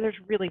 there's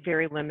really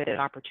very limited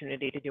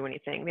opportunity to do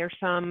anything. There's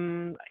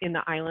some in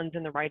the islands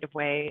in the right of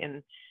way,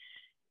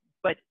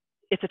 but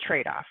it's a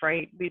trade-off,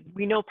 right?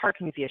 We know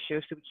parking is the issue,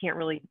 so we can't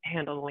really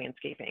handle the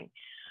landscaping.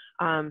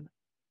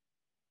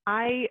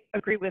 I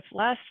agree with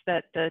Les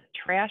that the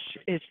trash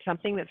is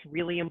something that's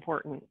really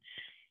important.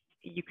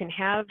 You can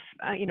have,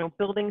 you know,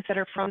 buildings that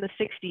are from the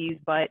 60s,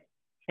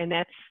 and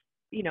that's,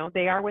 you know,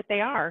 they are what they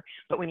are.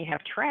 But when you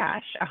have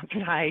trash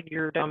outside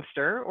your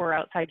dumpster or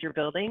outside your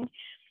building,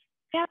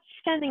 that's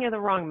sending the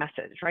wrong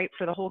message, right,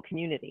 for the whole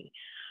community.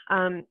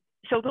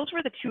 So those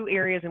were the two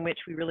areas in which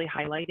we really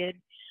highlighted.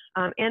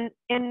 And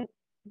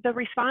the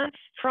response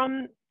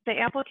from the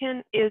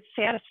applicant is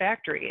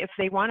satisfactory. If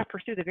they want to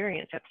pursue the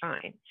variance, that's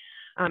fine.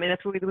 And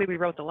that's the way we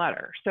wrote the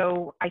letter.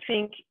 So I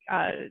think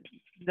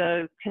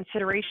the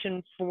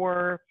consideration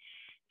for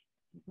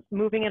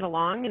moving it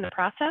along in the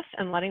process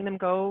and letting them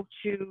go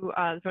to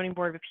Zoning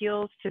Board of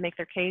Appeals to make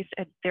their case,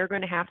 they're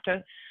going to have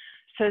to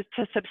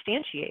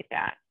substantiate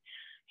that.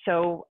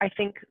 So I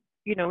think,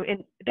 you know,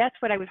 and that's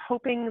what I was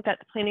hoping that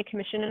the Planning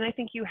Commission, and I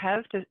think you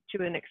have to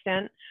an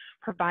extent,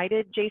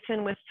 provided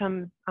Jason with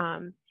some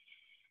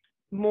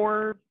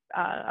more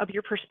of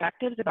your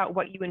perspectives about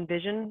what you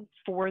envision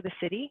for the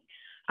city.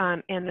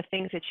 And the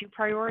things that you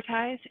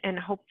prioritize, and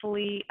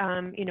hopefully,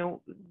 you know,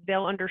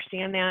 they'll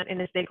understand that.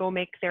 And as they go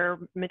make their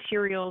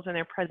materials and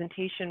their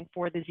presentation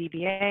for the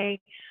ZBA,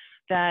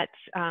 that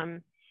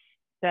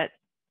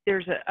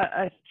there's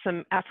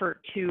some effort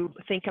to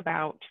think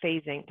about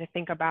phasing, to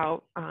think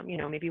about, you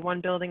know, maybe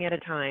one building at a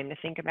time, to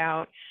think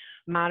about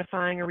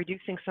modifying or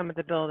reducing some of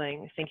the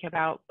buildings, think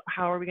about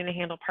how are we going to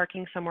handle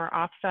parking somewhere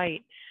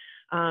off-site,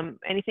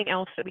 anything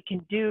else that we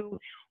can do,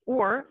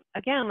 or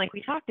again, like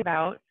we talked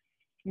about,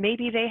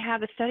 maybe they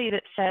have a study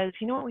that says,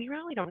 you know what, we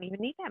really don't even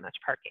need that much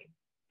parking.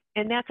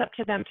 And that's up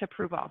to them to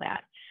prove all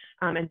that.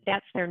 And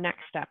that's their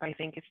next step, I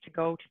think, is to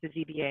go to the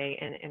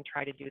ZBA and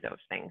try to do those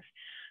things.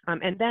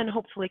 And then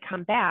hopefully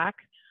come back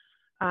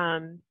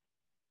and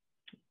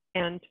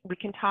we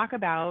can talk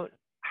about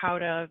how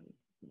to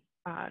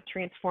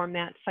transform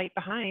that site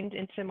behind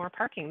into more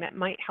parking that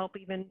might help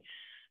even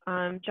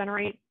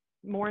generate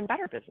more and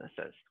better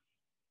businesses.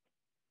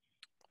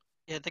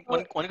 Yeah, I think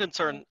one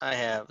concern I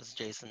have is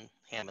Jason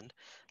Hammond.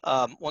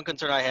 One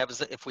concern I have is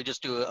that if we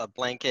just do a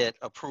blanket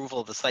approval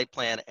of the site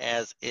plan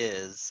as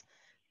is,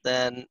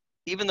 then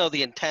even though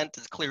the intent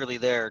is clearly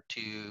there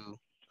to,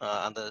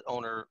 on the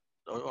owner's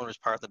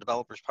part, the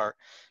developer's part,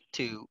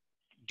 to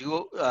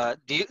do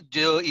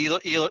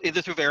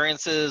either through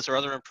variances or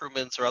other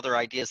improvements or other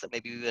ideas that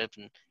maybe we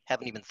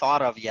haven't even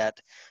thought of yet,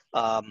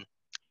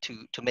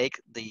 to make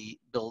the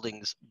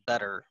buildings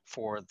better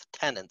for the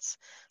tenants,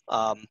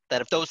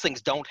 that if those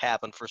things don't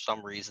happen for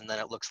some reason, then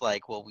it looks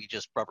like, well, we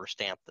just rubber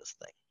stamp this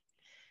thing.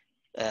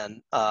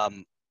 And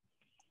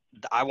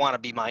I want to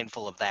be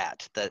mindful of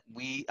that,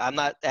 I'm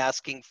not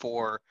asking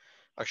for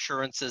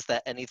assurances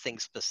that anything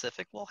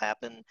specific will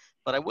happen,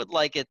 but I would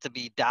like it to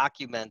be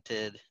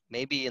documented,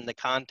 maybe in the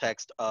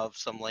context of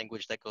some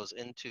language that goes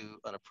into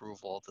an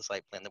approval of the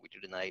site plan that we do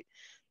tonight,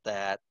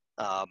 that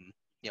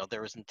you know,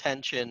 there is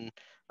intention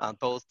on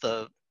both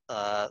the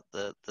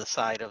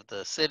side of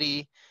the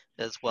city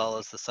as well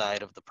as the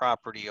side of the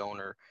property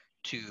owner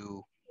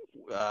to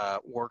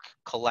work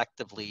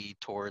collectively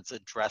towards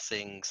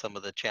addressing some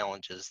of the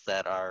challenges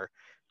that are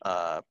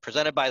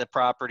presented by the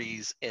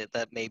properties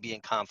that may be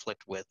in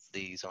conflict with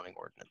the zoning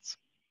ordinance.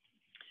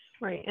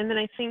 Right, and then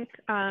I think,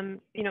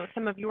 you know,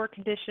 some of your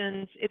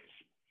conditions,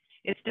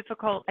 it's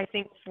difficult, I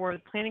think, for the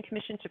Planning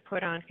Commission to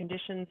put on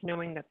conditions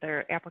knowing that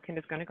their applicant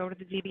is going to go to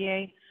the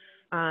ZBA.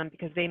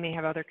 Because they may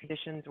have other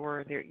conditions,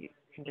 or their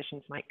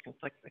conditions might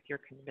conflict with your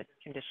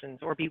conditions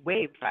or be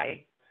waived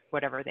by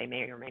whatever they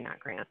may or may not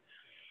grant.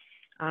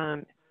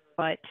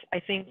 But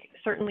I think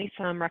certainly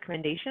some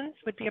recommendations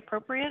would be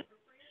appropriate.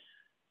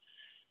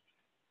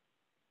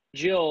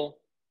 Jill,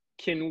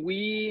 can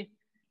we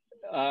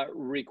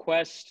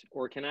request,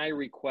 or can I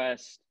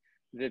request,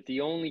 that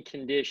the only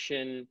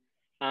condition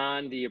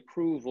on the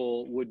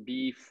approval would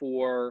be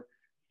for,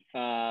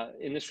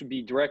 and this would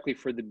be directly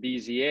for the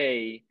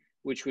BZA,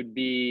 which would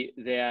be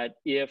that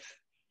if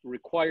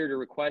required or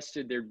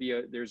requested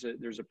there's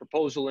a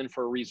proposal in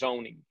for a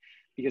rezoning.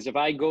 Because if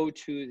I go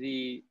to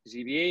the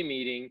ZBA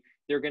meeting,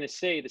 they're going to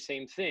say the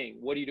same thing.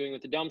 What are you doing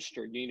with the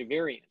dumpster? You need a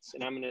variance.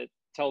 And I'm going to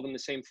tell them the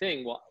same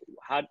thing. Well,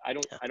 I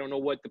don't know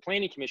what the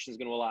planning commission is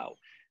going to allow.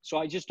 So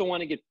I just don't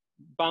want to get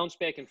bounced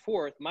back and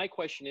forth. My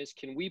question is,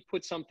 can we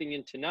put something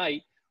in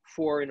tonight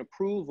for an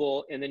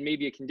approval and then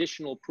maybe a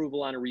conditional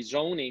approval on a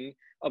rezoning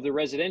of the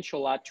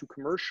residential lot to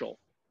commercial?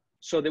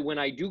 So that when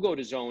I do go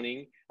to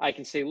zoning, I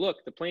can say,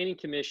 look, the planning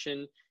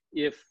commission,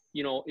 if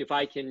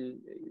I can,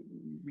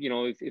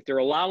 if they're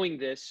allowing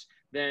this,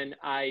 then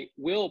I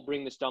will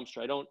bring this dumpster.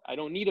 I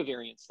don't need a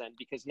variance then,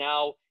 because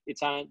now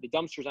the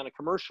dumpster's on a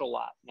commercial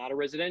lot, not a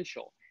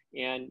residential.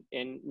 And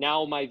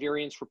now my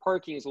variance for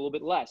parking is a little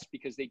bit less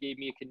because they gave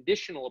me a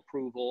conditional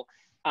approval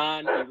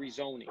on a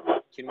rezoning.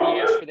 Can we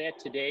ask for that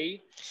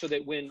today so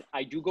that when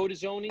I do go to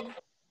zoning,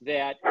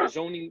 that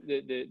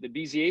the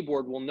BZA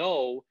board will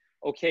know,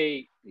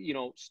 okay,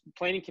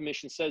 planning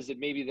commission says that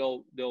maybe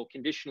they'll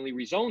conditionally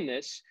rezone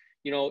this,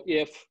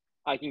 if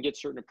I can get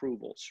certain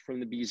approvals from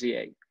the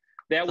BZA.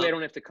 That way I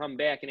don't have to come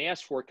back and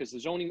ask for it, because the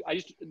zoning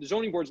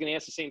board is going to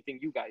ask the same thing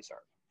you guys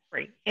are.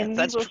 Right, and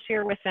we will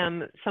share with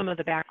them some of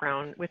the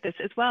background with this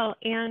as well.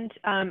 And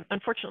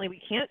unfortunately,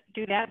 we can't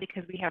do that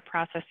because we have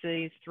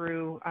processes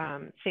through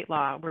state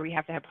law where we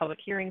have to have public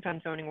hearings on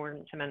zoning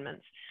ordinance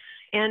amendments.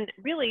 And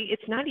really,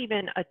 it's not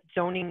even a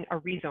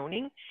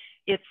rezoning.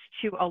 It's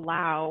to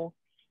allow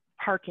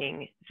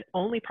parking,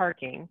 only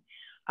parking,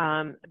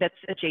 that's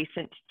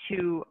adjacent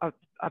to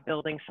a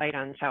building site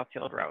on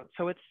Southfield Road.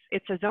 So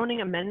it's a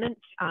zoning amendment.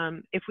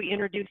 If we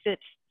introduce it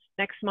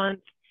next month,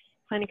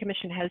 Planning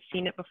Commission has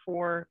seen it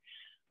before.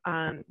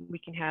 We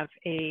can have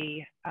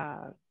a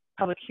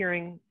public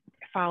hearing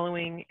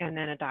following and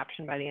then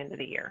adoption by the end of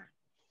the year.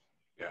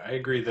 Yeah, I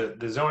agree.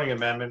 The zoning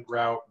amendment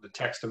route, the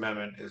text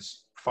amendment,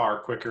 is far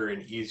quicker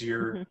and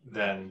easier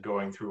than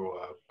going through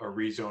a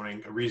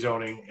rezoning. A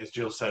rezoning, as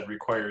Jill said,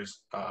 requires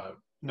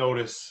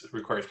notice,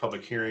 requires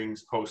public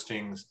hearings,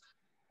 postings.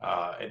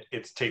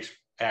 It takes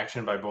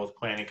action by both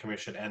Planning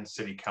Commission and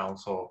City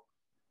Council.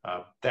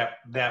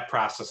 That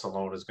process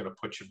alone is going to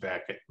put you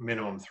back at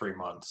minimum 3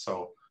 months.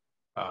 So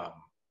I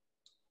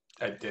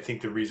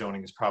think the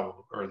rezoning is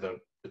probably, or the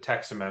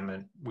text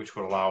amendment, which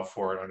would allow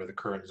for it under the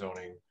current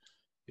zoning,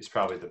 is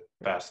probably the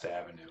best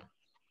avenue.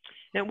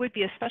 Now, it would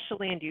be a special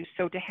land use.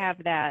 So to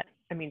have that,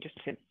 I mean, just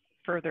to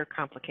further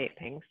complicate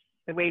things,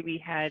 the way we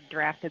had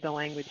drafted the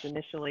language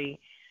initially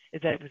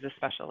is that it was a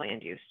special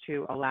land use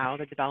to allow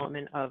the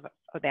development of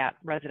that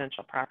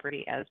residential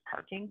property as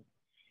parking.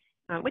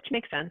 Which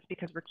makes sense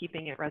because we're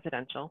keeping it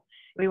residential.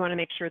 We want to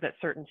make sure that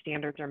certain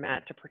standards are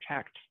met to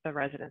protect the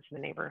residents in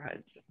the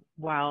neighborhoods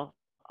while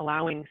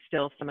allowing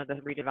still some of the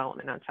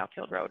redevelopment on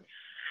Southfield Road.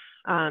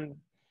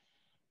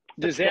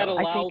 Does that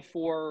allow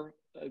for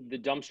the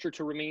dumpster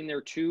to remain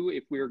there too?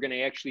 If we were going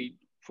to actually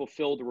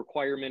fulfill the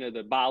requirement of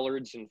the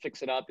bollards and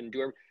fix it up and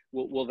do it,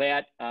 will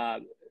that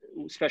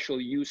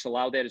special use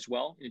allow that as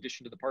well, in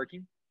addition to the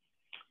parking?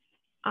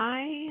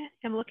 I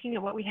am looking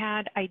at what we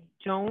had. I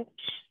don't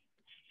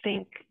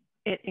think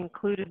it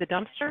included the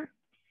dumpster,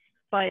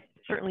 but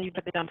certainly you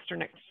put the dumpster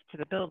next to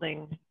the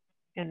building,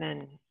 and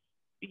then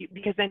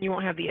because then you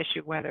won't have the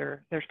issue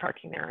whether there's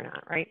parking there or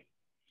not, right?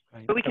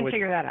 But we can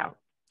figure that out.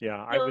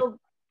 Yeah,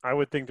 I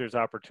would think there's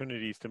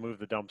opportunities to move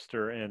the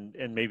dumpster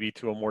and maybe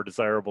to a more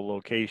desirable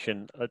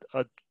location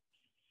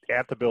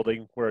at the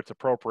building where it's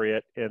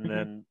appropriate, and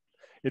then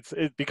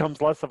it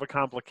becomes less of a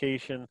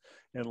complication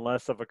and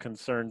less of a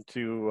concern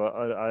to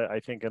I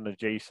think an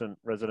adjacent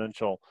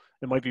residential.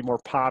 It might be more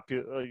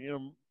popular,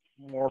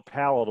 more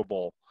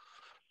palatable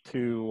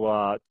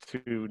to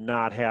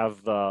not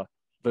have the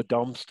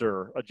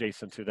dumpster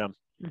adjacent to them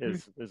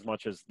as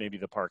much as maybe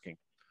the parking.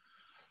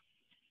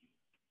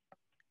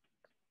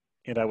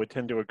 And I would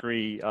tend to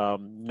agree,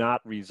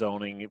 not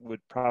rezoning, it would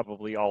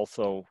probably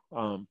also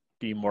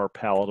be more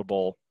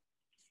palatable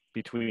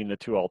between the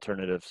two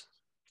alternatives.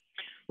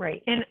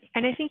 Right, and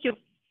I think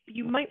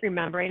you might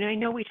remember, and I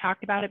know we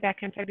talked about it back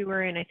in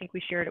February, and I think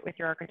we shared it with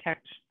your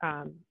architect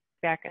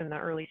back in the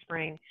early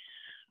spring,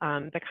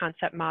 the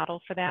concept model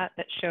for that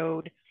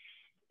showed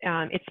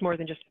it's more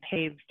than just a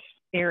paved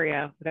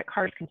area that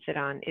cars can sit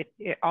on.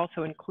 It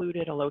also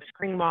included a low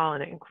screen wall,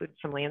 and it included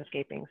some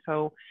landscaping.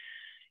 So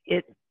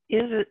it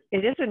is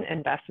an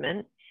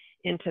investment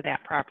into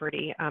that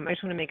property. I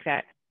just want to make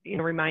that,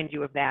 remind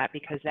you of that,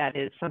 because that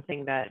is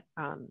something that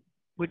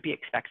would be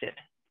expected.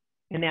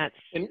 And that's,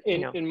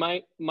 and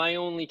my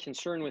only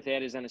concern with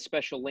that is on a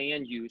special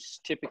land use,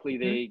 typically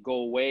they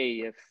go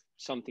away if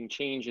something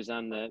changes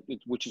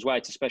which is why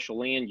it's a special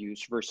land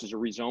use versus a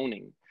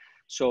rezoning.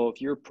 So if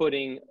you're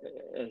putting,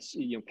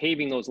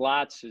 paving those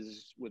lots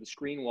with a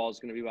screen wall is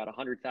going to be about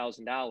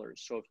 $100,000.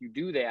 So if you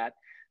do that,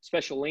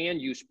 special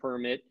land use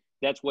permit,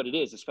 that's what it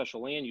is, a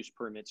special land use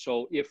permit.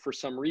 So if for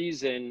some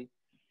reason,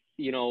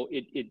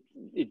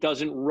 it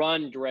doesn't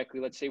run directly,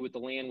 let's say with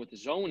the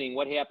zoning,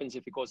 what happens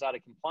if it goes out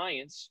of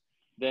compliance?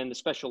 Then the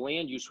special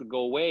land use would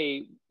go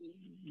away.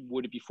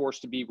 Would it be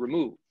forced to be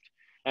removed?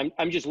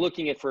 I'm just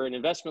looking at, for an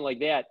investment like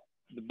that,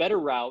 the better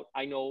route,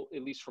 I know,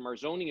 at least from our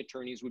zoning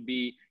attorneys, would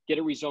be get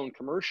it rezoned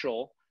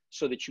commercial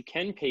so that you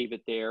can pave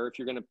it there if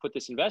you're going to put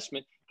this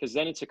investment, because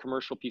then it's a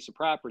commercial piece of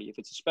property. If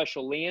it's a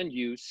special land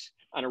use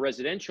on a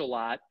residential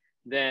lot,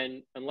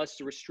 then unless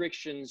the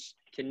restrictions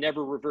can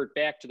never revert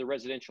back to the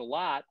residential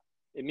lot,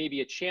 it may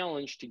be a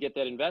challenge to get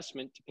that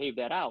investment to pave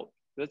that out.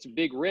 That's a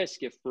big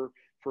risk if for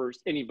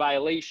any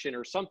violation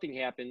or something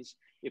happens.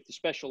 If the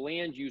special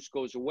land use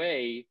goes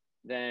away,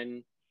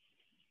 then,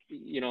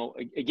 you know,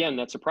 again,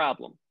 that's a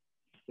problem.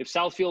 If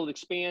Southfield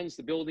expands,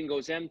 the building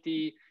goes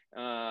empty,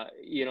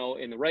 you know,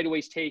 and the right-of-way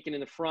is taken in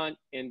the front,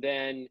 and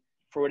then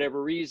for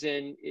whatever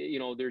reason, you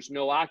know, there's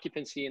no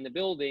occupancy in the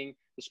building,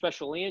 the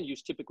special land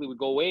use typically would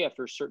go away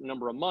after a certain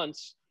number of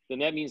months, then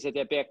that means that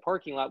that back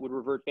parking lot would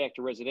revert back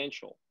to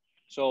residential.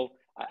 So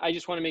I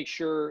just want to make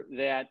sure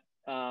that,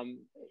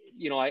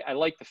 you know, I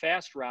like the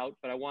fast route,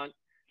 but I want,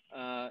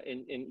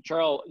 and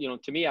Charles, you know,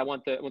 to me, I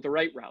want the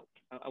right route.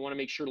 I want to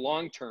make sure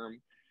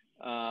long-term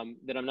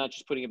that I'm not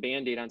just putting a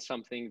Band-Aid on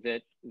something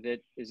that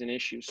is an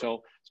issue. So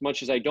as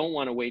much as I don't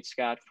want to wait,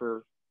 Scott,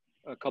 for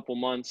a couple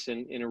months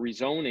in a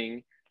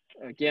rezoning,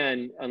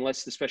 again,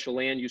 unless the special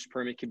land use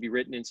permit can be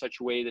written in such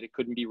a way that it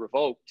couldn't be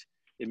revoked,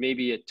 it may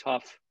be a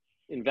tough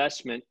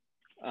investment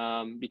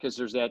because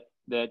there's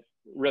that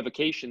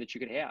revocation that you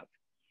could have.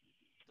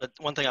 But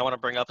one thing I want to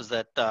bring up is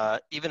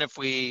that even if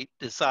we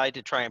decide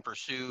to try and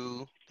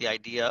pursue the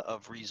idea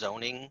of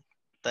rezoning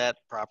that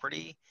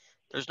property,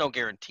 there's no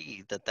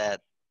guarantee that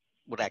that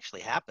would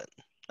actually happen.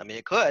 I mean,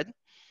 it could,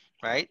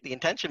 right? The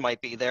intention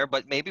might be there,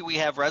 but maybe we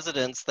have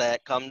residents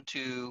that come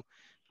to,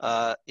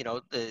 you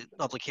know, the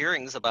public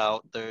hearings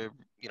about the,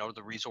 you know,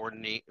 the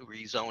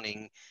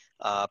rezoning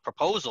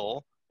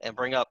proposal and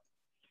bring up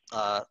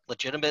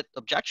legitimate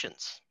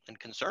objections and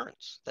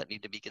concerns that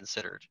need to be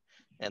considered,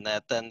 and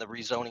that then the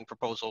rezoning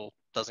proposal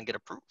doesn't get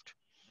approved.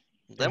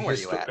 Then where are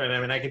you at? And I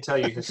mean, I can tell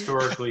you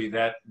historically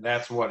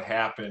that's what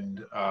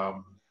happened.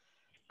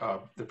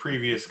 The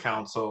previous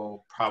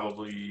council,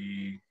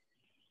 probably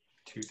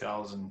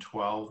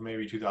 2012,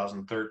 maybe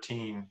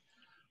 2013,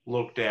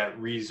 looked at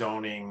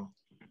rezoning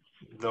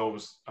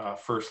those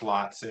first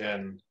lots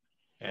in,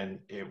 and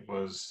it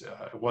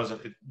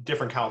wasn't a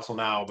different council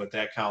now, but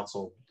that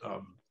council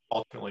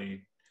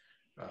ultimately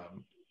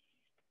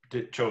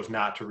chose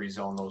not to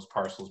rezone those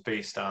parcels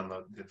based on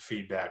the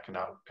feedback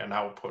and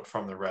output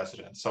from the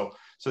residents. So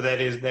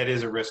that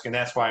is a risk, and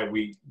that's why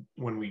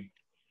when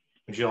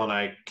Jill and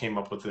I came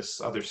up with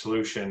this other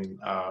solution,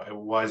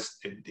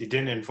 it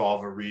didn't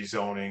involve a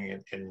rezoning,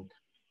 and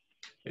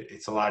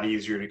it's a lot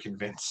easier to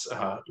convince,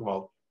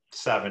 well,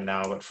 7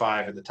 now, but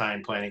 5 at the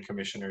time, planning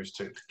commissioners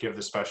to give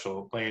the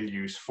special land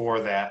use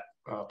for that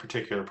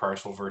particular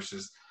parcel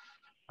versus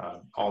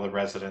all the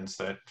residents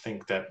that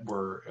think that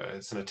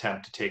it's an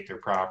attempt to take their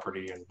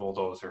property and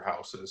bulldoze their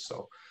houses.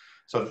 So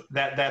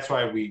that's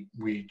why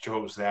we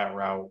chose that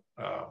route.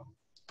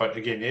 But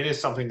again, it is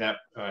something that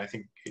I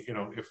think, you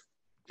know,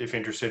 if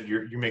interested,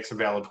 you make some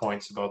valid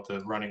points about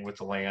the running with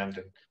the land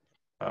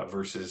and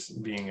versus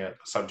being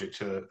subject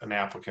to an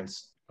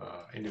applicant's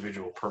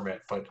individual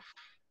permit. But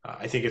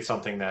I think it's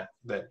something that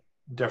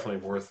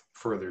definitely worth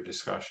further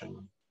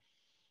discussion.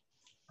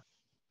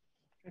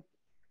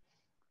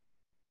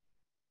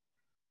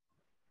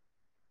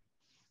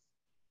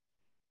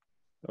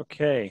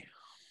 Okay.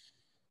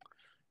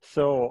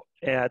 So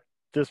at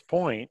this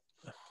point,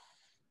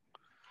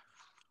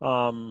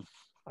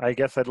 I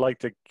guess I'd like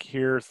to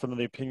hear some of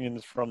the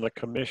opinions from the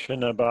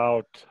commission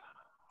about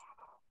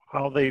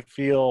how they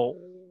feel.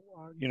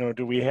 You know,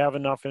 do we have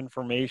enough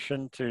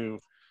information to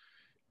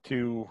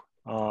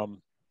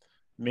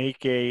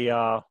make any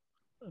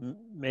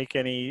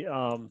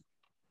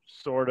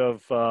sort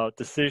of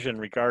decision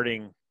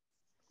regarding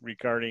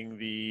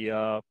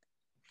the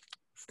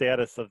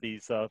status of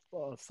these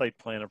site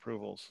plan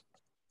approvals?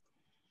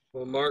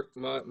 Well, Mark,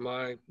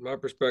 my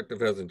perspective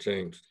hasn't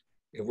changed.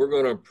 If we're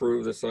going to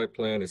approve the site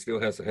plan, it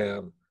still has to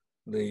have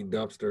the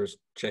dumpsters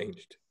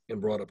changed and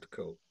brought up to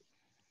code.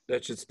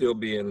 That should still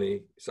be in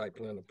the site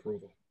plan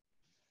approval.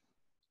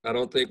 I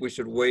don't think we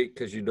should wait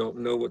because you don't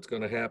know what's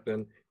going to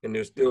happen, and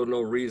there's still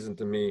no reason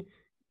to me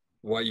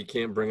why you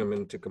can't bring them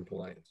into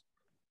compliance.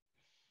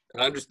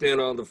 I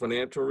understand all the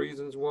financial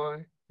reasons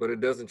why, but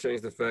it doesn't change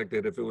the fact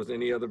that if it was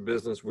any other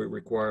business, we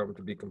require them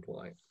to be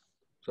compliant.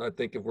 So I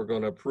think if we're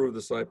going to approve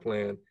the site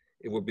plan,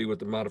 it would be with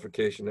the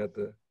modification that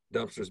the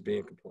dumpsters be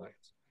in compliance.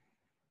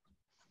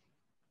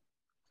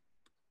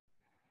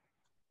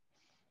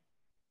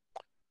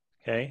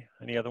 Okay,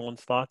 any other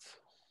one's thoughts?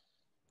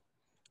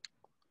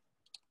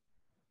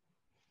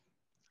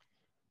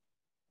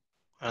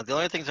 The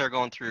only things that are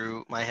going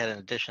through my head in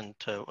addition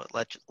to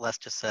what Les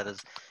just said is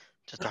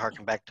just to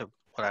harken back to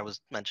what I was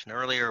mentioned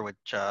earlier,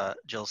 which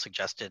Jill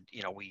suggested,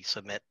 you know, we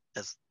submit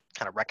as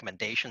kind of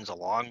recommendations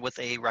along with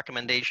a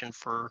recommendation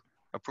for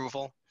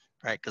approval,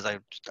 right? Because I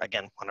just,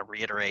 again, want to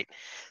reiterate,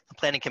 the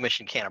Planning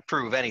Commission can't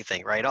approve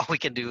anything, right? All we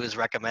can do is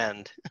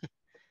recommend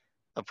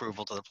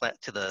approval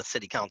to the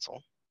City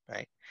Council,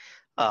 right?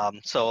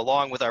 So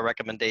along with our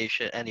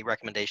recommendation, any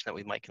recommendation that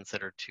we might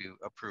consider to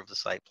approve the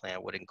site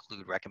plan would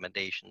include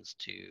recommendations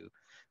to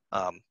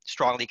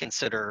strongly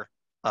consider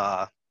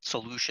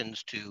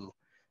solutions to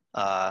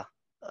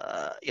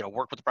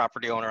work with the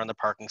property owner on the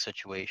parking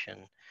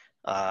situation,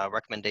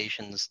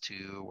 recommendations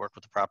to work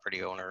with the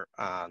property owner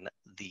on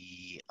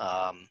the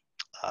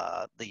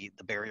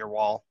barrier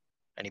wall,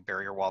 any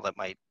barrier wall that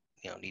might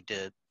need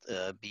to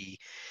be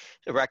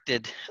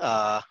erected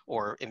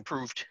or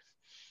improved,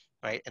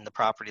 right, in the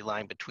property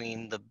line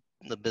between the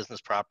business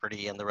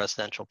property and the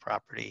residential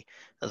property,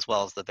 as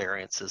well as the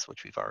variances,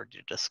 which we've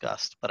already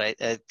discussed. But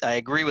I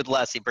agree with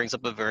Les. He brings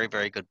up a very,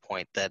 very good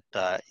point that,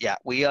 yeah,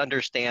 we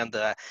understand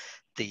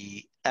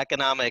the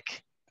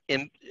economic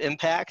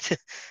impact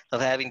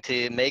of having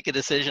to make a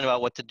decision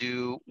about what to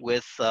do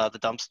with the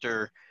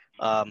dumpster,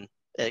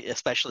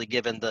 especially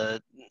given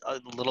a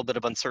little bit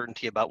of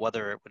uncertainty about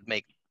whether it would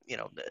make,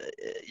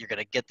 you're going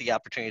to get the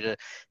opportunity to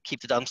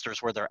keep the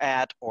dumpsters where they're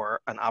at, or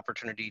an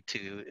opportunity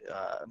to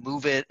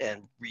move it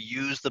and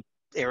reuse the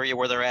area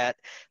where they're at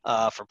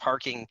for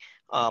parking.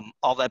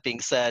 All that being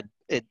said,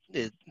 it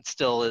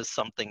still is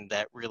something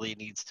that really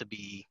needs to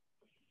be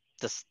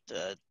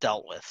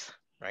dealt with,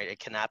 right? It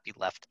cannot be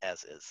left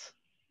as is.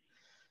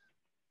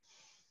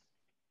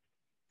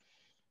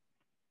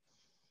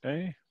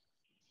 Okay.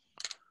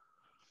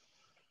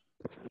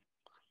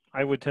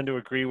 I would tend to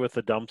agree with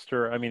the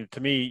dumpster. I mean, to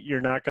me, you're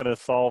not going to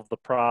solve the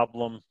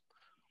problem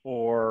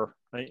or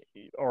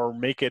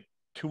make it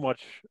too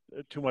much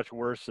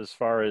worse as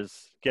far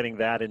as getting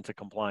that into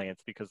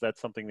compliance, because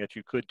that's something that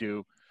you could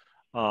do.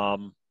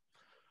 I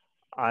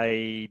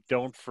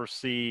don't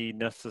foresee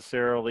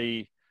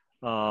necessarily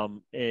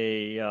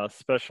a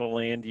special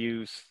land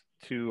use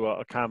to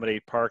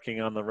accommodate parking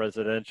on the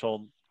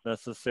residential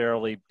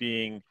necessarily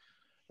being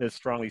as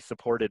strongly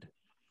supported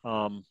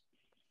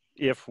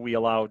if we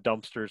allow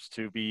dumpsters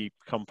to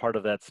become part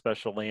of that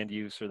special land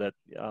use or that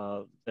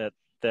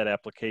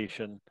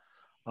application.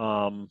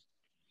 I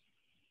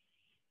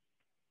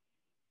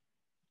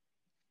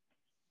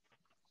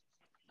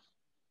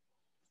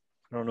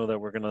don't know that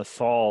we're going to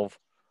solve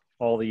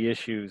all the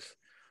issues,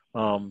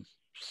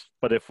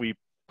 but if we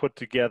put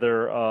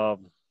together, I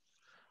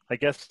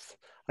guess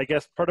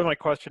part of my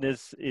question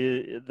is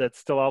that's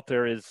still out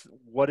there is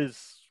what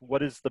is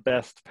the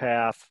best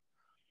path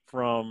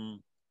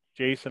from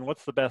Jason?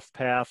 What's the best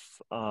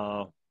path?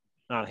 Not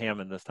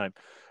Hammond this time.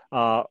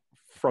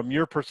 From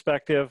your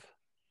perspective,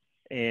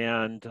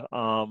 and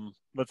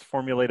let's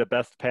formulate a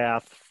best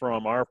path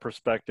from our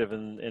perspective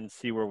and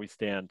see where we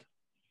stand.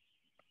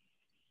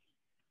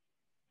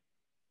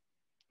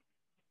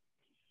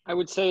 I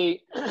would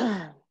say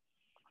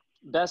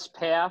best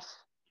path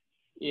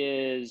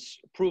is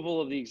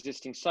approval of the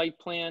existing site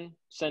plan,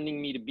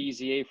 sending me to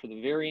BZA for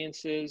the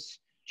variances.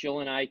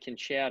 Jill and I can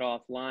chat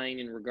offline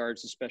in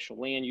regards to special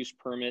land use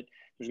permit.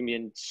 There's gonna be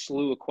a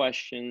slew of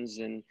questions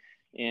and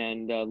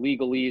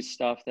legalese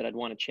stuff that I'd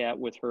want to chat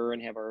with her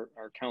and have our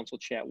counsel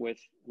chat with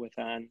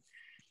on.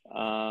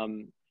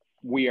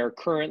 We are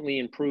currently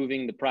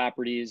improving the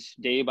properties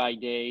day by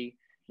day,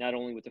 not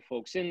only with the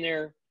folks in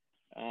there,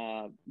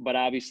 but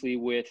obviously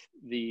with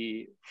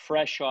the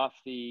fresh off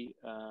the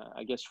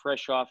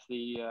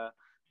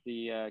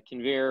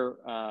conveyor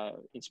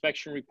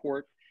inspection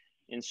report.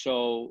 And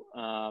so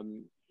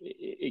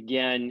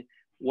again,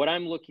 what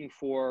I'm looking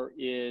for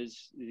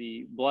is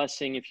the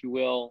blessing, if you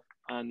will,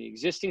 on the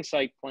existing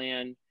site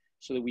plan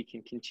so that we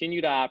can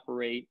continue to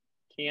operate.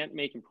 Can't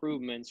make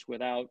improvements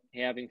without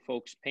having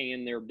folks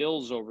paying their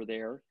bills over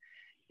there.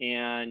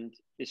 And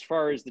as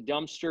far as the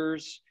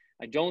dumpsters,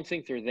 I don't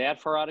think they're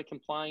that far out of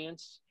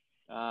compliance.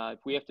 If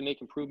we have to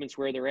make improvements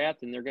where they're at,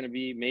 then they're going to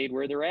be made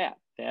where they're at.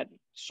 That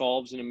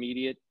solves an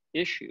immediate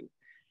issue.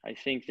 I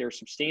think they're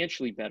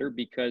substantially better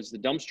because the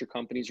dumpster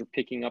companies are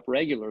picking up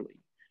regularly.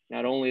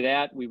 Not only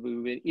that,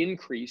 we've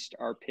increased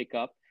our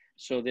pickup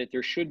so that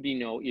there should be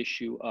no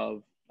issue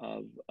of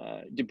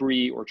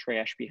debris or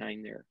trash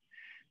behind there.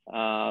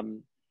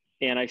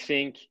 And I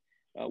think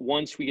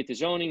once we get the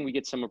zoning, we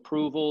get some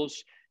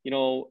approvals,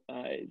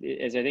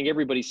 as I think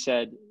everybody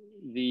said,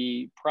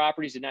 the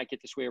properties did not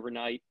get this way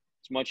overnight.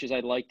 As much as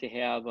I'd like to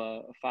have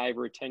a 5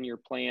 or a 10-year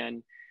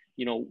plan,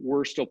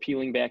 we're still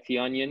peeling back the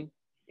onion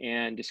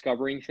and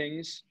discovering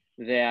things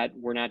that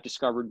were not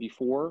discovered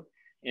before.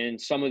 And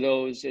some of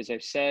those, as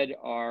I've said,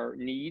 are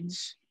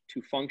needs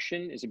to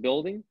function as a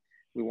building.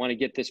 We want to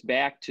get this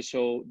back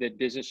so that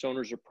business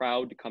owners are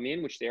proud to come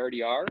in, which they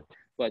already are,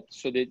 but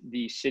so that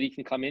the city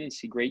can come in and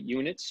see great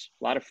units.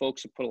 A lot of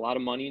folks have put a lot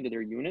of money into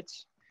their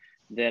units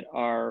that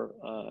are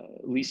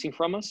leasing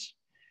from us.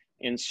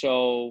 And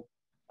so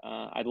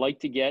I'd like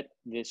to get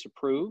this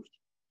approved.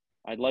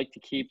 I'd like to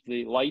keep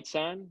the lights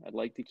on. I'd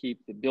like to keep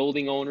the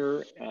building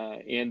owner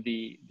and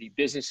the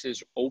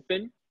businesses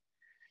open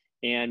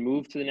and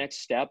move to the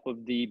next step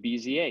of the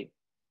BZA.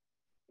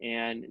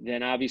 And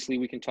then obviously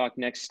we can talk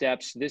next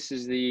steps. This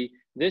is the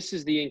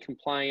in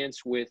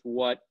compliance with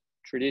what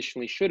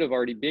traditionally should have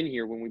already been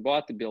here when we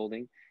bought the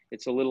building.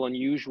 It's a little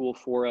unusual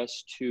for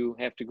us to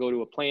have to go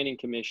to a planning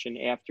commission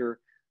after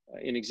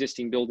an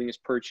existing building is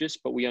purchased,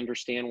 but we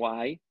understand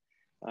why.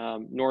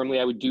 Normally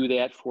I would do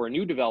that for a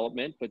new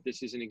development, but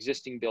this is an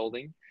existing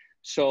building.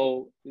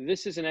 So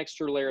this is an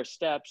extra layer of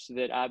steps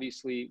that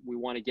obviously we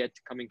want to get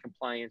to come in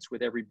compliance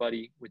with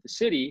everybody, with the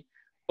city.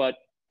 But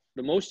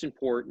the most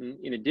important,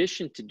 in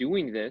addition to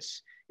doing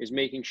this, is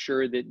making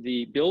sure that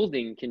the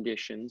building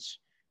conditions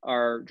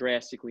are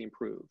drastically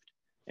improved.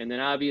 And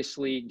then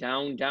obviously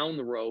down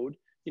the road,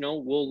 you know,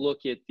 we'll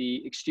look at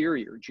the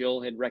exterior.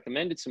 Jill had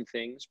recommended some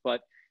things,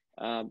 but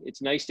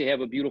it's nice to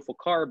have a beautiful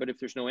car, but if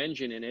there's no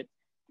engine in it,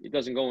 it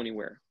doesn't go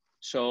anywhere.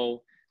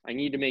 So I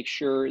need to make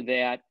sure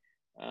that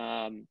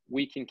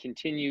we can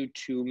continue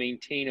to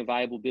maintain a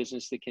viable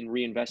business that can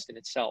reinvest in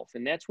itself.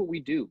 And that's what we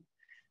do.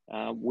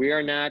 We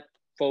are not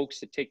folks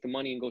that take the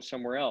money and go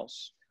somewhere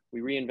else. We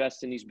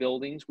reinvest in these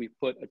buildings. We've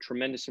put a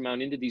tremendous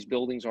amount into these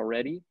buildings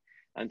already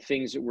on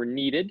things that were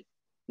needed,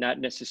 not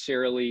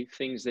necessarily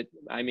things that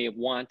I may have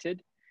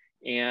wanted.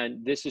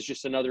 And this is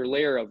just another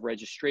layer of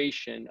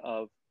registration,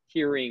 of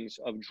hearings,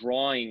 of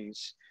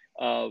drawings,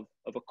 of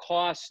a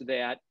cost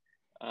that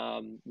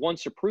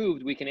once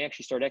approved, we can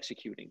actually start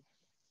executing.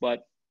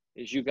 But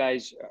as you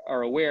guys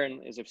are aware,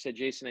 and as I've said,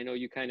 Jason, I know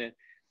you kind of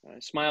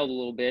smiled a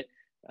little bit.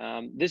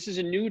 This is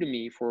new to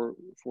me for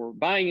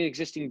buying an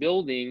existing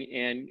building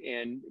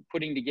and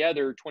putting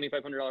together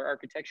 $2,500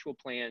 architectural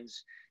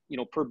plans, you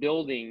know, per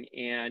building,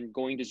 and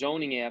going to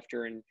zoning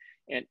after, and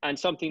on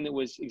something that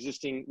was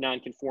existing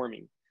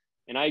non-conforming.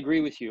 And I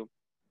agree with you.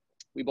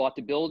 We bought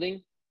the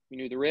building, we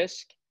knew the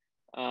risk.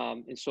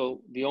 And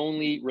so the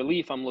only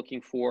relief I'm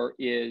looking for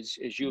is,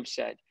 as you have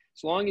said,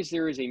 as long as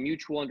there is a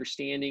mutual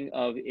understanding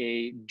of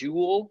a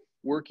dual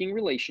working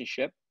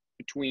relationship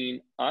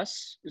between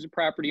us as the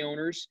property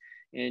owners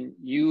and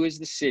you as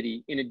the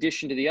city, in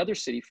addition to the other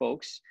city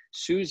folks.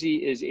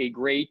 Susie is a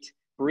great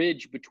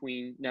bridge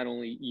between not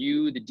only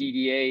you, the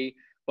DDA,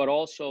 but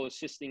also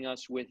assisting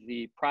us with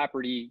the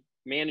property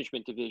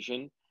management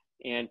division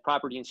and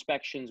property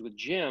inspections with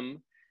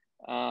Jim.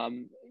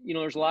 You know,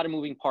 there's a lot of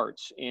moving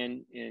parts,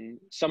 and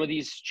some of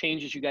these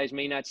changes you guys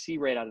may not see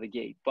right out of the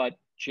gate, but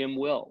Jim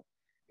will,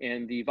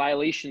 and the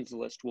violations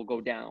list will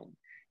go down.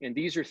 And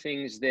these are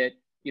things that,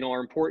 you know,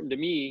 are important to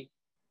me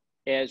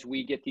as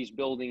we get these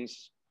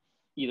buildings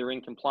either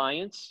in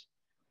compliance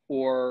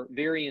or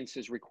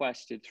variances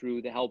requested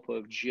through the help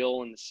of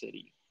Jill and the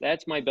city.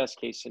 That's my best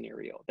case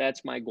scenario.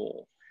 That's my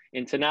goal.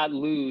 And to not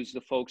lose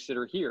the folks that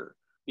are here,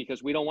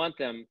 because we don't want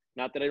them,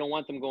 not that I don't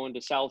want them going to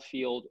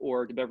Southfield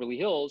or to Beverly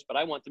Hills, but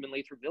I want them in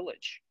Lathrup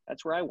Village.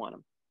 That's where I want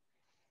them.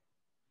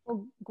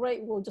 Well,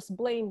 great. We'll just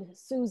blame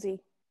Susie.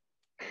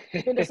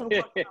 It doesn't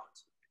work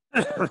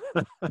out.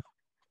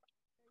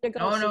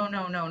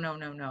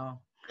 No.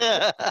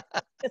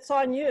 It's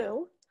on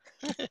you.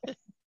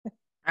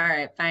 All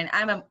right, fine.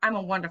 I'm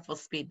a wonderful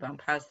speed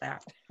bump. How's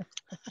that?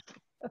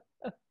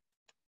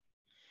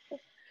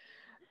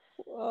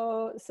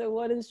 So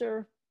what is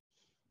your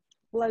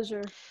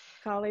pleasure,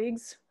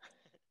 colleagues?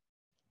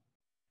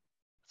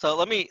 So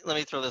let me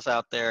throw this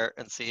out there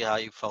and see how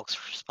you folks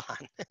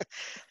respond.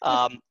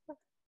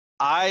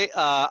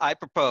 I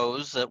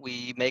propose that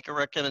we make a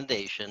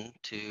recommendation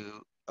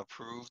to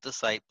approve the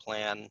site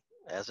plan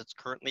as it's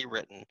currently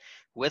written,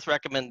 with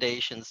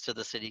recommendations to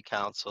the city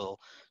council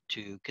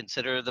to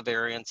consider the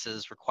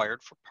variances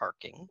required for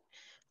parking,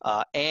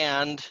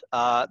 and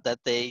that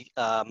they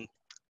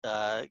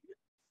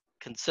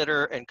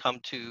consider and come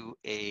to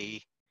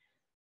a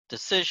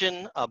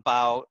decision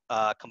about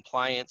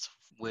compliance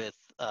with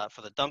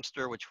for the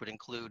dumpster, which would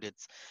include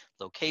its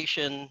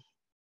location,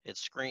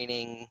 its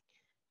screening,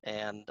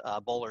 and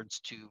bollards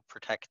to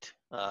protect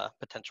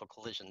potential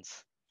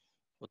collisions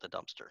with the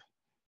dumpster.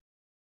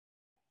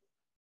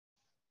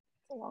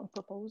 A long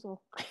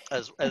proposal.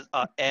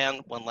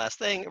 And one last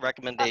thing, a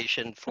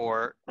recommendation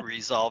for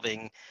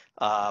resolving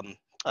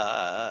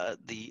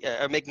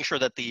making sure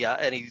that the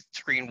any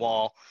screen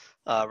wall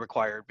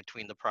required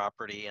between the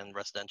property and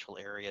residential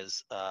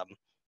areas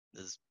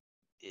is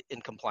in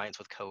compliance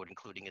with code,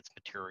 including its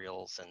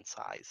materials and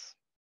size.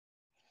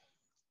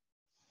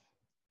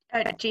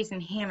 Jason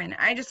Hammond,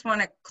 I just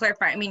want to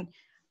clarify. I mean,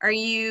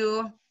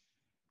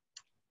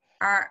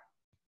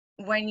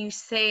 when you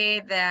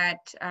say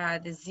that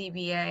the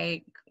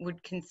ZBA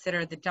would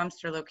consider the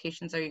dumpster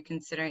locations, are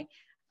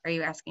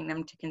you asking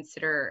them to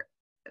consider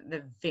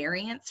the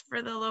variance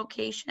for the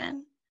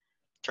location?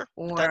 Sure,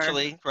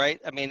 potentially, right?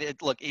 I mean,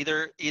 look,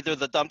 either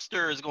the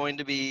dumpster is going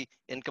to be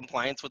in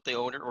compliance with the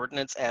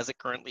ordinance as it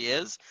currently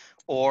is,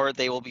 or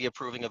they will be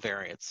approving a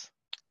variance.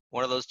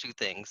 One of those two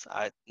things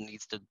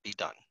needs to be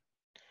done.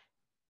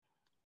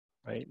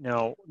 Right,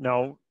 now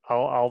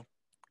I'll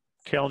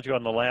challenge you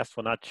on the last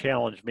one, not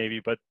challenge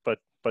maybe, but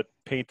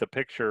paint the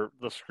picture.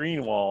 The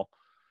screen wall,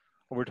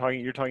 you're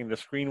talking the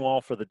screen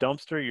wall for the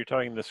dumpster, you're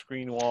talking the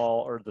screen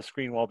wall or the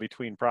screen wall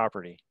between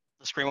property?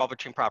 The screen wall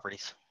between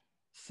properties.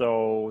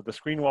 So the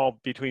screen wall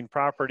between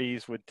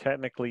properties would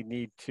technically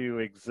need to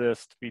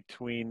exist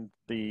between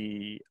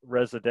the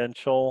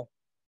residential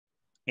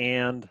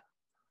and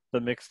the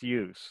mixed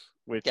use,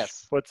 which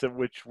Yes. puts it,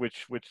 which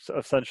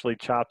essentially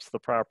chops the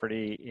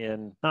property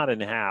in, not in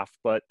half,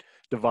 but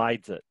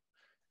divides it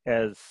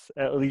as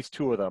at least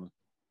two of them.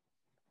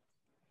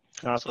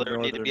 Not So there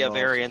would need to be a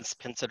variance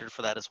considered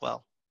for that as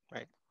well,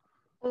 right?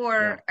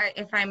 Or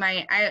if I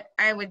might,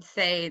 I would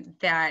say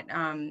that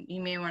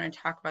you may want to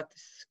talk about the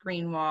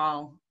screen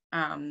wall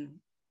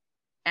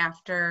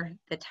after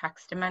the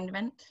text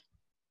amendment.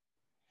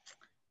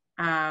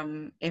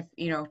 If,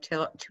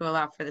 to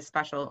allow for the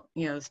special,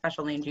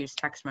 special land use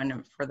text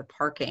amendment for the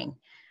parking,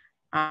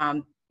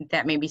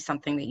 that may be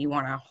something that you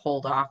want to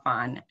hold off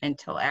on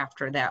until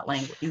after that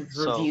language, you've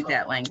reviewed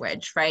that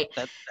language, right?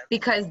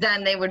 Because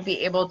then they would be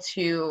able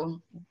to,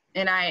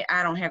 and I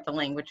don't have the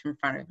language in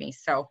front of me.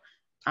 So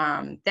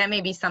that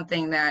may be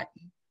something that,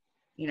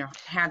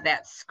 have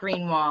that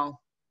screen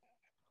wall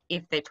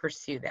if they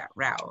pursue that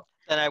route.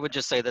 And I would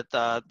just say that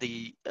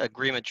the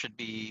agreement should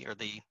be, or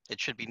it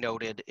should be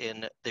noted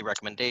in the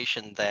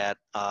recommendation that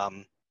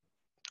the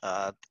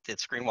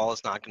screen wall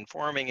is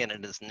non-conforming and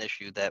it is an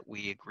issue that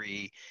we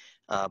agree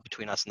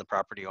between us and the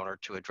property owner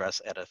to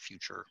address at a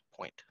future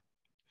point.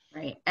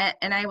 Right,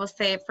 and I will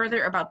say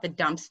further about the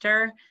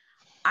dumpster.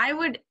 I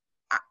would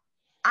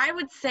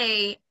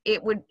say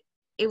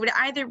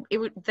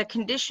the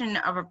condition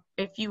of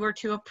if you were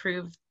to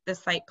approve the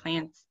site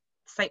plans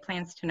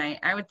tonight,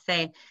 I would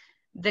say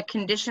the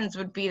conditions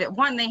would be that,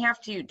 one, they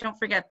have to, don't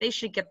forget, they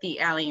should get the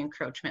alley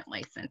encroachment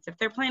license. If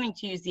they're planning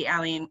to use the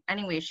alley in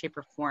any way, shape,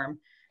 or form,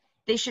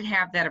 they should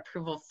have that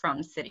approval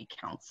from City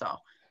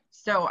Council.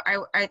 So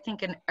I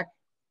think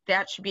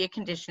that should be a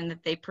condition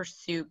that they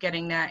pursue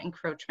getting that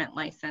encroachment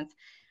license,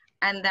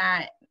 and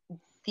that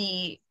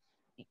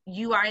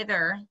you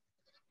either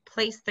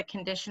place the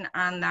condition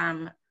on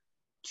them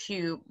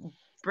to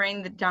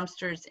bring the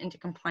dumpsters into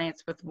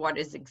compliance with what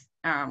is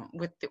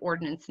with the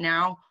ordinance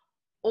now,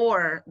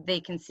 or they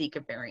can seek a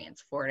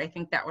variance for it. I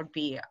think that would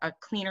be a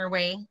cleaner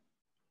way.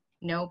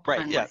 No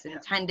pun was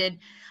intended,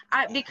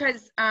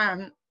 because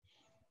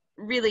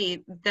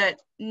really the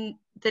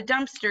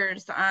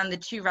dumpsters on the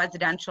two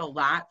residential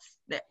lots,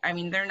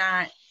 they're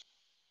not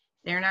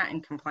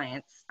in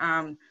compliance.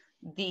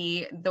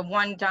 The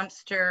one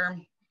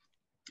dumpster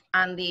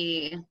on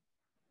the,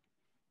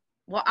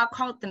 well, I'll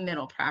call it the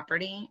middle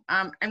property.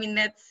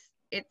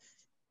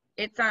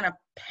 It's on a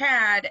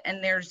pad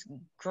and there's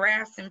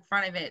grass in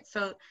front of it.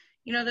 So,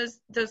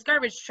 those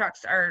garbage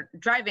trucks are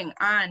driving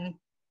on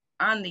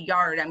the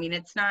yard.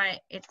 It's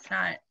not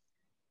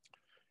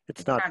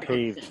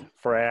paved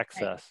for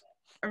access.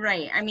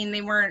 Right.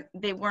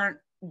 They weren't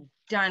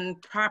done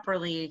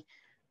properly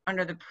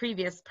under the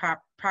previous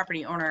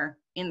property owner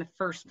in the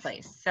first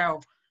place.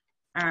 So,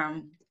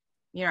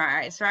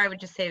 so I would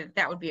just say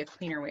that would be a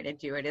cleaner way to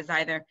do it, is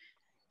either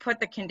put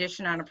the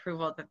condition on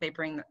approval that they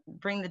bring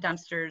the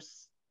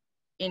dumpsters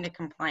into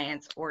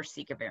compliance or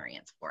seek a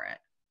variance for it.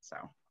 So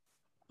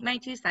my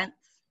 2 cents.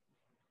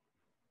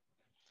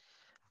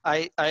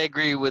 I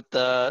agree with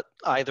the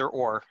either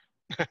or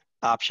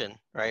option,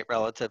 right,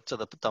 relative to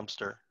the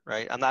dumpster,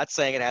 right? I'm not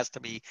saying it has to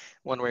be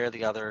one way or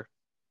the other.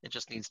 It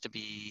just needs to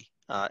be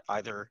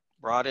either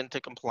brought into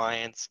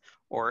compliance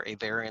or a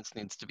variance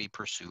needs to be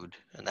pursued,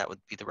 and that would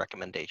be the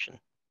recommendation.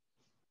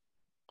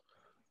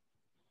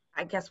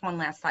 I guess one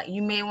last thought.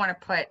 You may want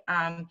to put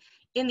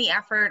in the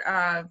effort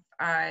of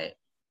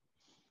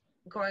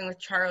going with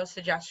Charles'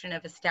 suggestion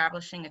of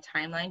establishing a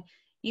timeline,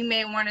 you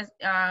may want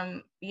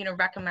to,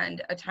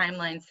 recommend a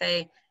timeline.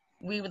 Say,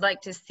 we would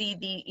like to see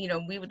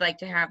we would like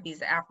to have the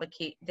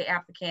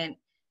applicant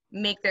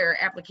make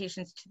their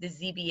applications to the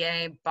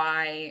ZBA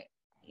by,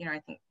 I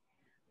think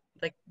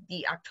like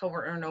the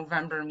October or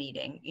November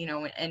meeting,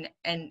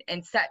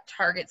 and set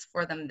targets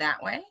for them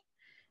that way.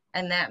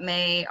 And that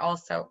may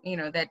also,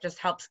 that just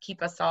helps keep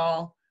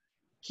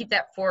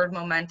that forward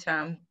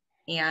momentum,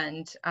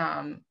 and,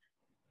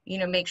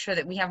 make sure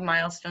that we have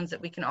milestones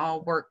that we can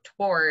all work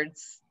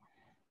towards,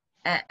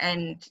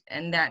 and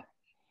that,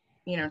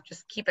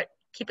 just keep it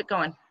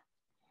going.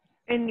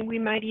 And we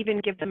might even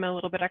give them a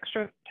little bit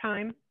extra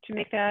time to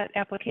make that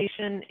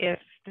application if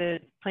the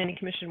Planning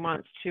Commission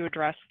wants to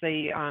address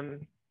the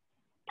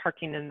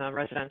parking in the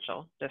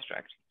residential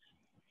district.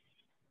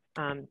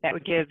 That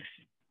would give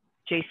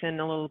Jason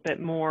a little bit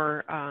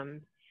more,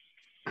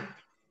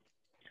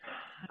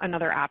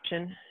 another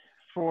option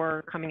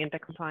for coming into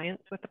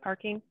compliance with the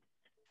parking,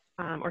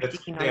 or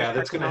seeking other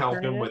that's going to help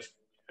him alternatives.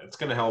 It's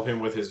going to help him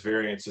with his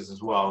variances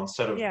as well.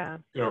 Instead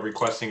of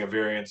requesting a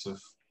variance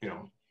of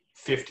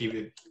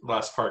 50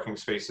 less parking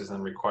spaces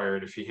than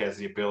required, if he has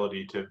the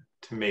ability to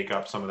make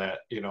up some of that,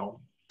 it's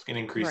going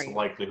to increase the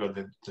likelihood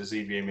that the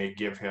ZBA may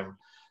give him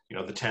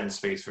the 10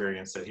 space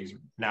variance that he's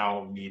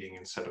now needing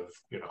instead of,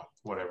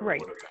 whatever.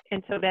 Right.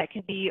 And so that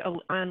could be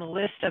on the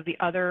list of the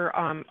other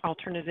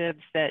alternatives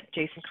that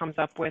Jason comes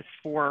up with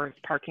for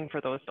parking for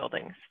those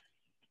buildings.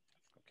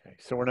 Okay.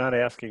 So we're not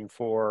asking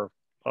for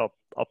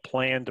a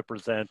plan to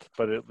present,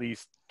 but at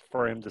least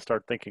for him to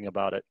start thinking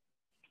about it.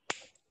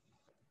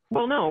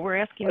 Well, no, we're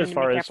asking him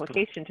to make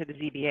application to the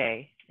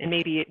ZBA, and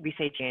maybe we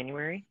say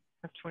January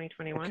of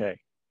 2021. Okay.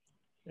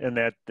 And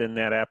that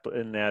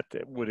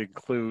would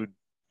include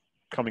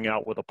coming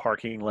out with a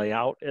parking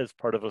layout as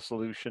part of a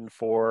solution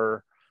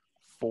for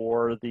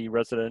the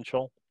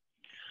residential?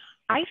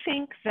 I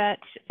think that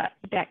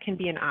that can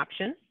be an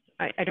option.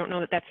 I don't know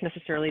that that's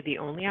necessarily the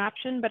only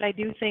option, but I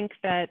do think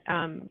that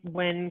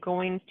when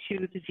going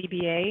to the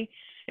ZBA,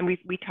 and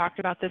we talked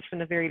about this from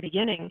the very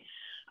beginning,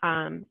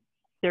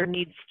 there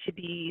needs to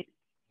be,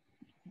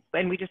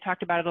 and we just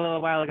talked about it a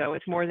little while ago,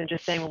 it's more than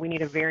just saying, well, we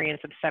need a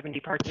variance of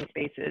 70 parking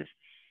spaces.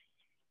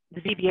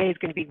 The ZBA is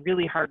going to be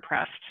really hard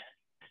pressed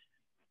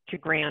to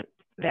grant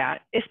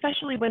that,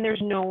 especially when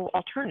there's no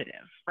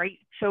alternative, right?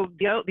 So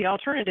the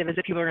alternative is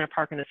that people are going to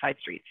park in the side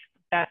streets.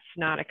 That's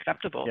not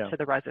acceptable to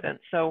the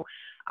residents. So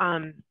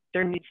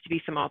there needs to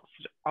be some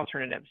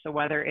alternatives. So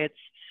whether it's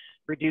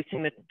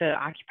reducing the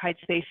occupied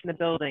space in the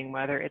building,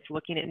 whether it's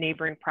looking at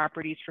neighboring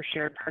properties for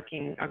shared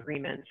parking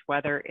agreements,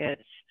 whether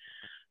it's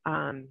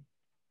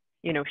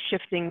you know,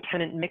 shifting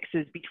tenant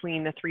mixes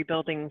between the 3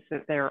 buildings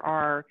that there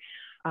are,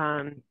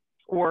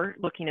 or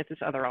looking at this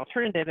other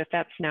alternative. If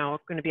that's now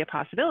going to be a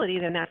possibility,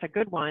 then that's a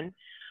good one.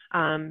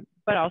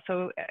 But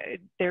also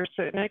there's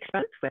an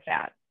expense with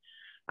that.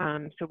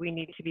 So we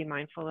need to be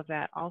mindful of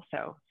that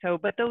also. So,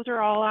 but those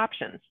are all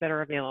options that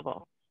are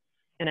available.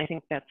 And I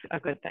think that's a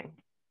good thing.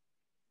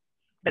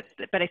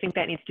 But I think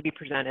that needs to be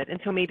presented. And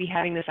so maybe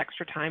having this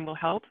extra time will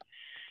help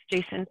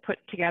Jason put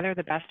together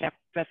the best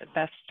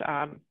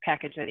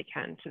package that he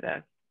can to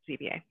the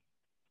ZBA.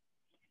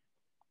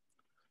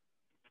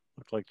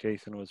 Looked like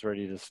Jason was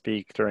ready to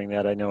speak during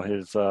that. I know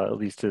his, at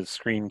least his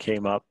screen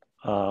came up.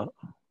 I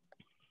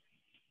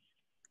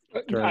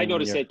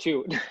noticed that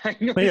too. I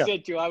noticed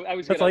that too. I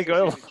was like,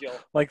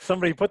 like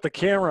somebody put the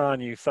camera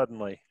on you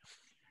suddenly.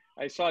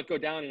 I saw it go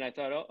down and I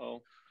thought,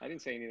 uh-oh, I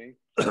didn't say anything.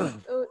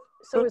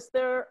 So is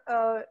there,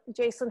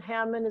 Jason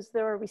Hammond, is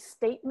there a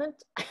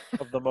restatement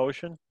of the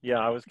motion? Yeah,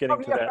 I was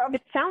getting to that.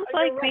 It sounds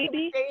like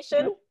maybe,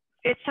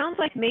 it sounds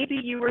like maybe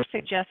you were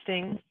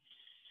suggesting,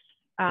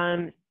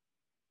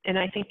 and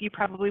I think you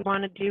probably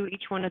want to do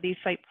each one of these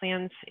site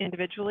plans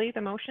individually,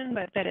 the motion,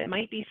 but that it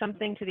might be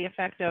something to the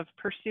effect of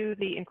pursue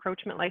the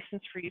encroachment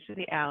license for use of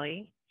the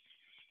alley,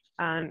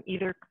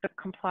 either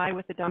comply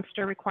with the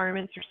dumpster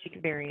requirements or seek a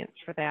variance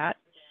for that,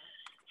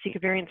 seek a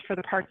variance for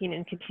the parking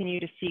and continue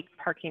to seek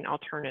parking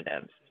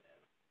alternatives,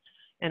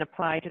 and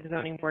apply to the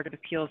Zoning Board of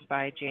Appeals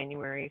by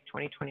January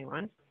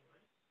 2021.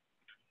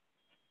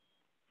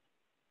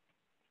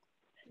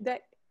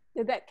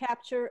 Did that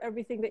capture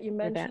everything that you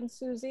mentioned,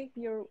 Susie?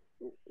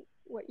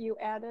 What you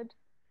added,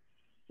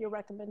 your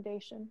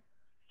recommendation?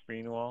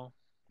 Green wall,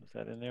 was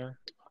that in there?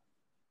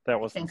 That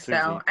wasn't Susie.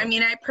 I think so. I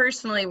mean, I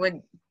personally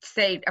would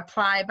say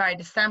apply by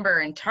December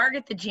and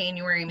target the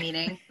January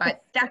meeting,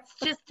 but that's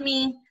just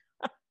me.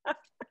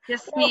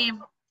 Just me.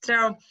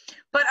 So,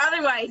 but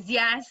otherwise,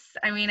 yes.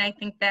 I mean, I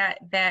think that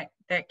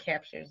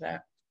captures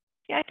that.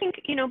 Yeah, I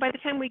think, you know, by the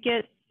time we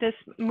get this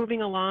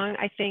moving along,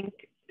 I think,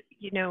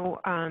 you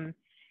know,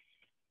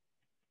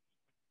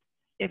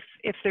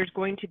 if there's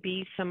going to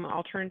be some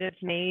alternatives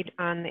made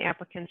on the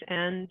applicant's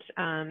end,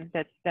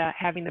 that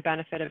having the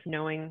benefit of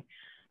knowing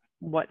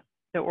what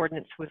the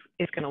ordinance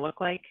is going to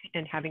look like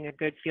and having a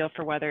good feel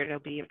for whether it'll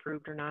be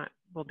approved or not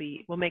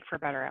will make for a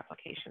better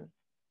application.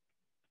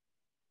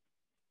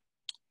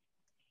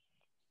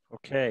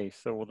 Okay,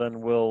 so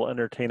then we'll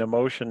entertain a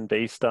motion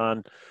based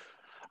on,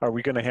 are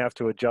we going to have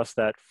to adjust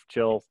that,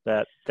 Jill,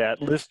 that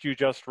list you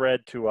just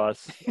read to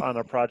us on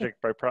a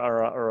project by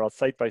or a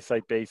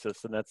site-by-site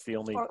basis? And that's the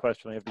only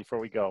question I have before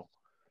we go.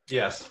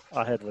 Yes.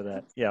 Ahead with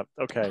that. Yeah,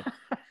 okay.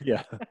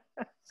 Yeah,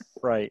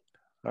 right.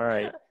 All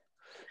right.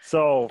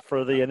 So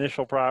for the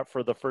initial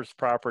for the first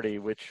property,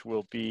 which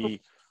will be.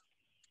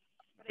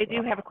 I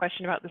do have a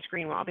question about the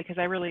screen wall because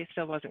I really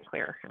still wasn't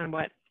clear on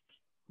what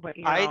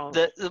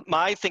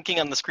my thinking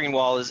on the screen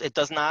wall is it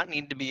does not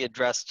need to be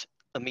addressed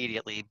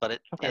immediately, but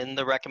in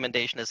the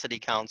recommendation of City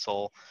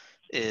Council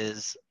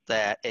is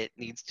that it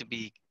needs to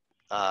be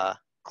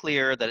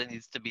clear that it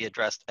needs to be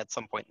addressed at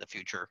some point in the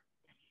future.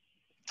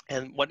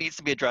 And what needs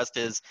to be addressed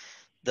is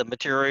the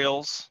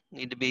materials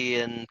need to be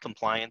in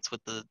compliance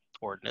with the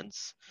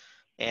ordinance,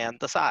 and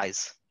the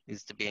size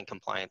needs to be in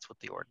compliance with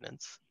the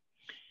ordinance.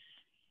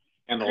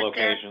 And the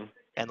location.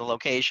 And the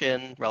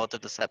location relative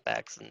to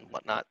setbacks and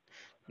whatnot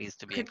needs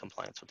to be in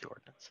compliance with the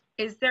ordinance.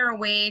 Is there a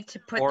way to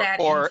put that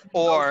or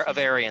a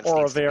variance?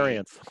 Or a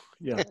variance,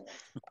 yeah.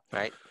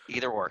 Right,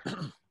 either or.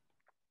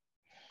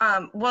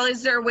 Well,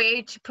 is there a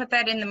way to put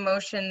that in the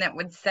motion that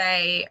would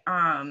say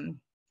that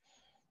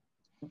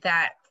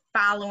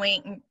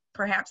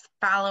perhaps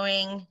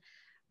following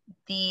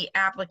the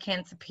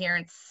applicant's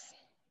appearance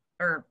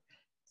or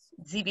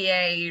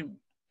ZBA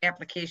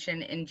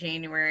application in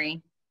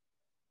January,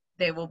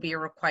 they will be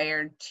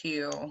required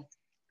to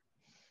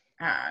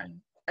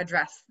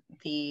address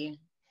the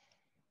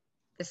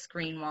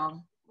screen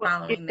wall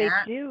following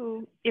that?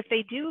 If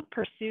they do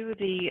pursue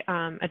the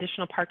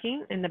additional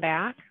parking in the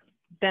back,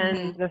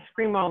 then the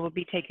screen wall will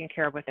be taken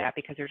care of with that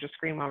because there's a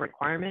screen wall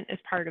requirement as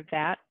part of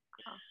that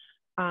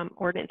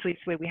ordinance, at least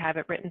the way we have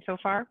it written so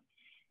far.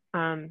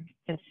 And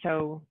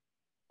so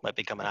might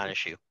become a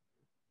non-issue.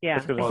 I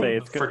was Yeah. going to say,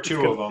 it's for gonna,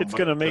 two of them, it's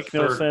going to but the make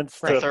no third- sense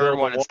The to third build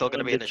a one, it's wall still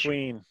gonna in be an issue.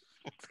 between.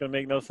 It's going to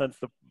make no sense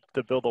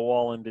to build a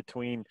wall in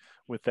between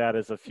with that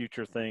as a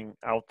future thing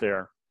out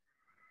there.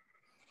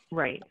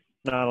 Right.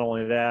 Not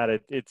only that,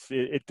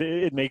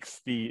 it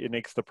makes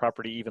the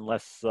property even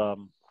less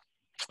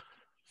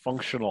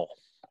functional,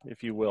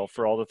 if you will,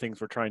 for all the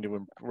things we're trying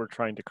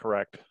to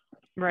correct,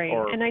 Right.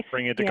 or And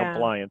bring into yeah.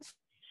 compliance.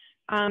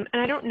 And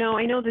I don't know.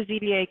 I know the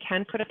ZBA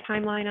can put a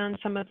timeline on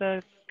some of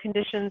the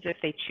conditions if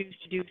they choose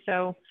to do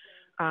so.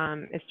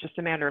 It's just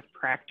a matter of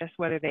practice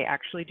whether they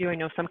actually do. I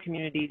know some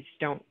communities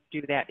don't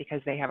do that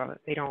because they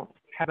don't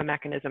have a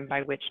mechanism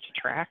by which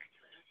to track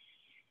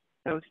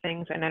those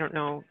things. And I don't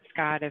know,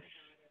 Scott, if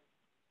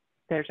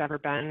there's ever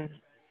been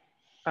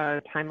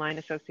a timeline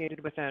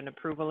associated with an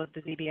approval of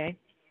the ZBA.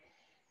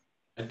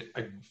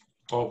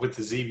 Well, with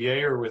the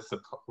ZBA or with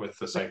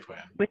the site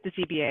plan? With the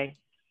ZBA.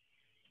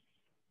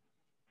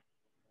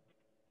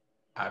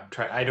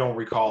 I don't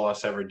recall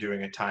us ever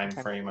doing a time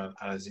frame on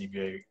a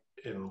ZBA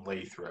in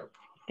Lathrup.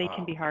 They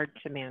can be hard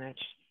to manage.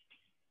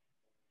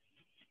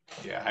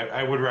 Yeah,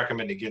 I would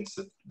recommend against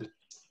the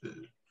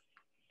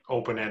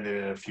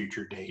open-ended at a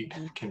future date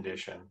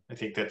condition. I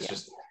think that's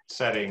just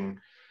setting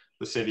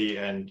the city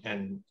and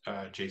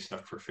Jason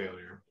up for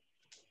failure.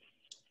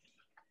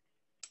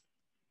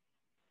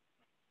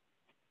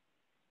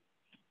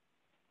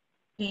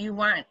 Do you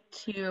want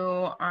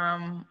to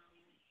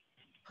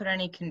put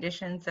any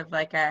conditions of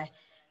like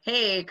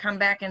hey, come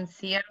back and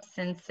see us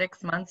in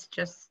 6 months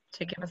just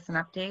to give us an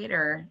update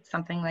or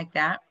something like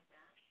that?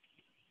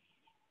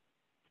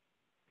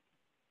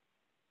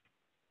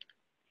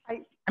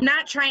 I'm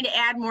not trying to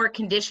add more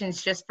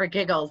conditions just for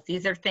giggles.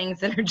 These are things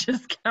that are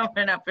just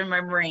coming up in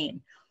my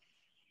brain.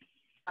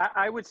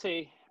 I would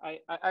say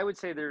I would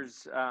say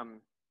there's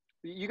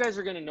you guys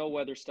are going to know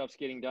whether stuff's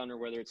getting done or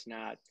whether it's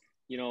not.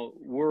 You know,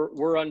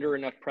 we're under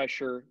enough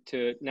pressure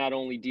to not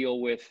only deal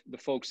with the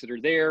folks that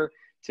are there,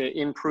 to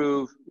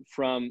improve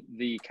from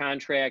the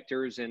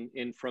contractors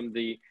and from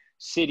the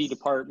city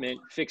department,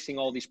 fixing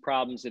all these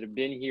problems that have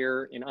been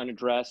here and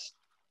unaddressed.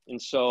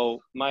 And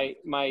so my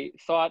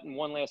thought, and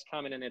one last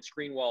comment on that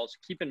screen wall, is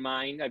keep in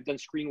mind, I've done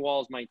screen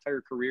walls my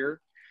entire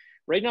career.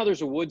 Right now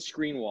there's a wood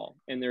screen wall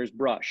and there's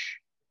brush.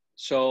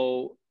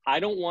 So I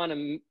don't want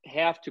to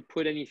have to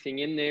put anything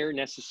in there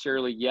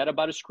necessarily yet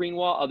about a screen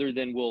wall, other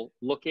than we'll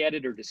look at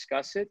it or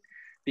discuss it,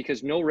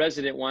 because no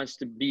resident wants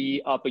to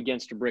be up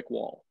against a brick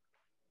wall.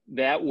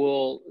 That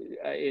will,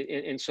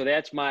 and so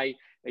that's my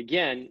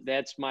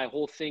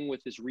whole thing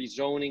with this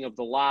rezoning of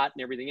the lot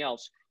and everything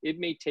else. It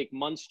may take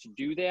months to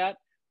do that,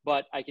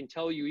 but I can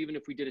tell you, even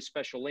if we did a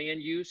special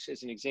land use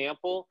as an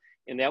example,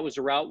 and that was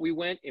the route we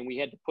went, and we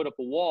had to put up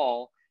a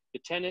wall,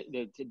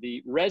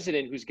 the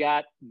resident who's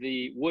got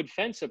the wood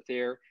fence up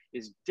there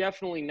is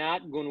definitely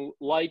not going to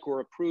like or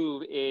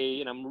approve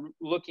and I'm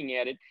looking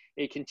at it,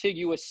 a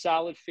contiguous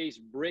solid face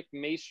brick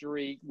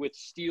masonry with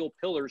steel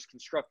pillars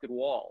constructed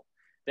wall.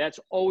 That's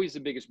always the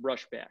biggest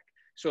brushback.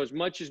 So as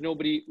much as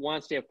nobody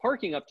wants to have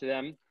parking up to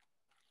them,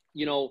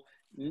 you know,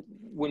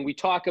 when we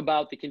talk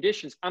about the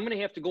conditions, I'm going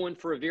to have to go in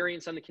for a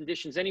variance on the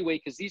conditions anyway,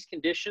 because these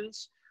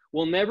conditions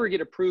will never get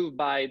approved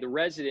by the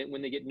resident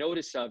when they get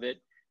notice of it.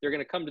 They're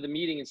going to come to the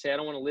meeting and say, I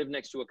don't want to live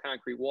next to a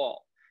concrete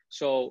wall.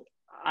 So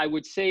I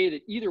would say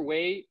that either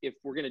way, if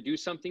we're going to do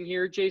something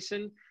here,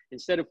 Jason,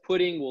 instead of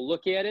we'll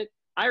look at it,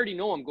 I already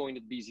know I'm going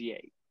to the BZA.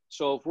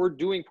 So if we're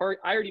doing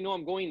I already know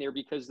I'm going there,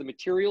 because the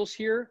materials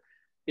here,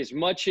 as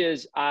much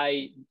as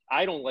I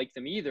don't like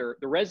them either,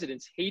 the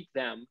residents hate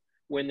them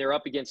when they're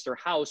up against their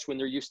house, when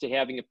they're used to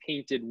having a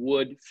painted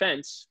wood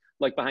fence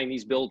like behind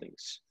these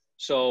buildings.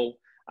 So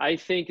I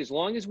think as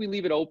long as we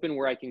leave it open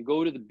where I can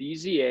go to the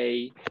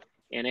BZA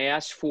and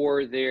ask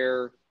for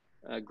their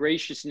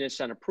graciousness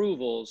on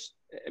approvals,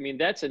 I mean,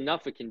 that's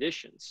enough of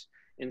conditions.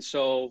 And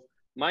so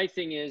my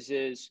thing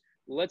is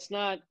let's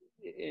not,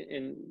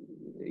 and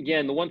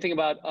again, the one thing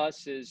about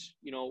us is,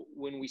 you know,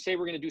 when we say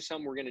we're going to do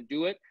something, we're going to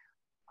do it.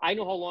 I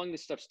know how long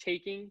this stuff's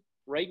taking.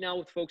 Right now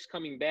with folks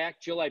coming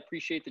back, Jill, I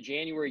appreciate the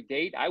January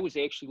date. I was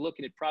actually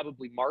looking at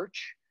probably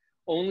March,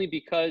 only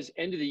because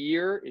end of the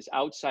year is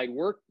outside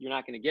work. You're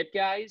not going to get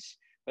guys.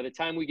 By the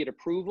time we get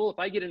approval, if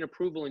I get an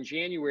approval in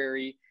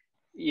January,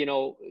 you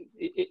know,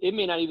 it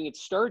may not even get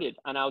started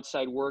on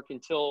outside work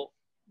until,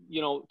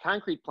 you know,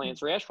 concrete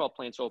plants or asphalt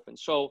plants open.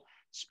 So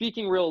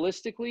speaking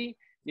realistically,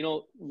 you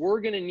know,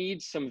 we're going to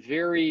need some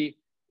very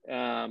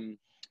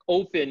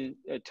open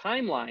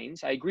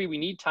timelines. I agree we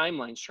need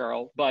timelines,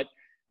 Charles, but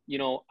you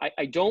know,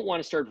 I don't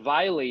want to start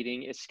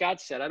violating, as Scott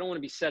said, I don't want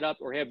to be set up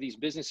or have these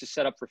businesses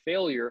set up for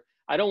failure.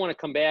 I don't want to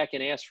come back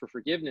and ask for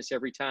forgiveness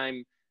every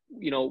time,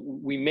 you know,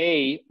 we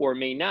may or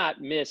may not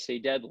miss a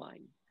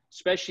deadline,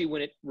 especially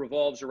when it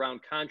revolves around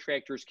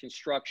contractors,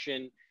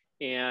 construction,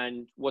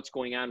 and what's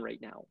going on right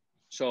now.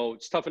 So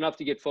it's tough enough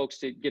to get folks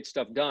to get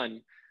stuff done.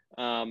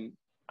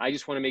 I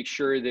just want to make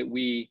sure that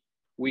we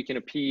can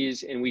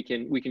appease and we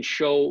can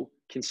show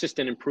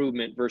consistent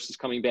improvement versus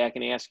coming back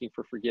and asking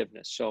for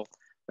forgiveness. So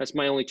that's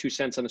my only 2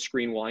 cents on the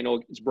screen wall. I know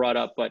it's brought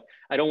up, but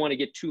I don't want to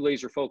get too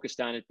laser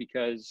focused on it,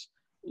 because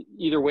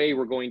either way,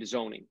 we're going to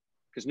zoning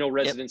because no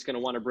resident's going to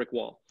want a brick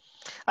wall.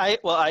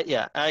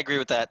 Yeah, I agree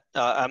with that.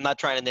 I'm not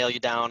trying to nail you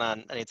down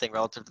on anything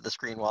relative to the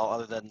screen wall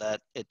other than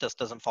that it just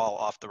doesn't fall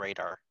off the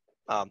radar.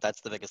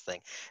 That's the biggest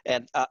thing.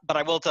 And but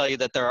I will tell you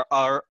that there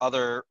are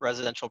other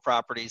residential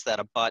properties that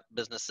abut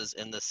businesses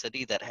in the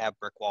city that have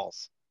brick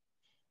walls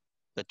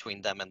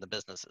between them and the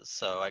businesses.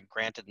 So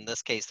granted, in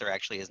this case, there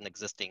actually is an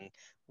existing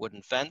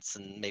wooden fence,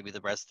 and maybe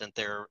the resident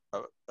there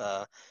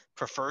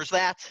prefers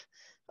that.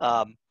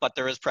 But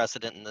there is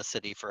precedent in the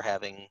city for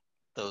having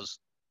those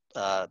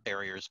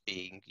barriers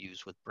being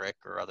used with brick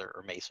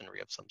or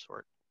masonry of some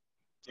sort.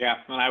 Yeah,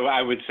 and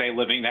I would say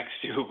living next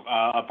to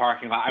a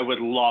parking lot, I would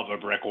love a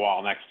brick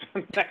wall next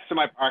to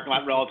my parking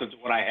lot relative to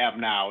what I have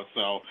now.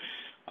 So,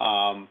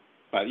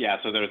 but yeah,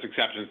 so there's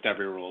exceptions to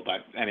every rule.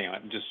 But anyway,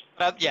 just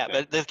yeah,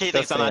 but the key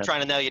thing is I'm not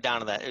trying to nail you down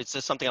to that. It's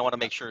just something I want to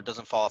make sure it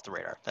doesn't fall off the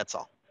radar. That's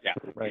all. Yeah,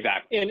 right.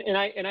 Exactly. And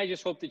I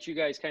just hope that you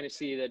guys kind of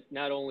see that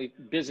not only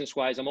business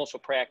wise, I'm also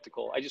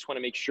practical. I just want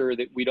to make sure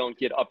that we don't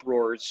get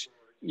uproars,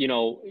 you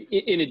know,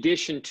 in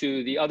addition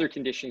to the other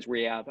conditions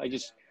we have. I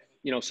just,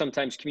 you know,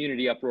 sometimes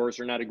community uproars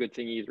are not a good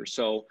thing either.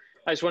 So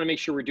I just want to make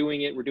sure we're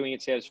doing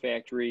it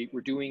satisfactory.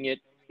 We're doing it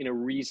in a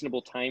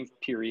reasonable time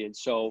period.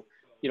 So,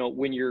 you know,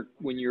 when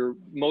you're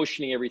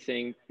motioning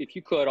everything, if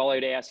you could, all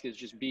I'd ask is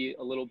just be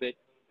a little bit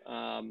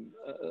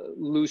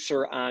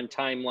looser on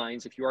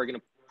timelines if you are going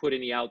to put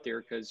any out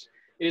there, because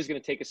it is going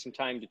to take us some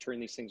time to turn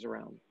these things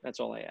around. That's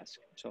all I ask.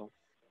 So.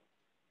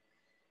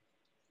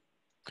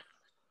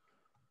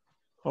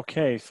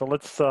 Okay, so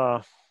let's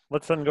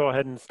then go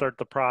ahead and start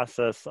the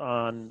process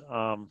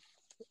on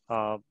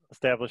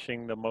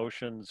establishing the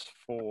motions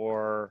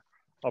for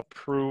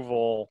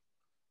approval,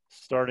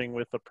 starting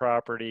with the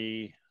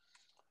property,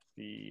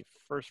 the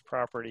first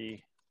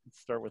property. Let's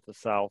start with the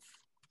south,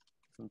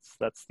 since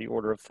that's the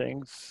order of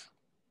things.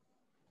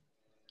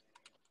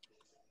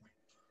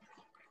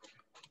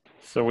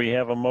 So we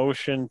have a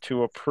motion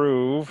to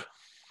approve.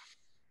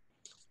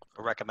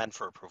 Recommend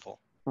for approval.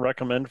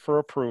 Recommend for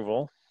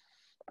approval.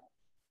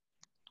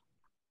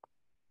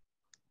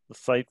 The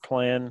site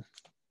plan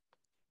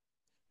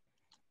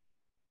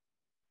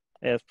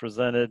as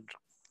presented,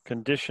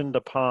 conditioned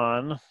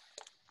upon,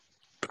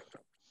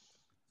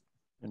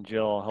 and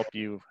Jill, I'll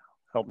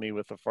help me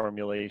with the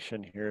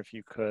formulation here if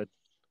you could.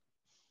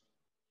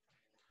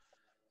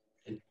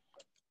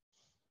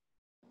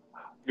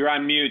 You're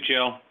on mute,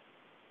 Jill.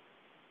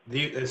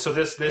 So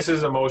this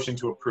is a motion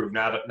to approve,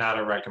 not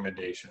a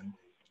recommendation.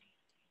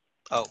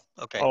 Oh,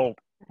 okay. Oh,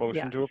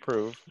 motion to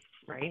approve.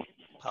 Right.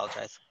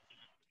 Apologize.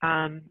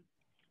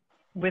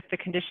 With the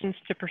conditions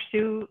to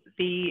pursue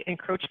the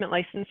encroachment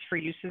license for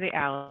use of the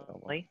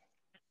alley.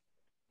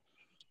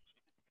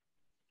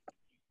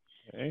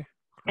 Okay.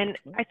 And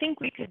I think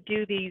we could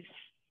do these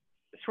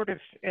sort of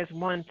as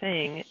one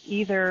thing,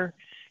 either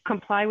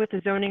comply with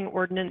the zoning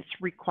ordinance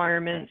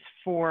requirements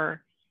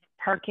for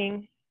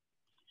parking,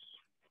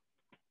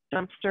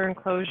 dumpster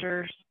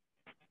enclosures,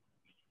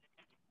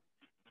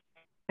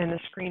 and the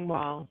screen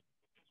wall,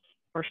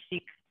 or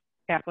seek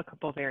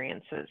applicable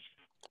variances.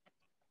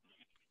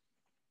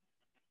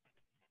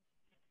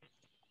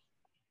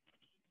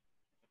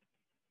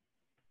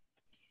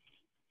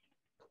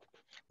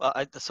 Well,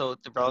 so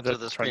relative to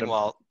the screen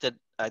wall,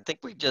 I think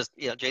we just,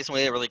 Jason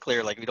made it really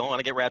clear, like we don't want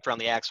to get wrapped around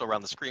the axle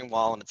around the screen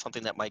wall, and it's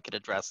something that might get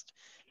addressed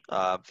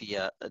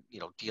via,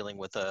 dealing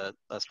with a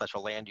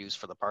special land use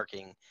for the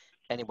parking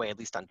anyway, at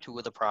least on 2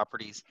 of the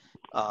properties.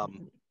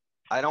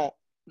 I don't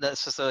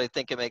necessarily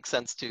think it makes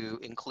sense to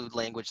include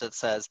language that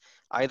says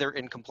either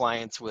in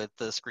compliance with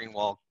the screen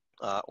wall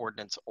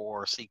ordinance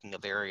or seeking a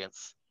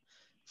variance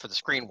for the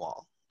screen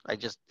wall.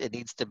 It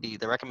needs to be,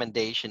 the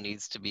recommendation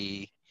needs to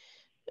be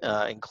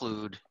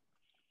include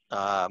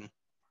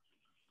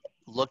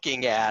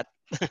looking at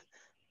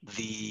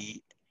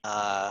the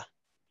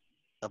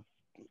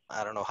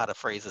I don't know how to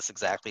phrase this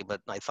exactly, but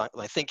my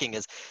thinking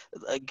is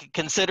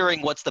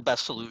considering what's the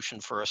best solution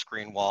for a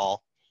screen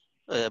wall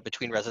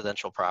between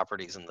residential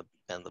properties and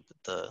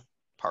the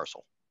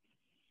parcel.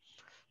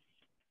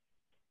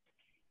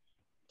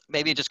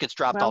 Maybe it just gets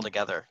dropped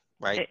altogether,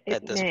 right?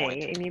 At this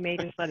point, and you may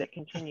just let it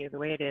continue the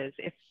way it is.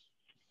 If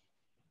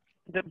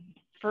the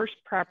first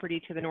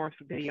property to the north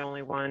would be the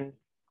only one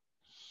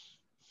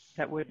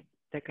that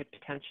could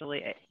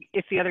potentially,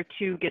 if the other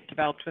 2 get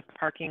developed with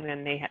parking,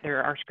 then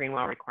there are screen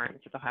wall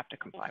requirements that they'll have to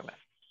comply with.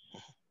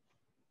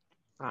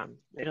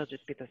 It'll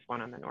just be this one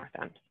on the north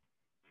end.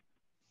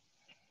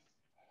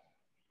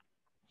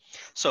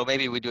 So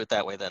maybe we do it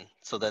that way then.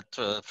 So that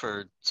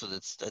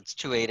that's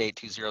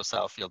 28820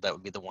 Southfield. That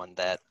would be the one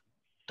that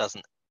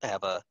doesn't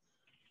have the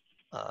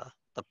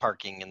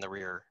parking in the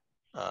rear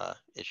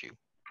issue,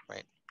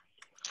 right?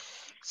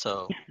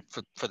 So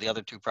for the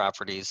other 2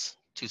 properties,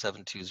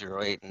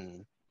 27208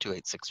 and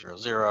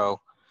 28600,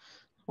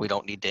 we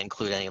don't need to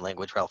include any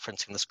language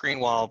referencing the screen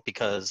wall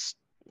because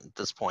at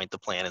this point the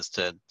plan is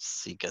to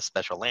seek a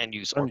special land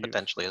use or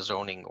potentially a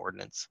zoning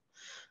ordinance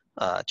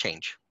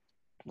change,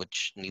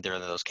 which neither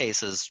of those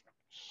cases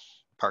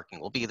parking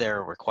will be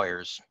there,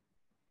 requires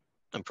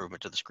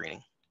improvement to the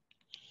screening.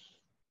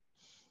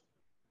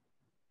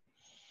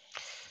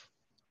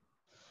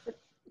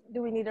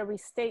 do we need a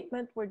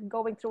restatement? We're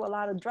going through a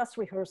lot of dress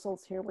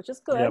rehearsals here, which is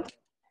good. Yep.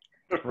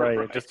 Right.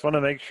 I just want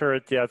to make sure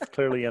it's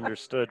clearly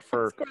understood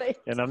for, That's great.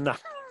 and I'm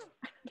not.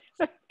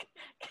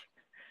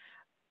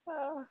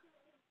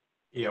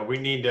 Yeah, we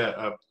need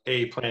a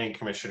planning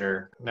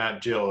commissioner,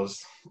 not Jill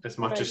as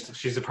much as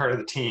she's a part of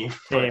the team.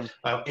 But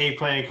a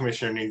planning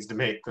commissioner needs to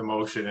make the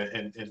motion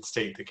and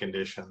state the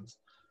conditions.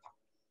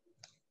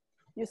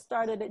 You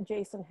started it,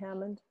 Jason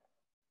Hammond.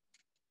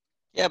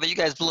 Yeah, but you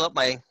guys blew up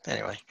my,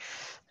 anyway.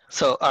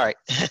 So, all right.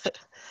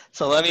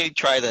 So let me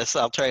try this.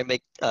 I'll try and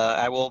make,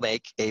 I will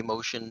make a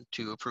motion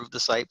to approve the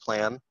site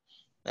plan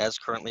as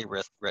currently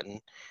written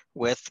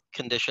with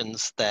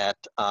conditions that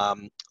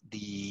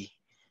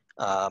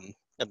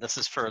and this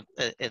is for,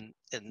 in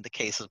the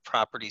case of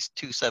properties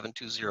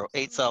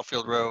 27208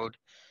 Southfield Road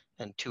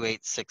and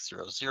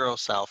 28600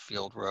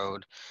 Southfield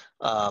Road,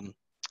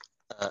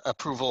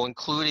 approval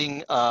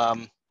including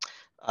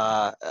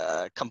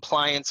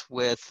compliance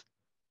with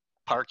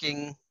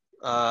parking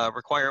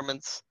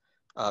requirements,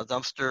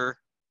 dumpster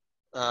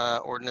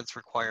ordinance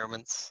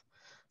requirements,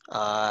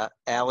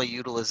 alley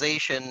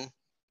utilization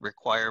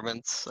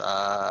requirements,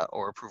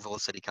 or approval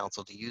of city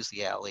council to use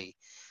the alley,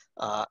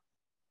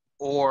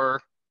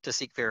 or to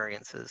seek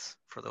variances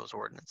for those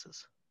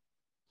ordinances.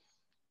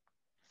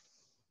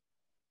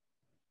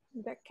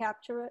 Did that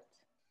capture it?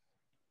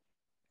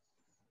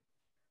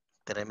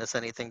 Did I miss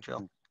anything,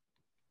 Jill?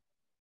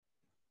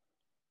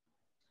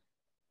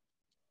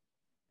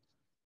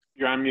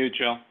 You're on mute,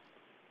 Jill.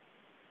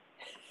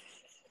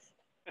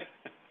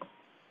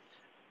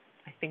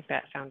 I think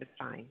that sounded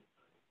fine.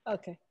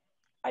 Okay.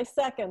 I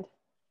second.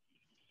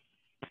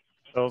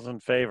 Those in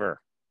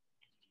favor?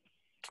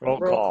 Roll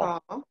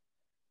call.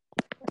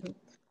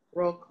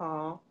 Roll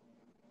call.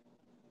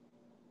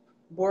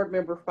 Board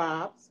Member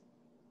Fobbs.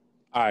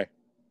 Aye.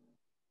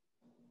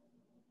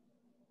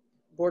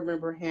 Board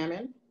Member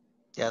Hammond.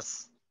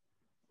 Yes.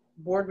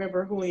 Board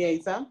Member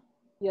Hulieza.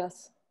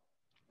 Yes.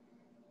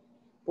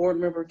 Board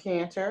Member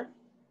Cantor.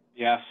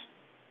 Yes.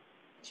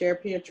 Chair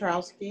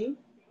Piotrowski.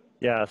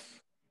 Yes.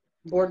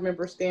 Board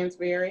Member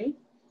Stansberry.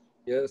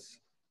 Yes.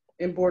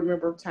 And Board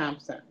Member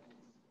Thompson.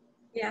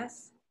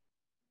 Yes.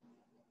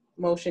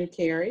 Motion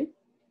carried.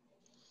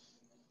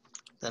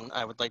 Then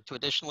I would like to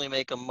additionally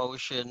make a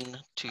motion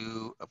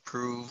to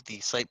approve the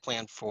site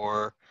plan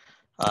for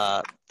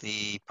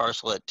the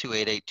parcel at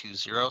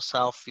 28820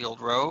 Southfield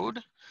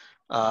Road.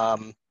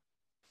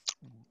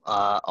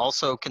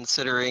 Also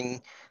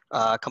considering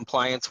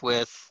compliance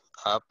with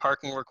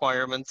parking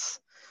requirements,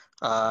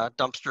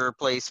 dumpster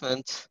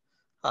placement,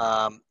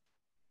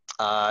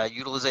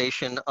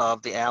 utilization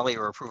of the alley,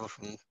 or approval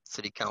from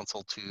city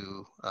council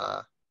to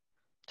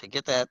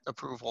get that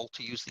approval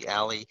to use the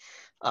alley,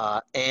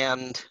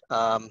 and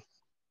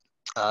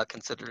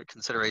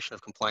consideration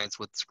of compliance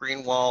with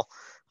screen wall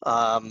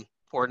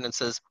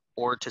ordinances,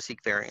 or to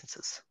seek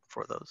variances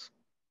for those.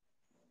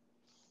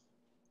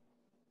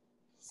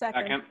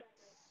 Second.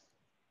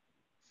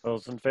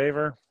 Those in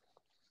favor?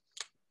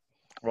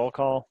 Roll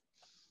call.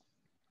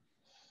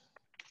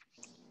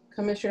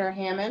 Commissioner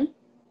Hammond.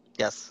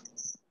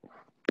 Yes.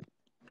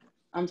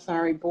 I'm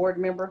sorry, Board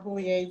Member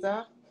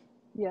Hulieza.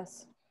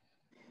 Yes.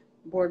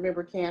 Board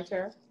Member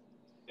Cantor.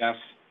 Yes.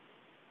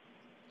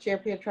 Chair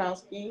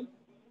Piotrowski.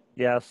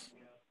 Yes.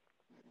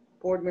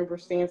 Board Member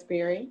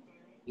Stansberry.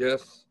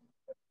 Yes.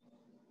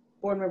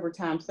 Board Member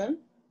Thompson.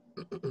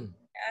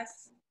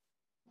 Yes.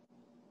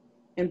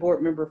 And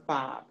Board Member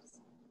Fobbs.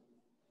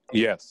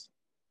 Yes.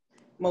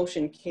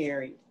 Motion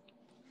carried.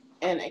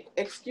 And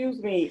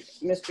excuse me,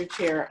 Mr.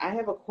 Chair, I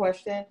have a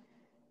question.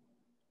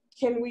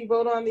 Can we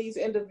vote on these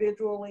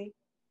individually?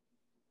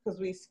 Because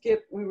we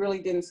really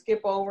didn't skip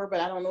over, but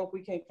I don't know if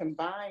we can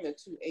combine the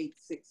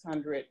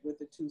 28600 with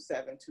the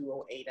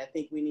 27208. I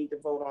think we need to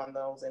vote on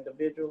those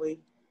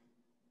individually.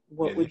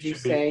 What would you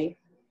say?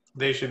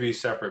 They should be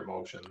separate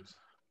motions.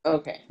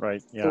 Okay.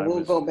 Right. Yeah. So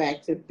we'll go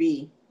back to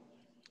B.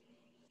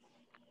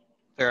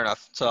 Fair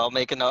enough. So I'll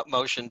make a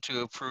motion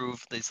to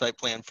approve the site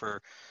plan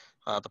for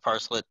the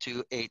parcel at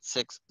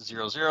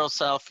 28600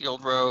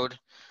 Southfield Road,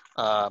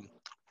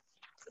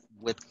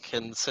 with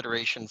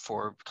consideration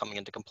for coming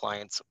into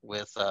compliance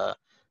with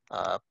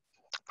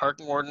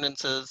parking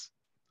ordinances,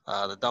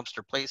 the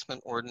dumpster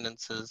placement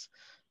ordinances,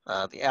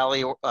 the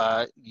alley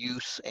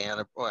use,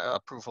 and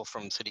approval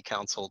from city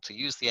council to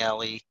use the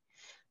alley,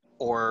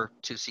 or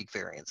to seek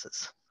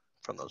variances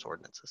from those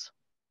ordinances.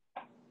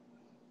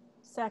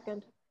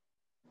 Second.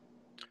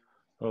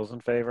 Those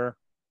in favor?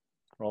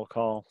 Roll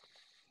call.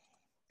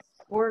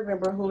 Board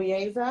Member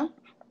Hulieza.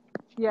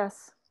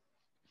 Yes.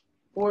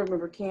 Board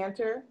Member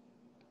Cantor.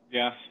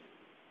 Yes.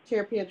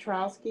 Chair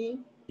Piotrowski.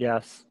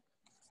 Yes.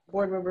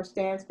 Board Member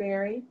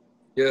Stansberry.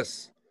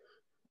 Yes.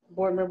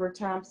 Board Member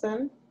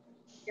Thompson.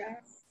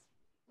 Yes.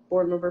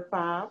 Board Member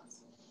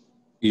Fobbs.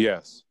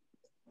 Yes.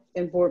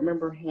 And Board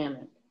Member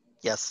Hammond.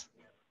 Yes.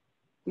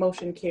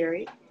 Motion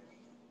carried.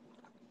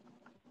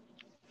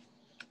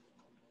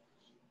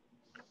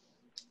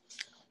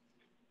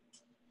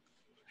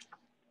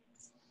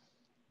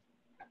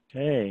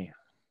 Okay.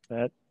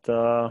 That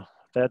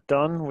that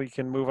done, we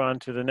can move on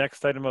to the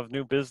next item of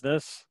new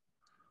business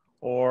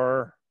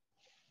or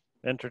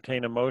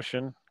entertain a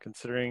motion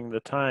considering the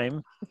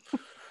time.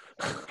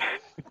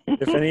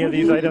 If any of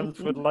these items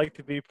would like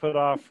to be put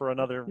off for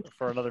another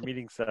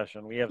meeting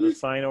session. We have the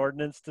sign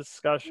ordinance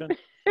discussion.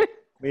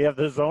 We have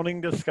the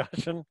zoning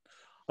discussion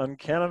on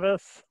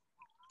cannabis.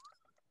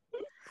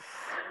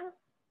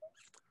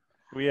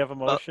 We have a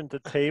motion to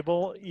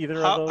table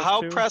either of those two.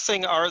 How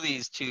pressing are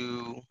these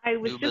two? I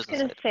was just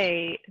going to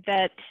say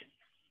that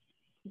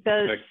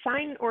the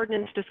sign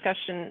ordinance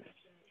discussion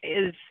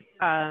is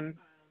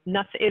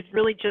is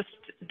really just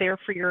there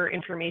for your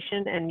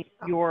information, and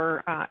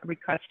you're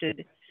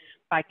requested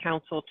by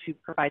council to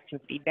provide some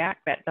feedback.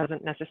 That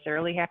doesn't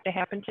necessarily have to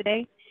happen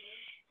today.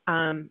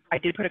 I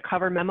did put a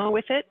cover memo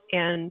with it,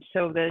 and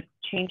so the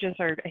changes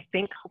are, I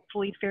think,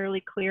 hopefully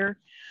fairly clear.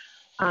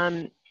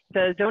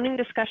 The zoning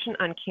discussion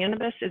on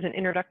cannabis is an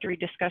introductory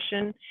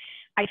discussion.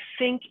 I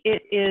think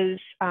it is,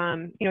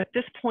 you know, at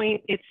this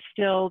point, it's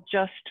still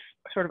just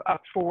sort of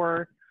up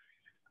for,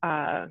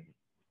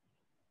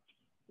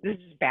 this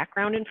is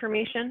background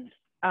information.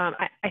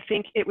 I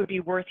think it would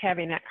be worth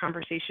having that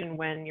conversation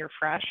when you're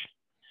fresh.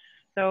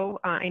 So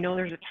I know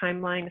there's a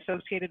timeline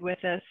associated with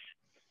this.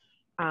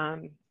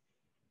 And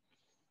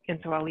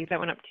so I'll leave that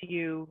one up to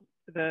you.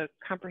 The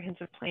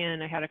comprehensive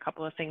plan, I had a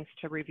couple of things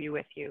to review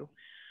with you.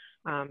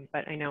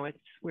 But I know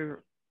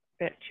we're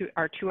at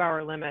our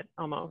 2-hour limit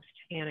almost.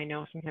 And I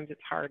know sometimes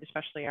it's hard,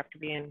 especially after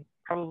being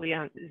probably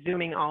on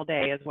Zooming all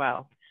day as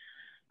well.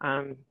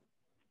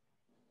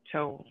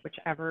 So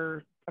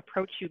whichever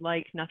approach you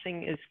like,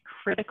 nothing is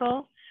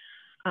critical,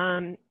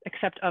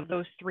 except of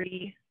those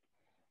three.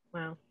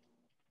 Well,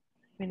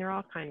 I mean, they're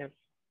all kind of,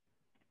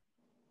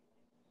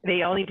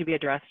 they all need to be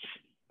addressed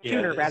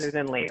sooner rather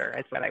than later,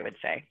 is what I would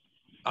say.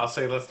 I'll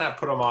say let's not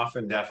put them off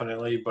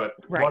indefinitely, but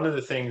one of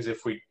the things,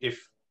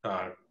 if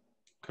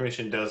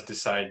commission does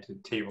decide to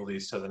table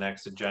these to the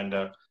next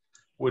agenda,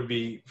 would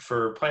be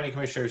for planning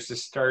commissioners to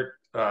start,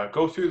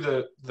 go through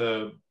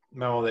the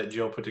memo that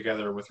Jill put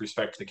together with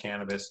respect to the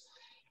cannabis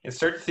and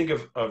start to think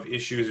of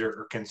issues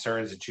or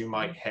concerns that you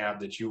might have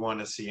that you want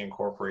to see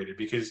incorporated,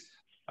 because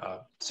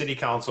City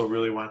Council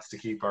really wants to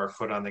keep our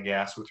foot on the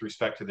gas with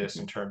respect to this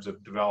in terms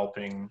of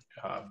developing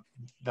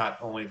not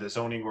only the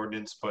zoning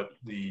ordinance, but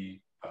the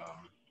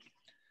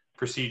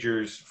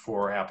procedures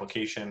for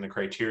application, the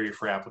criteria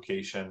for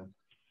application.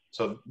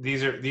 So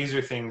these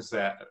are things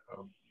that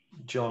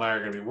Jill and I are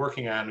going to be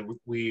working on.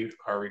 We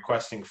are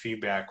requesting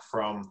feedback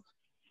from,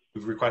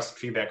 we've requested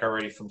feedback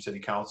already from City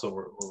Council.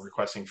 We're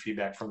requesting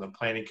feedback from the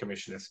Planning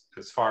Commission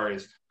as far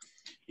as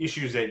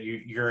issues that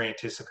you're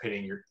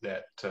anticipating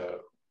that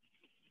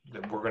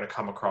we're going to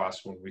come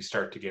across when we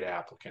start to get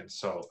applicants.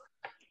 So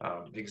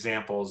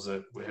examples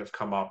that have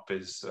come up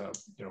is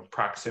you know,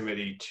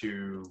 proximity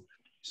to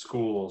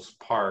schools,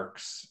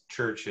 parks,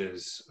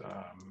 churches,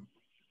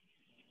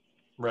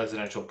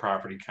 residential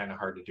property, kind of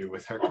hard to do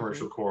with our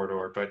commercial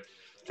corridor, but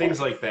things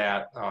like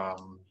that,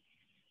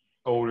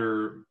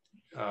 odor,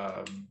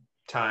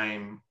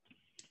 time,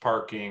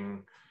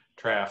 parking,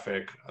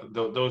 traffic,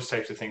 those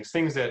types of things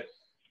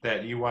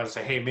that you want to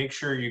say, hey, make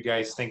sure you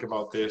guys think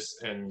about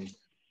this, and you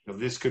know,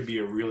 this could be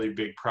a really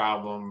big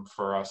problem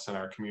for us in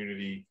our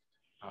community.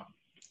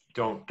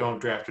 Don't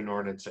draft an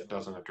ordinance that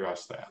doesn't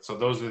address that. So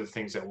those are the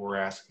things that we're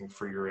asking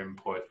for your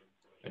input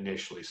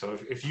initially. So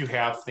if you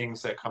have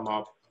things that come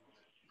up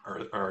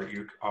or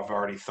you have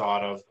already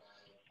thought of,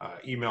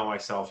 email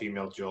myself,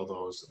 email Jill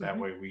those. That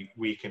way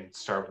we can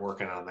start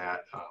working on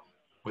that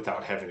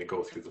without having to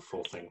go through the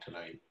full thing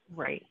tonight.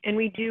 Right. And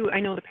we do,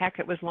 I know the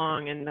packet was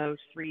long and those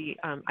three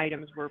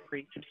items were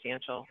pretty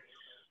substantial.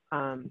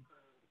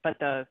 But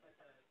the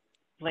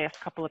last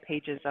couple of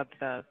pages of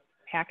the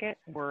packet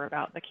were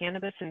about the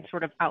cannabis and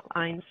sort of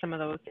outlined some of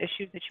those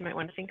issues that you might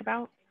want to think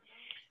about.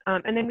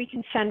 And then we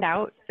can send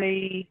out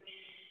the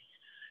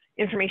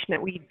information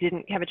that we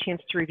didn't have a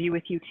chance to review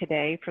with you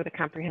today for the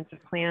comprehensive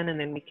plan, and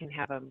then we can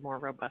have a more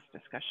robust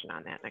discussion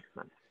on that next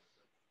month,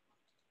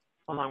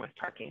 along with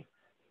parking.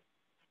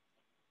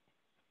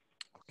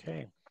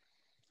 Okay.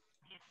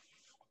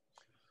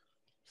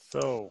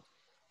 So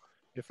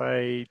if I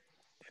am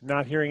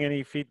not hearing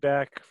any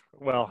feedback,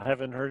 well,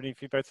 haven't heard any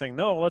feedback saying,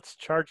 no, let's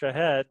charge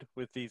ahead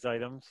with these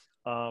items.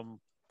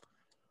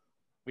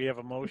 We have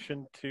a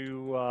motion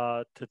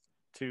to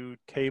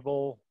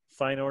table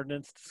sign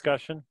ordinance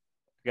discussion.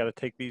 We got to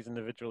take these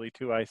individually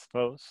too, I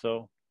suppose.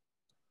 So,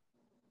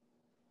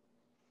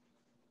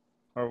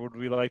 or would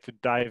we like to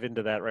dive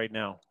into that right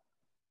now?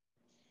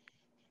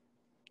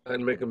 I'd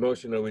make a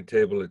motion that we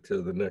table it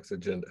to the next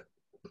agenda.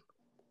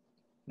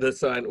 The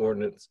sign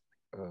ordinance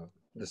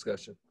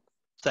discussion.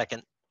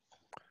 Second.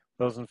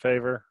 Those in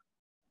favor?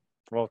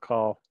 Roll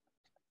call.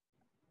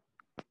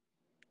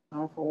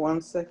 Oh, for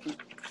 1 second.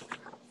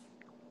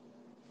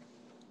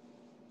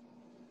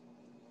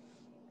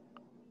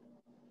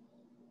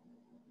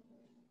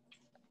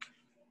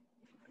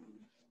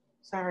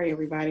 Sorry,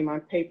 everybody, my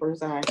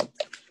papers are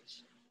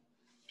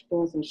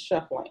doing some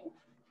shuffling.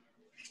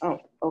 Oh,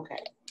 okay.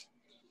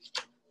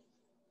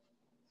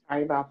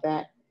 Sorry about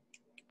that.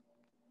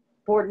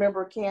 Board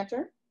Member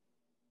Cantor?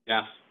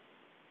 Yes.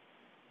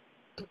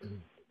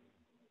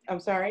 I'm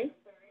sorry?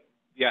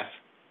 Yes.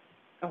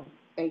 Oh,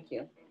 thank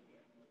you.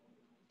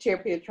 Chair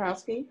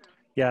Piotrowski?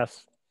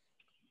 Yes.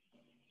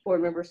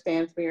 Board Member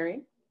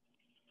Stansberry?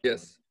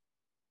 Yes.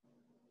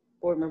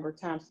 Board Member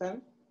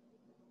Thompson?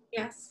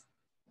 Yes.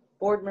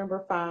 Board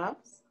Member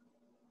Fobbs?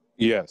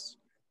 Yes.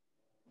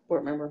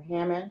 Board Member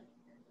Hammond?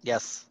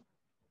 Yes.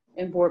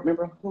 And Board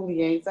Member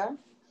Hulieza?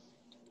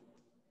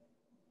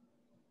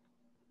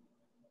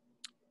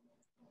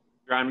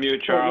 You're on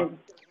mute, Charles.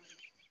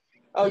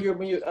 Oh, you're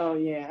mute. Oh,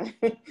 yeah.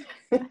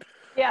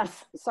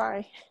 Yes,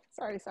 sorry.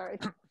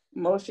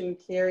 Motion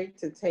carried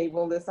to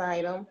table this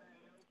item.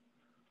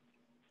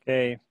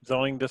 Okay,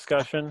 zoning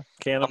discussion,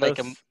 cannabis.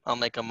 I'll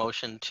make a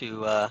motion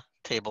to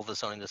table the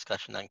zoning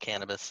discussion on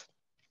cannabis.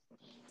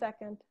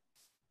 Second.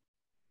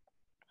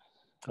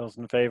 Those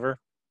in favor?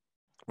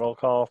 Roll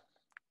call.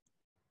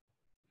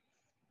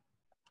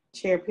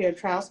 Chair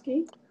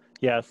Piotrowski?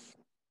 Yes.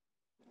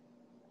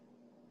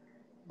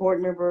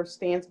 Board Member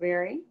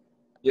Stansberry?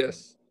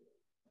 Yes.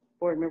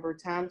 Board Member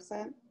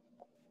Thompson?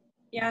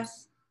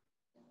 Yes.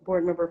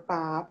 Board Member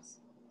Fobbs?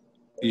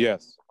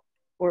 Yes.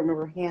 Board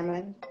Member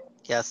Hammond?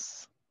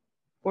 Yes.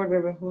 Board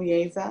Member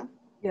Hulieza?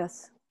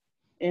 Yes.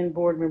 And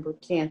Board Member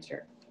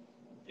Cantor.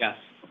 Yes.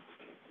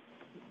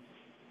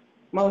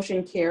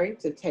 Motion carried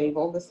to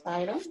table this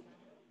item.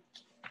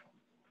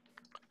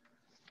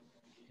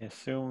 I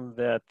assume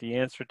that the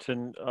answer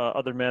to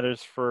other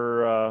matters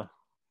for,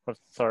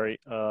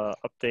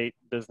 update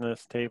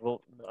business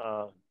table,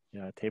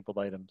 tabled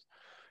items.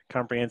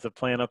 Comprehensive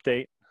plan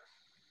update.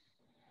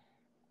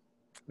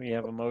 We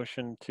have a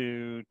motion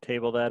to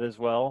table that as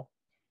well,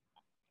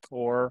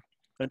 or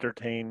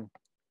entertain.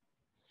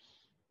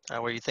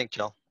 What do you think,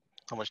 Jill?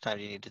 How much time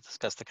do you need to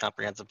discuss the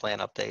comprehensive plan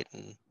update,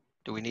 and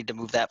do we need to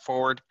move that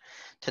forward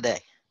today?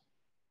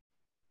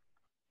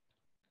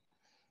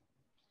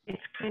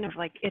 It's kind of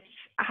like, it's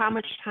how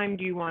much time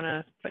do you want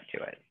to put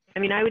to it? I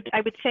mean, I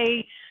would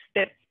say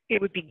that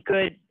it would be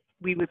good.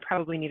 We would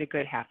probably need a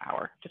good half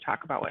hour to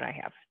talk about what I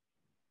have.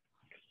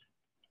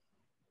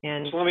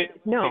 And So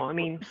I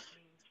mean,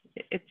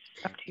 it's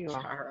up to you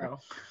all. I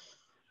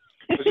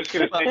was just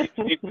going to say,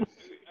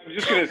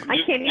 I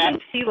can't even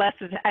see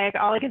Les's.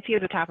 All I can see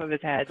is the top of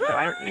his head, so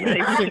I don't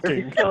know.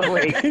 He's still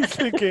awake. He's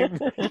thinking.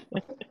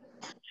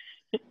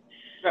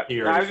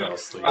 He I already was fell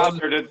just asleep. out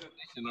there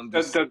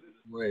to-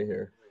 Way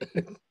here.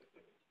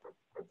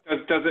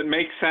 Does it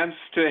make sense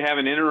to have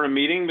an interim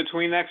meeting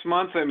between next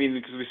month? I mean,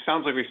 because it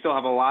sounds like we still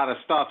have a lot of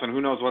stuff, and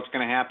who knows what's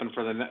going to happen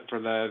for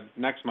the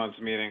next month's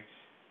meeting.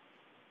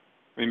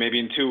 I mean, maybe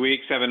in 2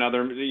 weeks have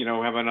another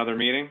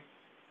meeting.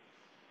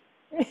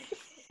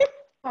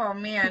 Oh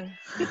man.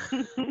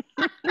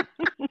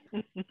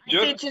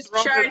 Just throw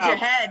it charge out.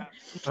 ahead.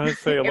 I'd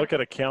say look at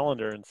a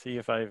calendar and see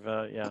if I've,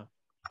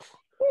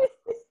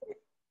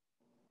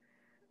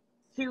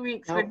 2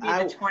 weeks No, would be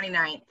the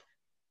 29th.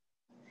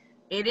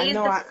 It I is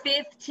know the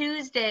fifth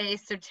Tuesday,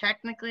 so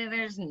technically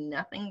there's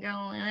nothing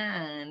going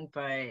on,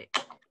 but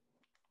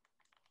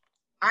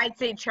I'd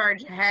say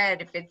charge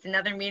ahead. If it's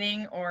another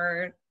meeting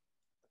or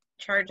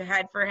charge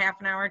ahead for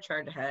half an hour,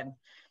 charge ahead.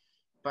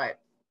 But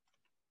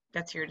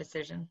that's your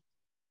decision.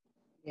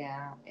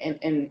 Yeah,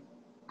 and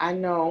I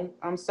know,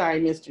 I'm sorry,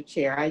 Mr.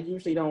 Chair, I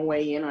usually don't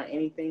weigh in on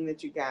anything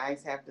that you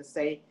guys have to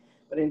say,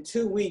 but in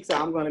 2 weeks,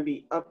 I'm going to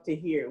be up to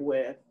here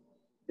with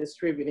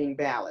distributing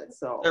ballots,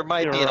 so. There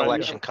might be an You're right.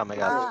 election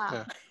coming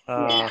up.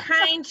 Be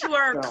kind to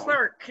our So,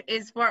 clerk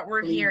is what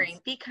we're please. hearing.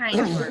 Be kind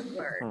to our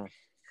clerk.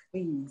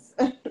 Please.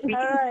 We All can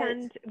right.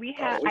 send. We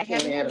I have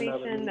can't add another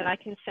information that meeting. I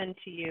can send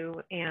to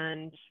you,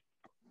 and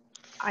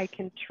I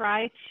can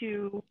try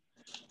to.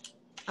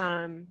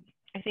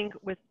 I think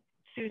with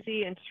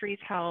Susie and Sri's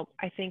help,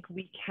 I think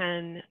we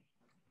can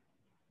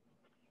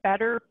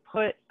better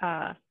put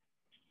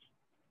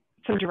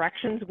some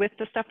directions with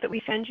the stuff that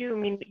we send you. I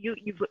mean,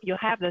 you'll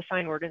have the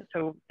sign ordinance,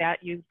 so that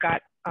you've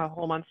got a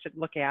whole month to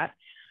look at.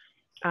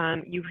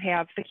 You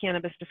have the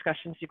cannabis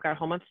discussions. You've got a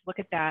whole month to look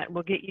at that.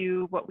 We'll get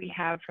you what we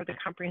have for the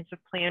comprehensive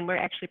plan. We'll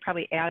actually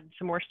probably add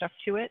some more stuff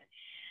to it.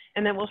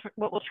 And then what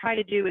we'll try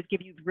to do is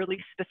give you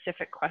really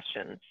specific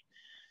questions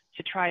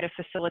to try to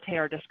facilitate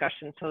our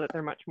discussion so that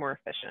they're much more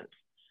efficient.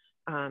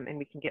 And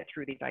we can get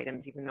through these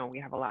items even though we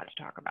have a lot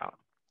to talk about.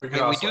 We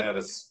could also add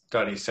a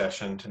study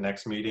session to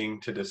next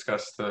meeting to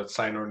discuss the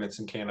sign ordinance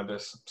and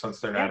cannabis, since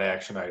they're not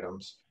action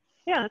items.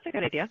 Yeah, that's a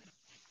good idea.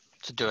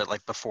 To do it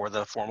like before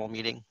the formal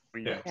meeting.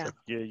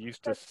 You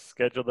used to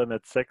schedule them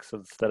at 6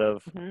 instead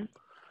of.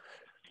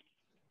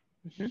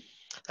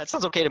 That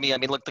sounds okay to me. I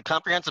mean, look, the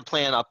comprehensive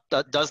plan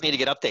does need to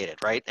get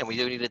updated, right? And we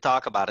do need to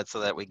talk about it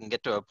so that we can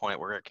get to a point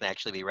where it can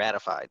actually be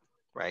ratified,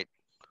 right?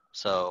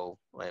 So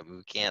we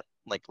can't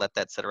let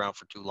that sit around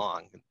for too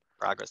long.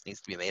 Progress needs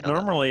to be made.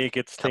 Normally it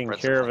gets taken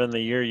care of in the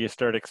year you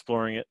start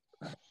exploring it.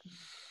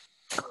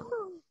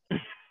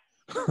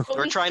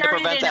 We're trying to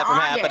prevent that from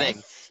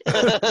happening.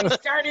 We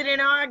started in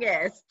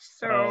August,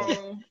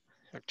 so.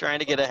 We're trying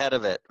to get ahead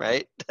of it,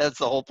 right? That's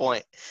the whole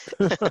point.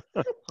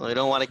 We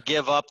don't want to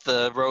give up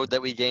the road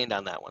that we gained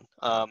on that one.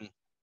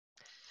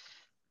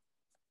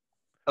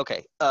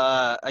 Okay,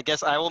 I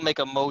guess I will make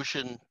a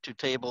motion to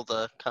table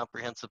the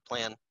comprehensive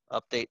plan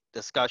update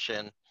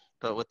discussion,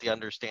 but with the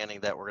understanding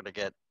that we're going to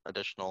get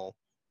additional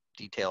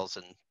details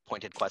and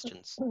pointed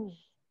questions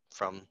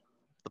from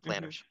the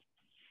planners.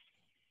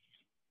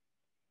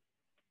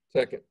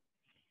 Second.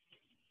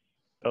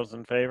 Those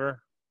in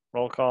favor?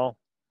 Roll call.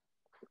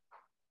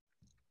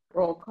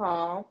 Roll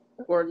call.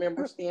 Board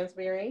Member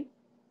Stansberry.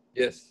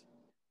 Yes.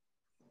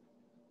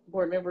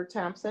 Board Member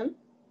Thompson.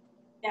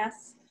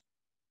 Yes.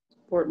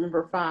 Board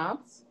Member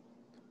Fobbs.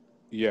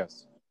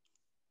 Yes.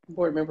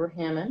 Board Member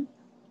Hammond.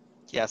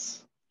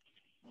 Yes.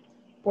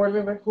 Board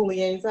Member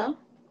Julienza.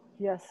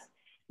 Yes.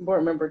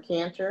 Board Member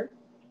Cantor.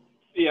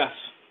 Yes.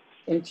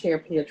 And Chair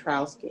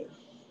Piotrowski.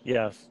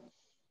 Yes.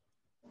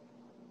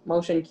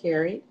 Motion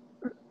carried.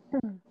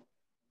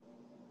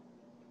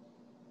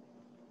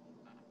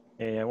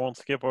 Okay, I won't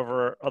skip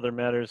over other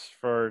matters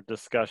for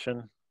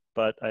discussion,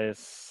 but I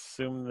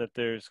assume that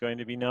there's going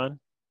to be none.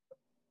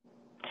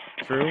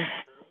 True?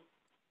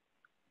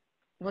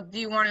 Well, do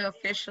you want to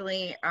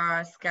officially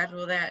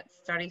schedule that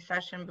study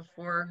session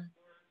before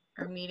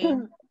our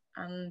meeting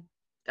on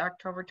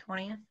October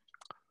 20th?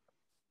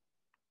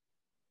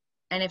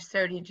 And if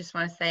so, do you just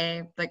want to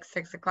say like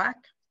 6 o'clock?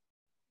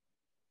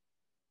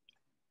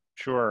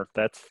 Sure,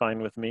 that's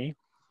fine with me.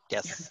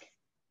 Yes.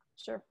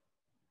 Sure.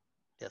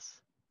 Yes.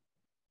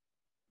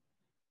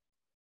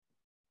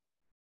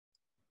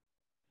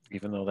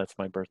 Even though that's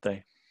my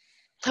birthday.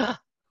 Oh,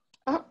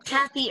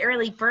 happy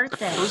early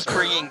birthday. Who's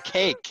bringing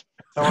cake?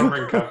 Someone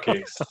bring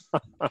cupcakes.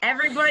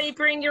 Everybody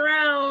bring your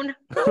own.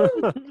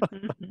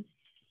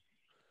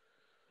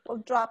 We'll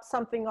drop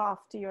something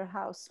off to your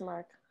house,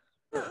 Mark.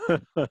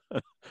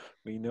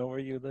 We know where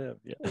you live.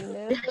 Yeah. We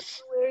know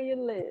where you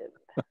live.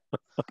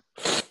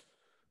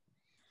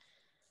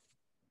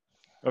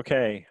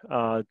 Okay,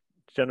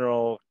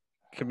 general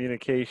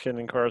communication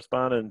and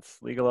correspondence,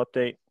 legal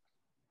update.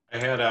 I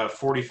had a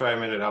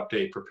 45-minute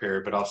update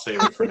prepared, but I'll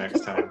save it for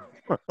next time.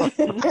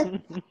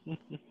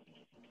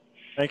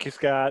 Thank you,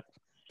 Scott.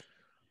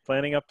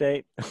 Planning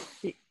update.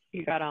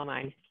 You got all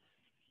mine.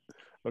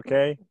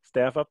 Okay,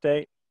 staff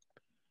update.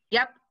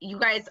 Yep, you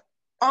guys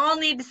all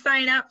need to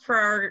sign up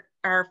for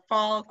our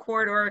fall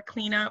corridor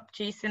cleanup.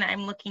 Jason,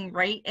 I'm looking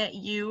right at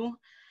you.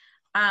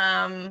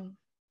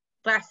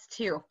 Last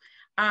two.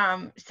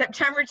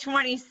 September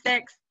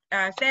 26th,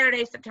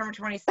 Saturday, September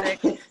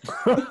 26th.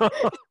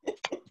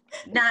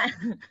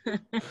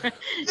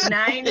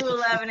 9 to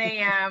 11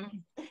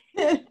 a.m.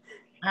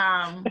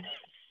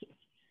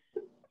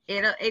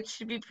 It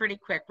should be pretty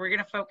quick. We're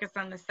gonna focus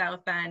on the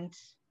south end.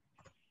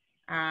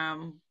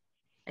 I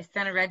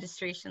sent a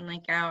registration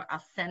link out.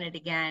 I'll send it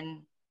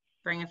again.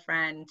 Bring a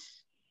friend,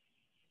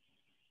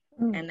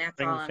 and that's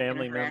Bring all I'm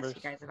family gonna harass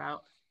members. you guys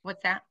about.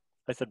 What's that?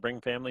 I said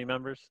bring family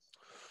members.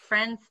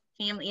 Friends,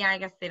 family. Yeah, I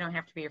guess they don't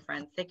have to be your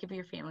friends. They could be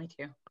your family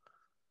too.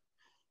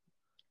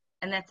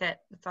 And that's it.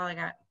 That's all I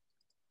got.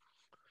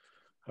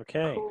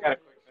 Okay. Got a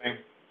quick thing.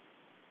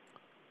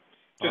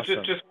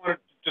 Awesome.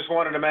 Just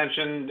wanted to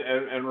mention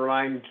and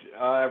remind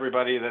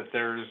everybody that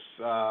there's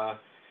a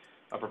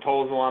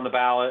proposal on the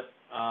ballot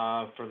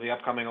for the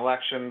upcoming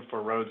election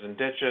for roads and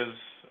ditches.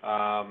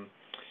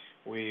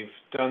 We've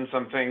done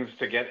some things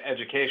to get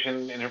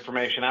education and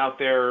information out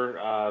there.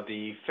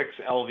 The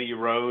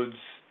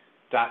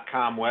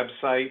fixlvroads.com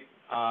website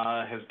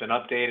has been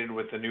updated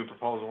with the new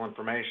proposal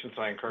information,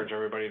 so I encourage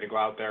everybody to go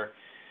out there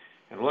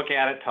and look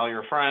at it, tell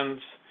your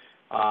friends.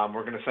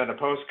 We're going to send a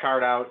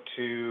postcard out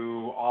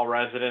to all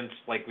residents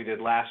like we did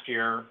last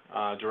year,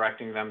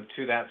 directing them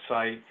to that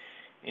site.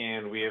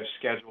 And we have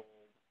scheduled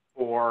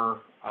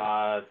 4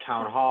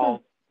 town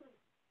halls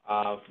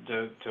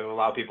to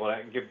allow people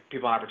to give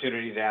people an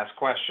opportunity to ask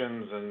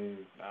questions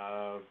and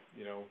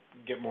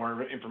get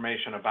more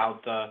information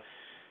about the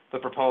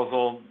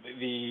proposal.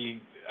 The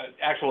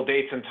actual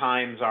dates and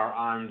times are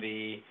on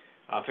the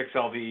Fix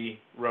LV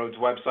Roads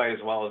website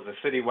as well as the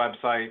city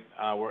website,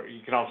 where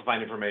you can also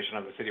find information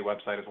on the city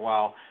website as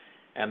well.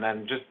 And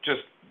then just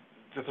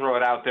to throw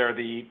it out there,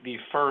 the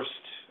first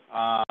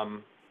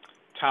town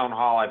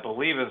hall, I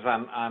believe, is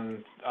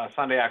on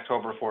Sunday,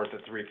 October 4th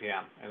at 3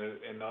 p.m.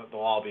 and they'll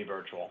all be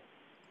virtual.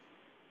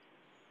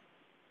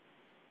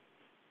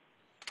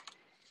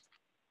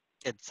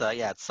 It's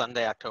it's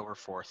Sunday, October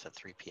 4th at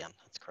 3 p.m.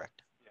 That's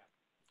correct.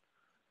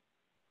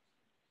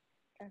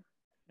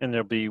 And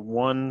there'll be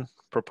one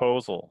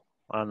proposal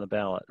on the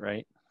ballot,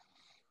 right?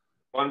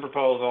 One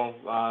proposal.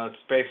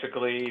 It's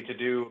basically to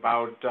do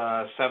about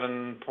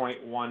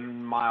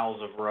 7.1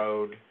 miles of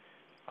road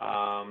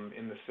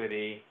in the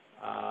city.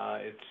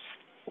 It's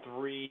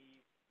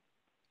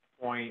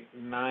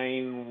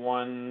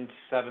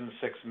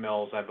 3.9176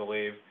 mils, I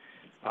believe,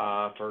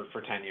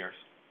 for 10 years.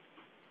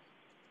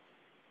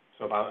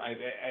 So about,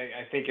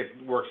 I think it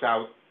works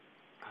out.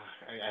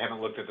 I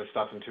haven't looked at this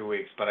stuff in 2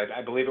 weeks, but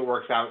I believe it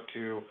works out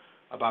to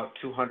about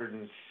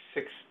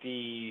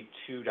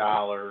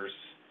 $262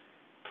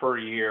 per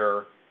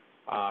year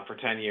for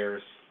 10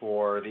 years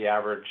for the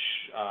average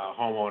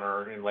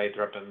homeowner in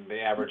Lathrup, and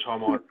the average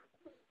homeowner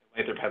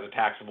in Lathrup has a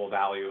taxable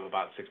value of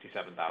about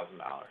 $67,000.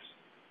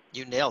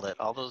 You nailed it.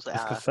 All those. I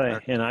was gonna say,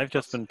 and I've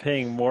just been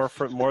paying more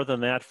than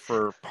that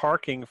for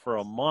parking for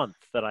a month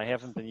that I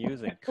haven't been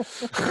using.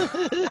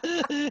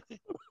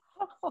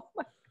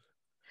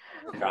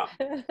 Yeah.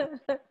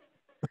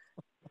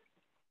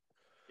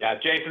 Yeah,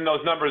 Jason,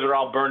 those numbers are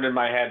all burned in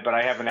my head, but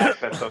I haven't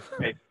accessed those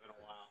pages in a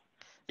while.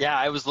 Yeah,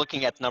 I was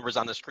looking at the numbers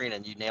on the screen,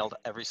 and you nailed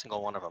every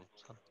single one of them.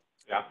 So.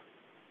 Yeah.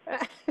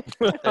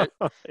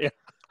 Yeah.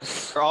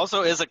 There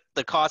also is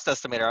the cost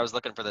estimator. I was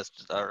looking for this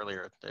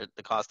earlier.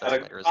 The cost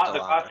estimator is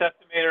still out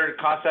there.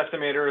 Cost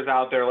estimator is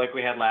out there like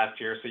we had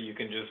last year, so you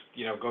can just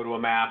go to a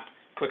map,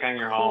 click on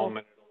your home,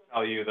 and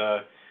it'll tell you the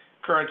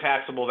current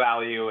taxable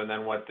value and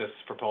then what this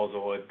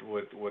proposal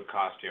would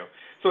cost you.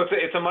 So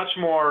it's a much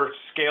more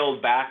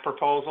scaled back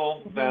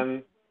proposal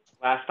than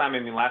last time. I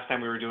mean, last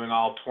time we were doing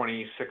all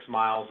 26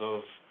 miles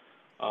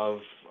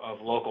of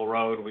local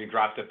road. We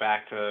dropped it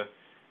back to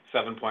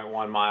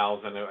 7.1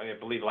 miles, and I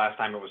believe last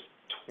time it was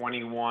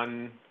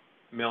 21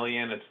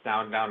 million. It's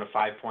down to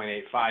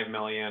 5.85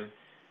 million,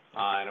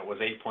 and it was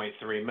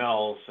 8.3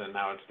 mils, and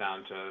now it's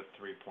down to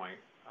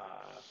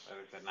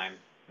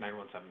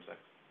 9176.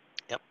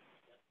 Yep.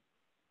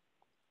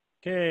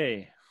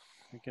 Okay,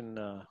 we can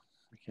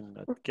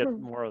get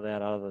more of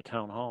that out of the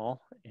town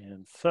hall,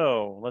 and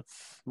so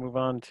let's move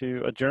on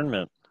to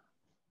adjournment.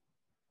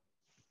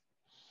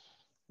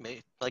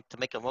 May like to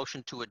make a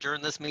motion to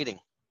adjourn this meeting.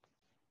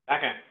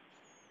 Second.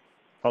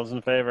 All those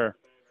in favor?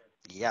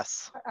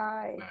 Yes.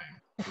 Aye.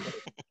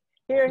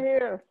 Here,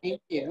 here.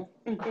 Thank you.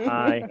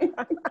 Aye.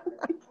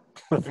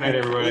 Good night,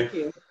 everybody. Thank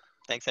you.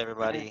 Thanks,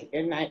 everybody.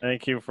 Good night.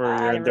 Thank you for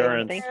your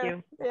endurance. Thank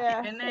you.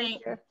 Yeah. Good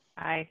night. Thank you.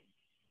 Bye.